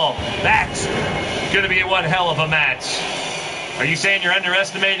Kell. That's going to be one hell of a match. Are you saying you're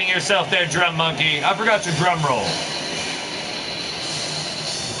underestimating yourself there, Drum Monkey? I forgot your drum roll.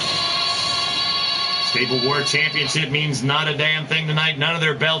 Stable War Championship means not a damn thing tonight. None of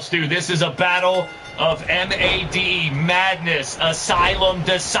their belts do. This is a battle of MAD, Madness, Asylum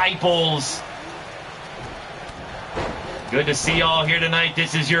Disciples. Good to see y'all here tonight.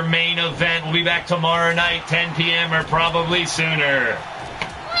 This is your main event. We'll be back tomorrow night, 10 p.m. or probably sooner.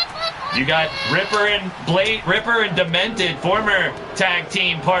 You got Ripper and Demented, former tag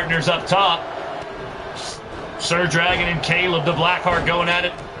team partners up top. Sir Dragon and Caleb, the Blackheart, going at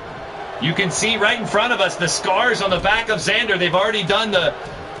it. You can see right in front of us the scars on the back of Xander. They've already done the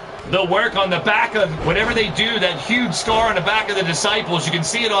work on the back of, whatever they do, that huge scar on the back of the Disciples. You can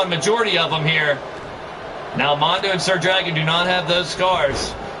see it on majority of them here. Now, Mondo and Sir Dragon do not have those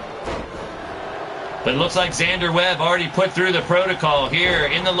scars. But it looks like Xander Webb already put through the protocol here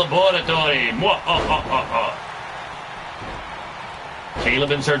in the laboratory. Caleb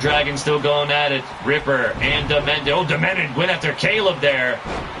and Sir Dragon still going at it. Ripper and Demented. Oh, Demented went after Caleb there.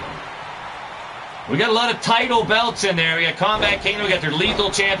 We got a lot of title belts in there. We got Combat Kingdom. We got their Lethal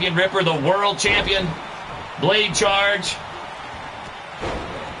Champion, Ripper, the World Champion, Blade Charge.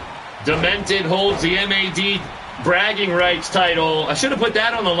 Demented holds the MAD Bragging Rights title. I should have put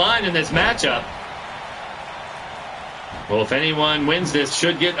that on the line in this matchup. Well, if anyone wins this,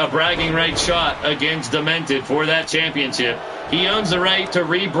 should get a bragging rights shot against Demented for that championship. He owns the right to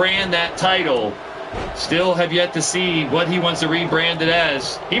rebrand that title. Still have yet to see what he wants to rebrand it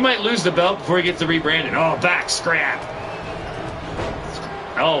as. He might lose the belt before he gets to rebrand it. Oh, back scrap.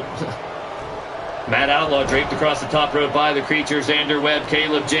 Oh. Matt Outlaw draped across the top rope by the Creature. Xander Webb,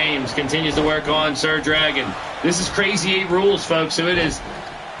 Caleb James continues to work on Sir Dragon. This is Crazy 8 rules, folks, so it is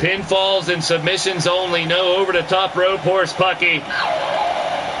pinfalls and submissions only. No over the top rope horse pucky.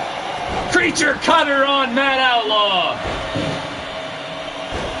 Creature cutter on Matt Outlaw.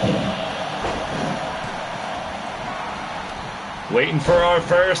 Waiting for our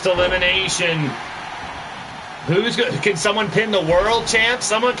first elimination. Can someone pin the world champ?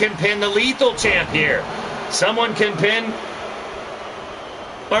 Someone can pin the Lethal champ here. Someone can pin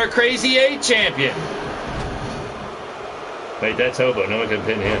our Crazy 8 champion. Wait, that's Hobo. No one can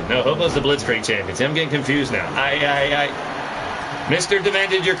pin him. No, Hobo's the Blitzkrieg champion. See, I'm getting confused now. Mr.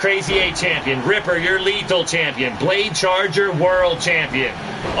 Demented, your Crazy 8 champion. Ripper, your Lethal champion. Blade Charger, world champion.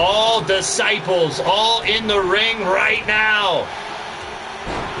 All Disciples, all in the ring right now.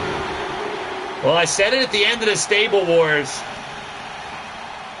 Well, I said it at the end of the Stable Wars.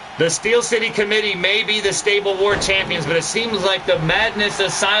 The Steel City Committee may be the Stable War champions, but it seems like the Madness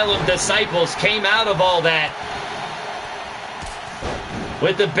Asylum Disciples came out of all that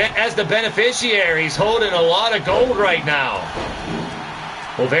with as the beneficiaries, holding a lot of gold right now.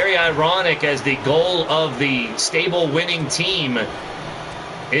 Well, very ironic, as the goal of the stable winning team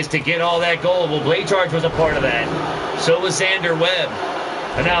is to get all that gold. Well, Blade Charge was a part of that. So was Xander Webb.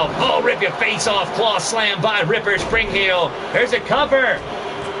 And now, oh, rip your face off. Claw slam by Ripper, spring heel. There's a cover.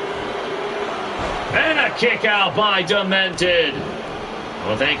 And a kick out by Demented.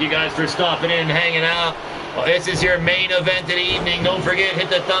 Well, thank you guys for stopping in and hanging out. Well, this is your main event of the evening. Don't forget, hit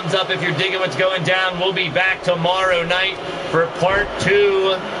the thumbs up if you're digging what's going down. We'll be back tomorrow night for part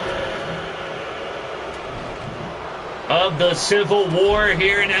 2 of the Civil War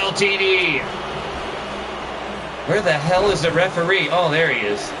here in LTD. Where the hell is the referee? Oh, there he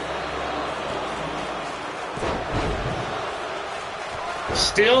is.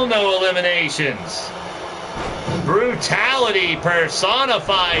 Still no eliminations. Brutality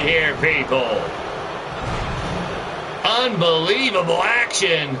personified here, people. Unbelievable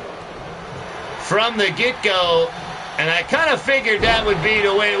action from the get-go. And I kind of figured that would be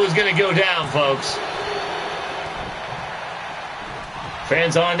the way it was going to go down, folks.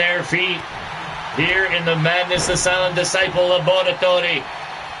 Fans on their feet here in the Madness the Silent Disciple Laboratory.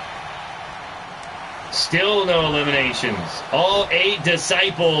 Still no eliminations. All 8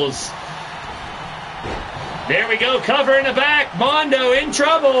 disciples. There we go. Cover in the back. Mondo in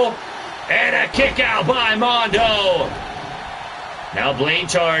trouble. And a kick out by Mondo. Now Blade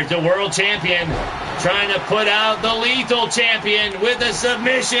Charge, the world champion, trying to put out the lethal champion with a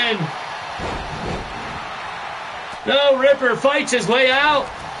submission. No, Ripper fights his way out.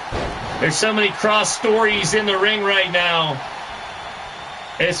 There's so many cross stories in the ring right now.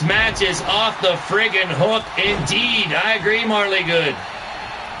 This match is off the friggin' hook indeed. I agree, Marley Good.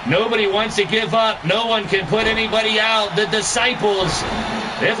 Nobody wants to give up. No one can put anybody out. The disciples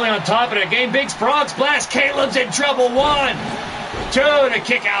definitely on top of their game. Big Sprog Splash. Caleb's in trouble. 1, 2, and a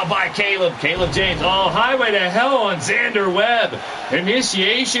kick out by Caleb. Caleb James. Oh, highway to hell on Xander Webb.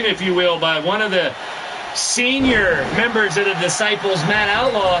 Initiation, if you will, by one of the senior members of the Disciples, Matt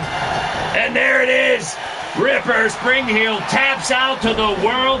Outlaw. And there it is. Ripper Spring Heel taps out to the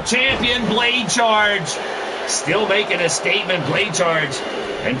world champion Blade Charge. Still making a statement, Blade Charge.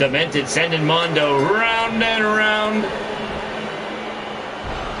 And Demented sending Mondo round and around.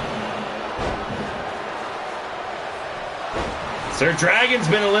 Sir Dragon's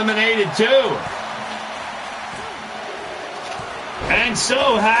been eliminated too. And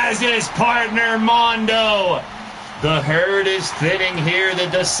so has his partner, Mondo. The herd is thinning here. The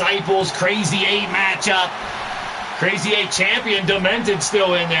Disciples Crazy 8 matchup. Crazy 8 champion Demented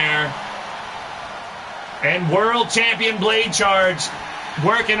still in there. And world champion Blade Charge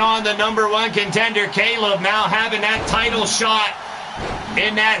working on the #1 contender, Caleb, now having that title shot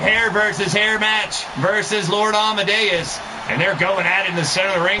in that hair versus hair match versus Lord Amadeus. And they're going at it in the center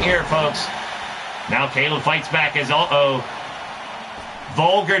of the ring here, folks. Now Caleb fights back as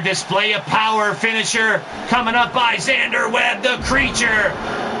vulgar display of power finisher coming up by Xander Webb, the creature,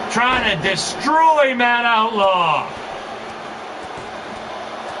 trying to destroy Matt Outlaw.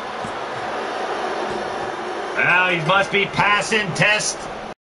 Well, he must be passing test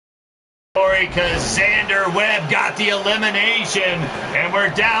because Xander Webb got the elimination, and we're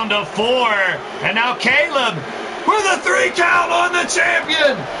down to 4. And now Caleb with a 3 count on the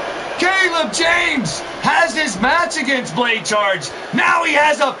champion. Caleb James has his match against Blade Charge. Now he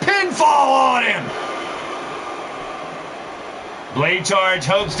has a pinfall on him. Blade Charge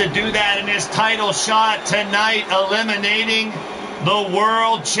hopes to do that in his title shot tonight, eliminating the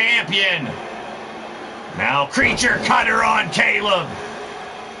world champion. Now Creature Cutter on Caleb.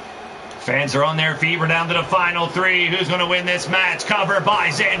 Fans are on their feet. We're down to the final 3. Who's going to win this match? Cover by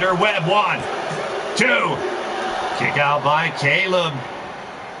Xander Webb. 1, 2. Kick out by Caleb.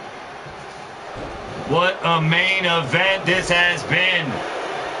 What a main event this has been.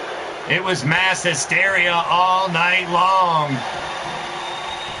 It was mass hysteria all night long.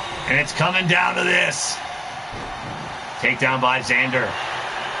 And it's coming down to this. Takedown by Xander.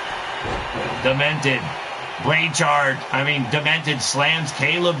 Demented. Blade Charge. Demented slams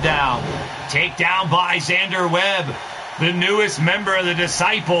Caleb down. Takedown by Xander Webb. The newest member of the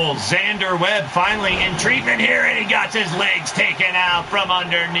Disciples, Xander Webb, finally in treatment here, and he got his legs taken out from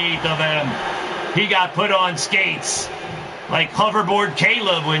underneath of him. He got put on skates like hoverboard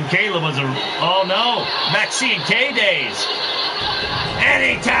Caleb when Caleb was Maxine K days. And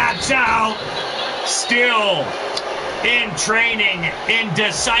he taps out. Still in training, in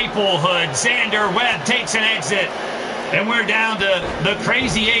disciplehood, Xander Webb takes an exit. And we're down to the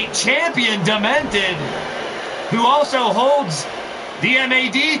Crazy 8 champion, Demented, who also holds the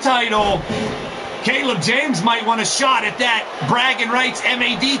MAD title. Caleb James might want a shot at that bragging rights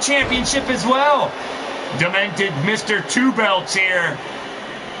MAD championship as well. Demented Mr. Two Belts here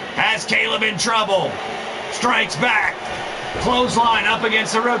has Caleb in trouble. Strikes back. Clothesline up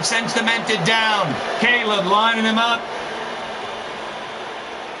against the rope, sends Demented down. Caleb lining him up.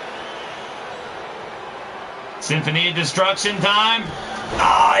 Symphony of Destruction time.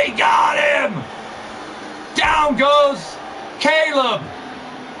 Oh, he got him! Down goes Caleb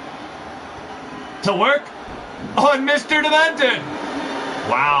to work on Mr. Demented.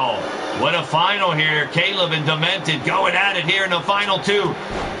 Wow, what a final here. Caleb and Demented going at it here in the final 2.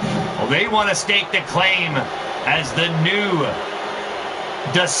 Well, they want to stake the claim as the new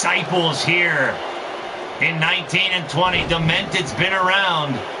Disciples here in 19 and 20. Demented's been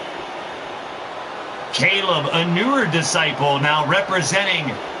around. Caleb, a newer disciple, now representing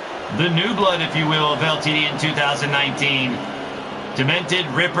the new blood, if you will, of LTD in 2019. Demented,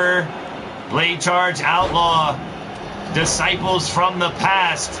 Ripper, Blade Charge, Outlaw, disciples from the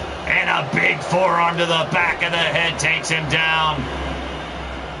past, and a big forearm to the back of the head takes him down.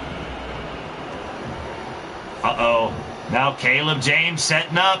 Uh-oh. Now Caleb James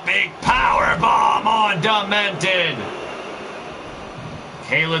setting up, big power bomb on Demented.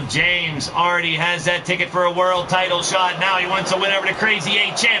 Caleb James already has that ticket for a world title shot. Now he wants to win over the Crazy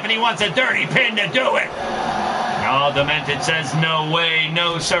 8 champ, and he wants a dirty pin to do it. Oh, Demented says, no way,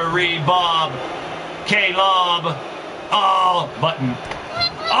 no siree, Bob. Caleb. Oh, button.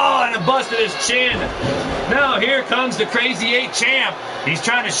 Oh, and it busted his chin. Now here comes the Crazy 8 champ. He's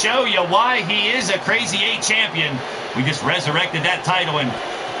trying to show you why he is a Crazy 8 champion. We just resurrected that title, and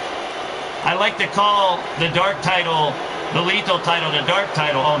I like to call the dark title, the lethal title, the dark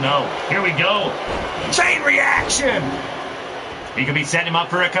title. Oh no, here we go. Chain reaction. He could be setting him up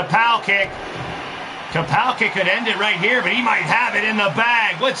for a kapow kick. Kapow kick could end it right here, but he might have it in the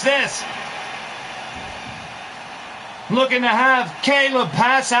bag. What's this? Looking to have Caleb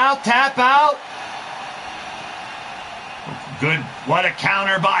pass out, tap out. Good, what a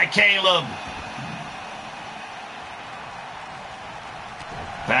counter by Caleb.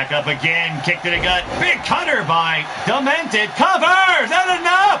 Back up again, kick to the gut. Big cutter by Demented. Cover! Is that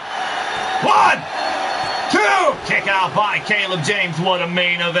enough? 1, 2. Kick out by Caleb James. What a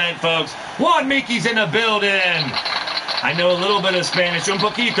main event, folks. Juan Miki's in the building. I know a little bit of Spanish. Un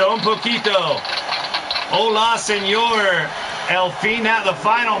poquito, un poquito. Hola, senor. El Fina, the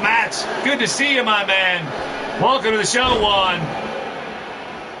final match. Good to see you, my man. Welcome to the show, Juan.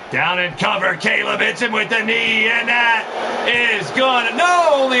 Down and cover. Caleb hits him with the knee, and that is gone.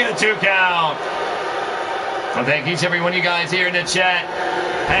 No, only a 2 count. Well, thank each every one of you guys here in the chat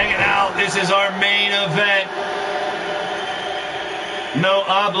hanging out. This is our main event. No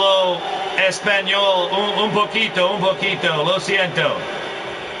hablo español. Un poquito. Lo siento.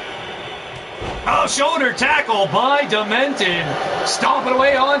 Oh, shoulder tackle by Demented. Stomping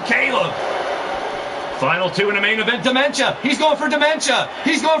away on Caleb. Final 2 in the main event, Dementia. He's going for Dementia.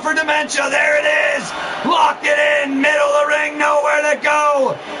 He's going for Dementia. There it is. Locked it in. Middle of the ring. Nowhere to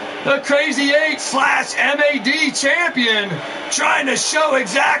go. The Crazy 8 / MAD champion trying to show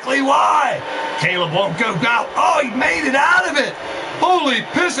exactly why. Caleb won't go out. Oh, he made it out of it. Holy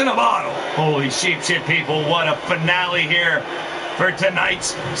piss in a bottle. Holy sheep shit, people. What a finale here for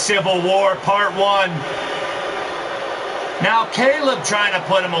tonight's Civil War Part 1. Now Caleb trying to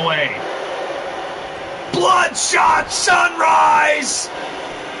put him away. Bloodshot Sunrise!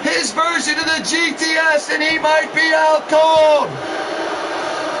 His version of the GTS, and he might be out cold.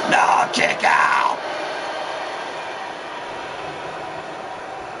 No, kick out.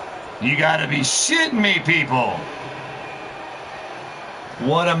 You gotta be shitting me, people.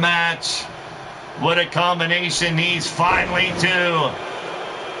 What a match. What a combination these finally do.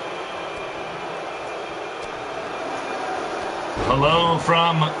 Hello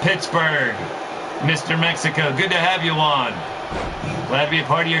from Pittsburgh, Mr. Mexico. Good to have you on. Glad to be a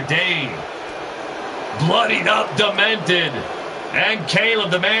part of your day. Bloodied up, Demented. And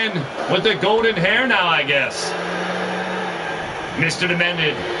Caleb, the man with the golden hair now, I guess. Mr.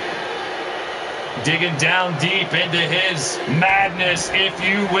 Demented. Digging down deep into his madness, if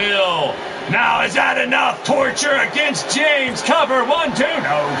you will. Now, is that enough? Torture against James. Cover, 1, 2.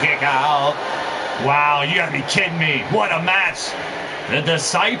 No kick out. Wow, you gotta be kidding me. What a match. The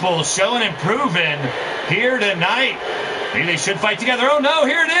disciples showing and proving here tonight. Maybe they should fight together. Oh no,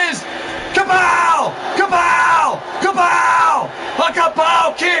 here it is. Kapow! Kapow! Kapow! A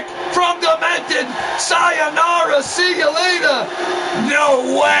kapow kick from Demented. Sayonara, see you later.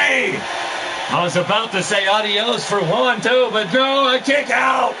 No way. I was about to say adios for 1, 2, but no, a kick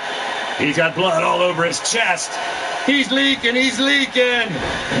out. He's got blood all over his chest. He's leaking, he's leaking.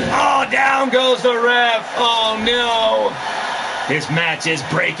 Oh, down goes the ref. Oh, no. This match is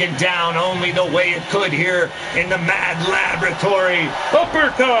breaking down only the way it could here in the Mad Laboratory.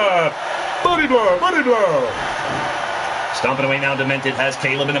 Uppercut. Body blow, body blow. Stomping away now, Demented has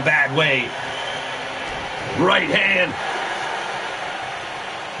Caleb in a bad way. Right hand.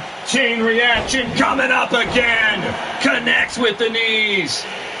 Chain reaction coming up again. Connects with the knees.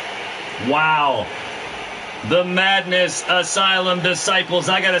 Wow. The Madness Asylum disciples,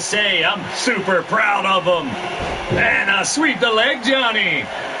 I gotta say, I'm super proud of them. And sweep the leg, Johnny.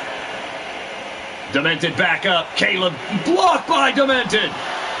 Demented back up. Caleb blocked by Demented.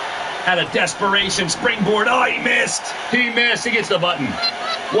 Out of desperation, springboard. Oh, he missed. He missed. He gets the button.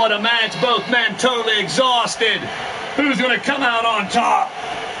 What a match. Both men totally exhausted. Who's going to come out on top?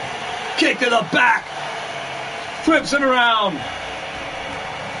 Kick to the back. Flips him around.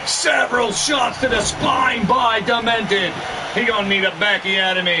 Several shots to the spine by Demented. He gonna need a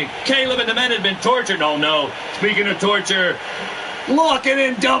bacchiotomy. Caleb and Demented been tortured. Oh no. Speaking of torture, locking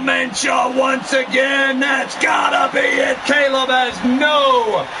in dementia once again. That's gotta be it. Caleb has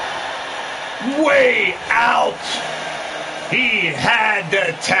no way out. He had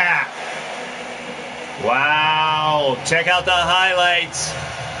to tap. Wow. Check out the highlights.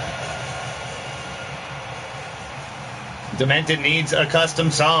 Demented needs a custom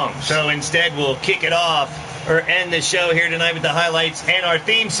song, so instead we'll kick it off or end the show here tonight with the highlights and our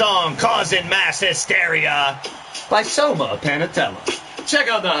theme song, Causing Mass Hysteria, by Soma Panatella. Check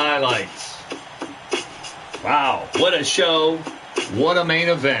out the highlights. Wow, what a show. What a main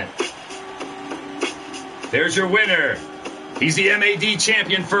event. There's your winner. He's the MAD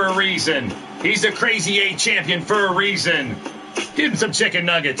champion for a reason. He's the Crazy 8 champion for a reason. Give him some chicken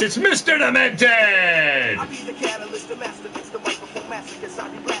nuggets. It's Mr. Demented. I be the catalyst, the master, it's the microphone massacres. I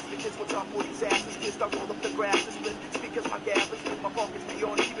be blasting kids with top 40s asses. Kids, I roll up the grass and split speakers, my gas and split my pockets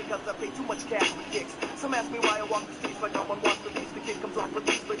beyond even because I pay too much cash for kicks. Some ask me why I walk the streets like I'm on one release. The kid comes off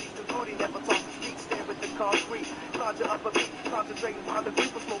release, but he's too good. He never talks to speak. Stare at the concrete. Conjure up a beat. Concentrating on the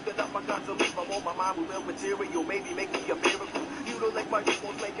beat. Smoking up my guns to leave. I'm on my mind with real material. Maybe make me a miracle. You don't like my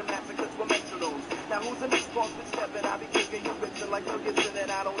response, making massacres for metronomes. Now who's the next boss with stepping? I be kicking you bitchin' like Ferguson,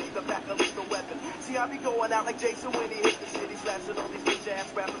 and I don't even back a lethal weapon. See, I be going out like Jason when he hit the city, slashing all these bitch ass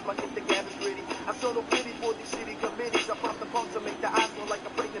rappers. My hit the gather's gritty. I show no pity for these shitty committees. I pop the punk to make the eyes go like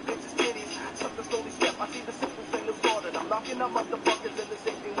I'm breaking bitches' titties. Something slowly step. I see the simple thing that's started. I'm knocking up motherfuckers in the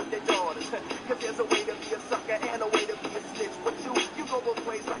same thing with their daughters. Cause there's a way to be a sucker and a way to be a snitch. But you go both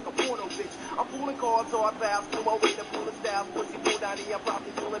ways like a porno bitch. I'm pulling cards, so I pass through my way to pulling styles. Pussy pull down here, I'm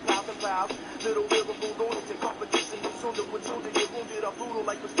probably pulling pounds and pounds. Little lyrical lunatic competition with children with children. You're wounded, I'm brutal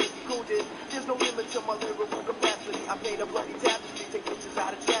like Mr. Cool did. There's no limit to my lyrical capacity. I paint a bloody tapestry, take pictures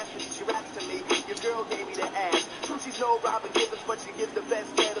out of chastity. She raps to me, your girl gave me the ass. True, she's no Robin Givens, but she gives the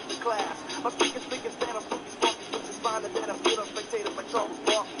best head of the class. My speakers speak and stand, I'm spooky sparky, which is fine, and then I spit on spectators like Charles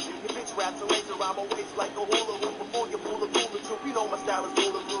Barkley. Your bitch raps a laser, I'm a waist like a hula hoop. Before you pull the truth, you know my style is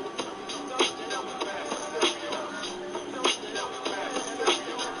bulletproof.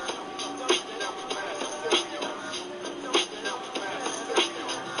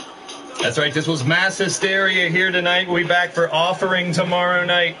 That's right, this was Mass Hysteria here tonight. We'll be back for Offering tomorrow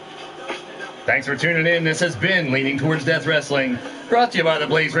night. Thanks for tuning in. This has been Leaning Towards Death Wrestling, brought to you by the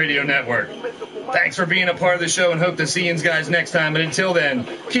Blaised Radio Network. Thanks for being a part of the show, and hope to see you guys next time. But until then,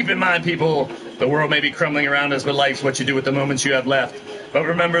 keep in mind, people, the world may be crumbling around us, but life's what you do with the moments you have left. But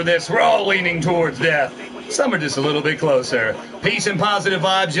remember this, we're all leaning towards death. Some are just a little bit closer. Peace and positive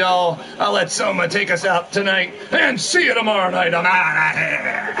vibes, y'all. I'll let Soma take us out tonight, and see you tomorrow night. I'm out of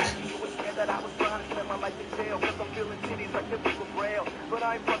here. That I was trying to spend my life in jail, cause I'm feeling titties like this was braille. But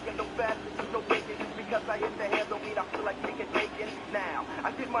I ain't fucking no fat bitches, no bacon. Just because I hit the head don't mean I feel like taking bacon. Now, I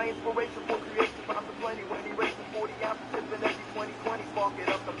get my inspiration for creation, but I'm the plenty when he racing 40 ounces, sipping every 2020, spark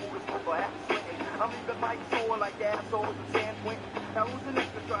it up, the food is over, half swinging. I'm leaving my sore like assholes and San Quentin. Now who's the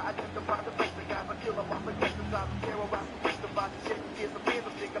next to try? I think about the best guys, I kill them off against the size of terrorize the rest of the shit. Here's a beer,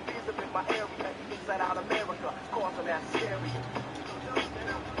 I'm sick, I'm busy in my area. Inside out America, causing that hysteria.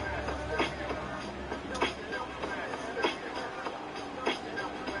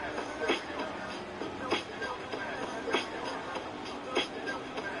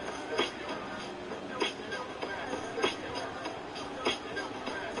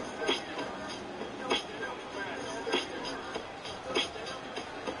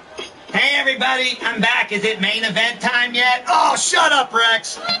 Hey everybody, I'm back. Is it main event time yet? Oh, shut up,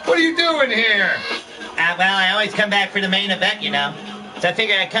 Rex. What are you doing here? Well, I always come back for the main event, you know. So I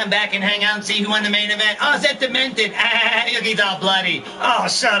figured I'd come back and hang out and see who won the main event. Oh, is that Demented? Look, he's all bloody. Oh,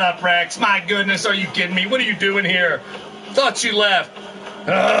 shut up, Rex. My goodness, are you kidding me? What are you doing here? Thought you left.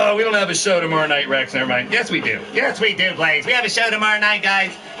 Oh, we don't have a show tomorrow night, Rex. Never mind. Yes, we do. Yes, we do, Blaise. We have a show tomorrow night,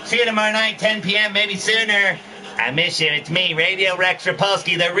 guys. See you tomorrow night, 10 p.m., maybe sooner. I miss you. It's me, Radio Rex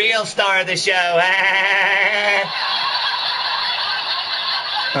Repulsky, the real star of the show.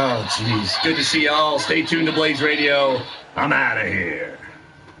 Oh, jeez. Good to see y'all. Stay tuned to Blaised Radio. I'm out of here.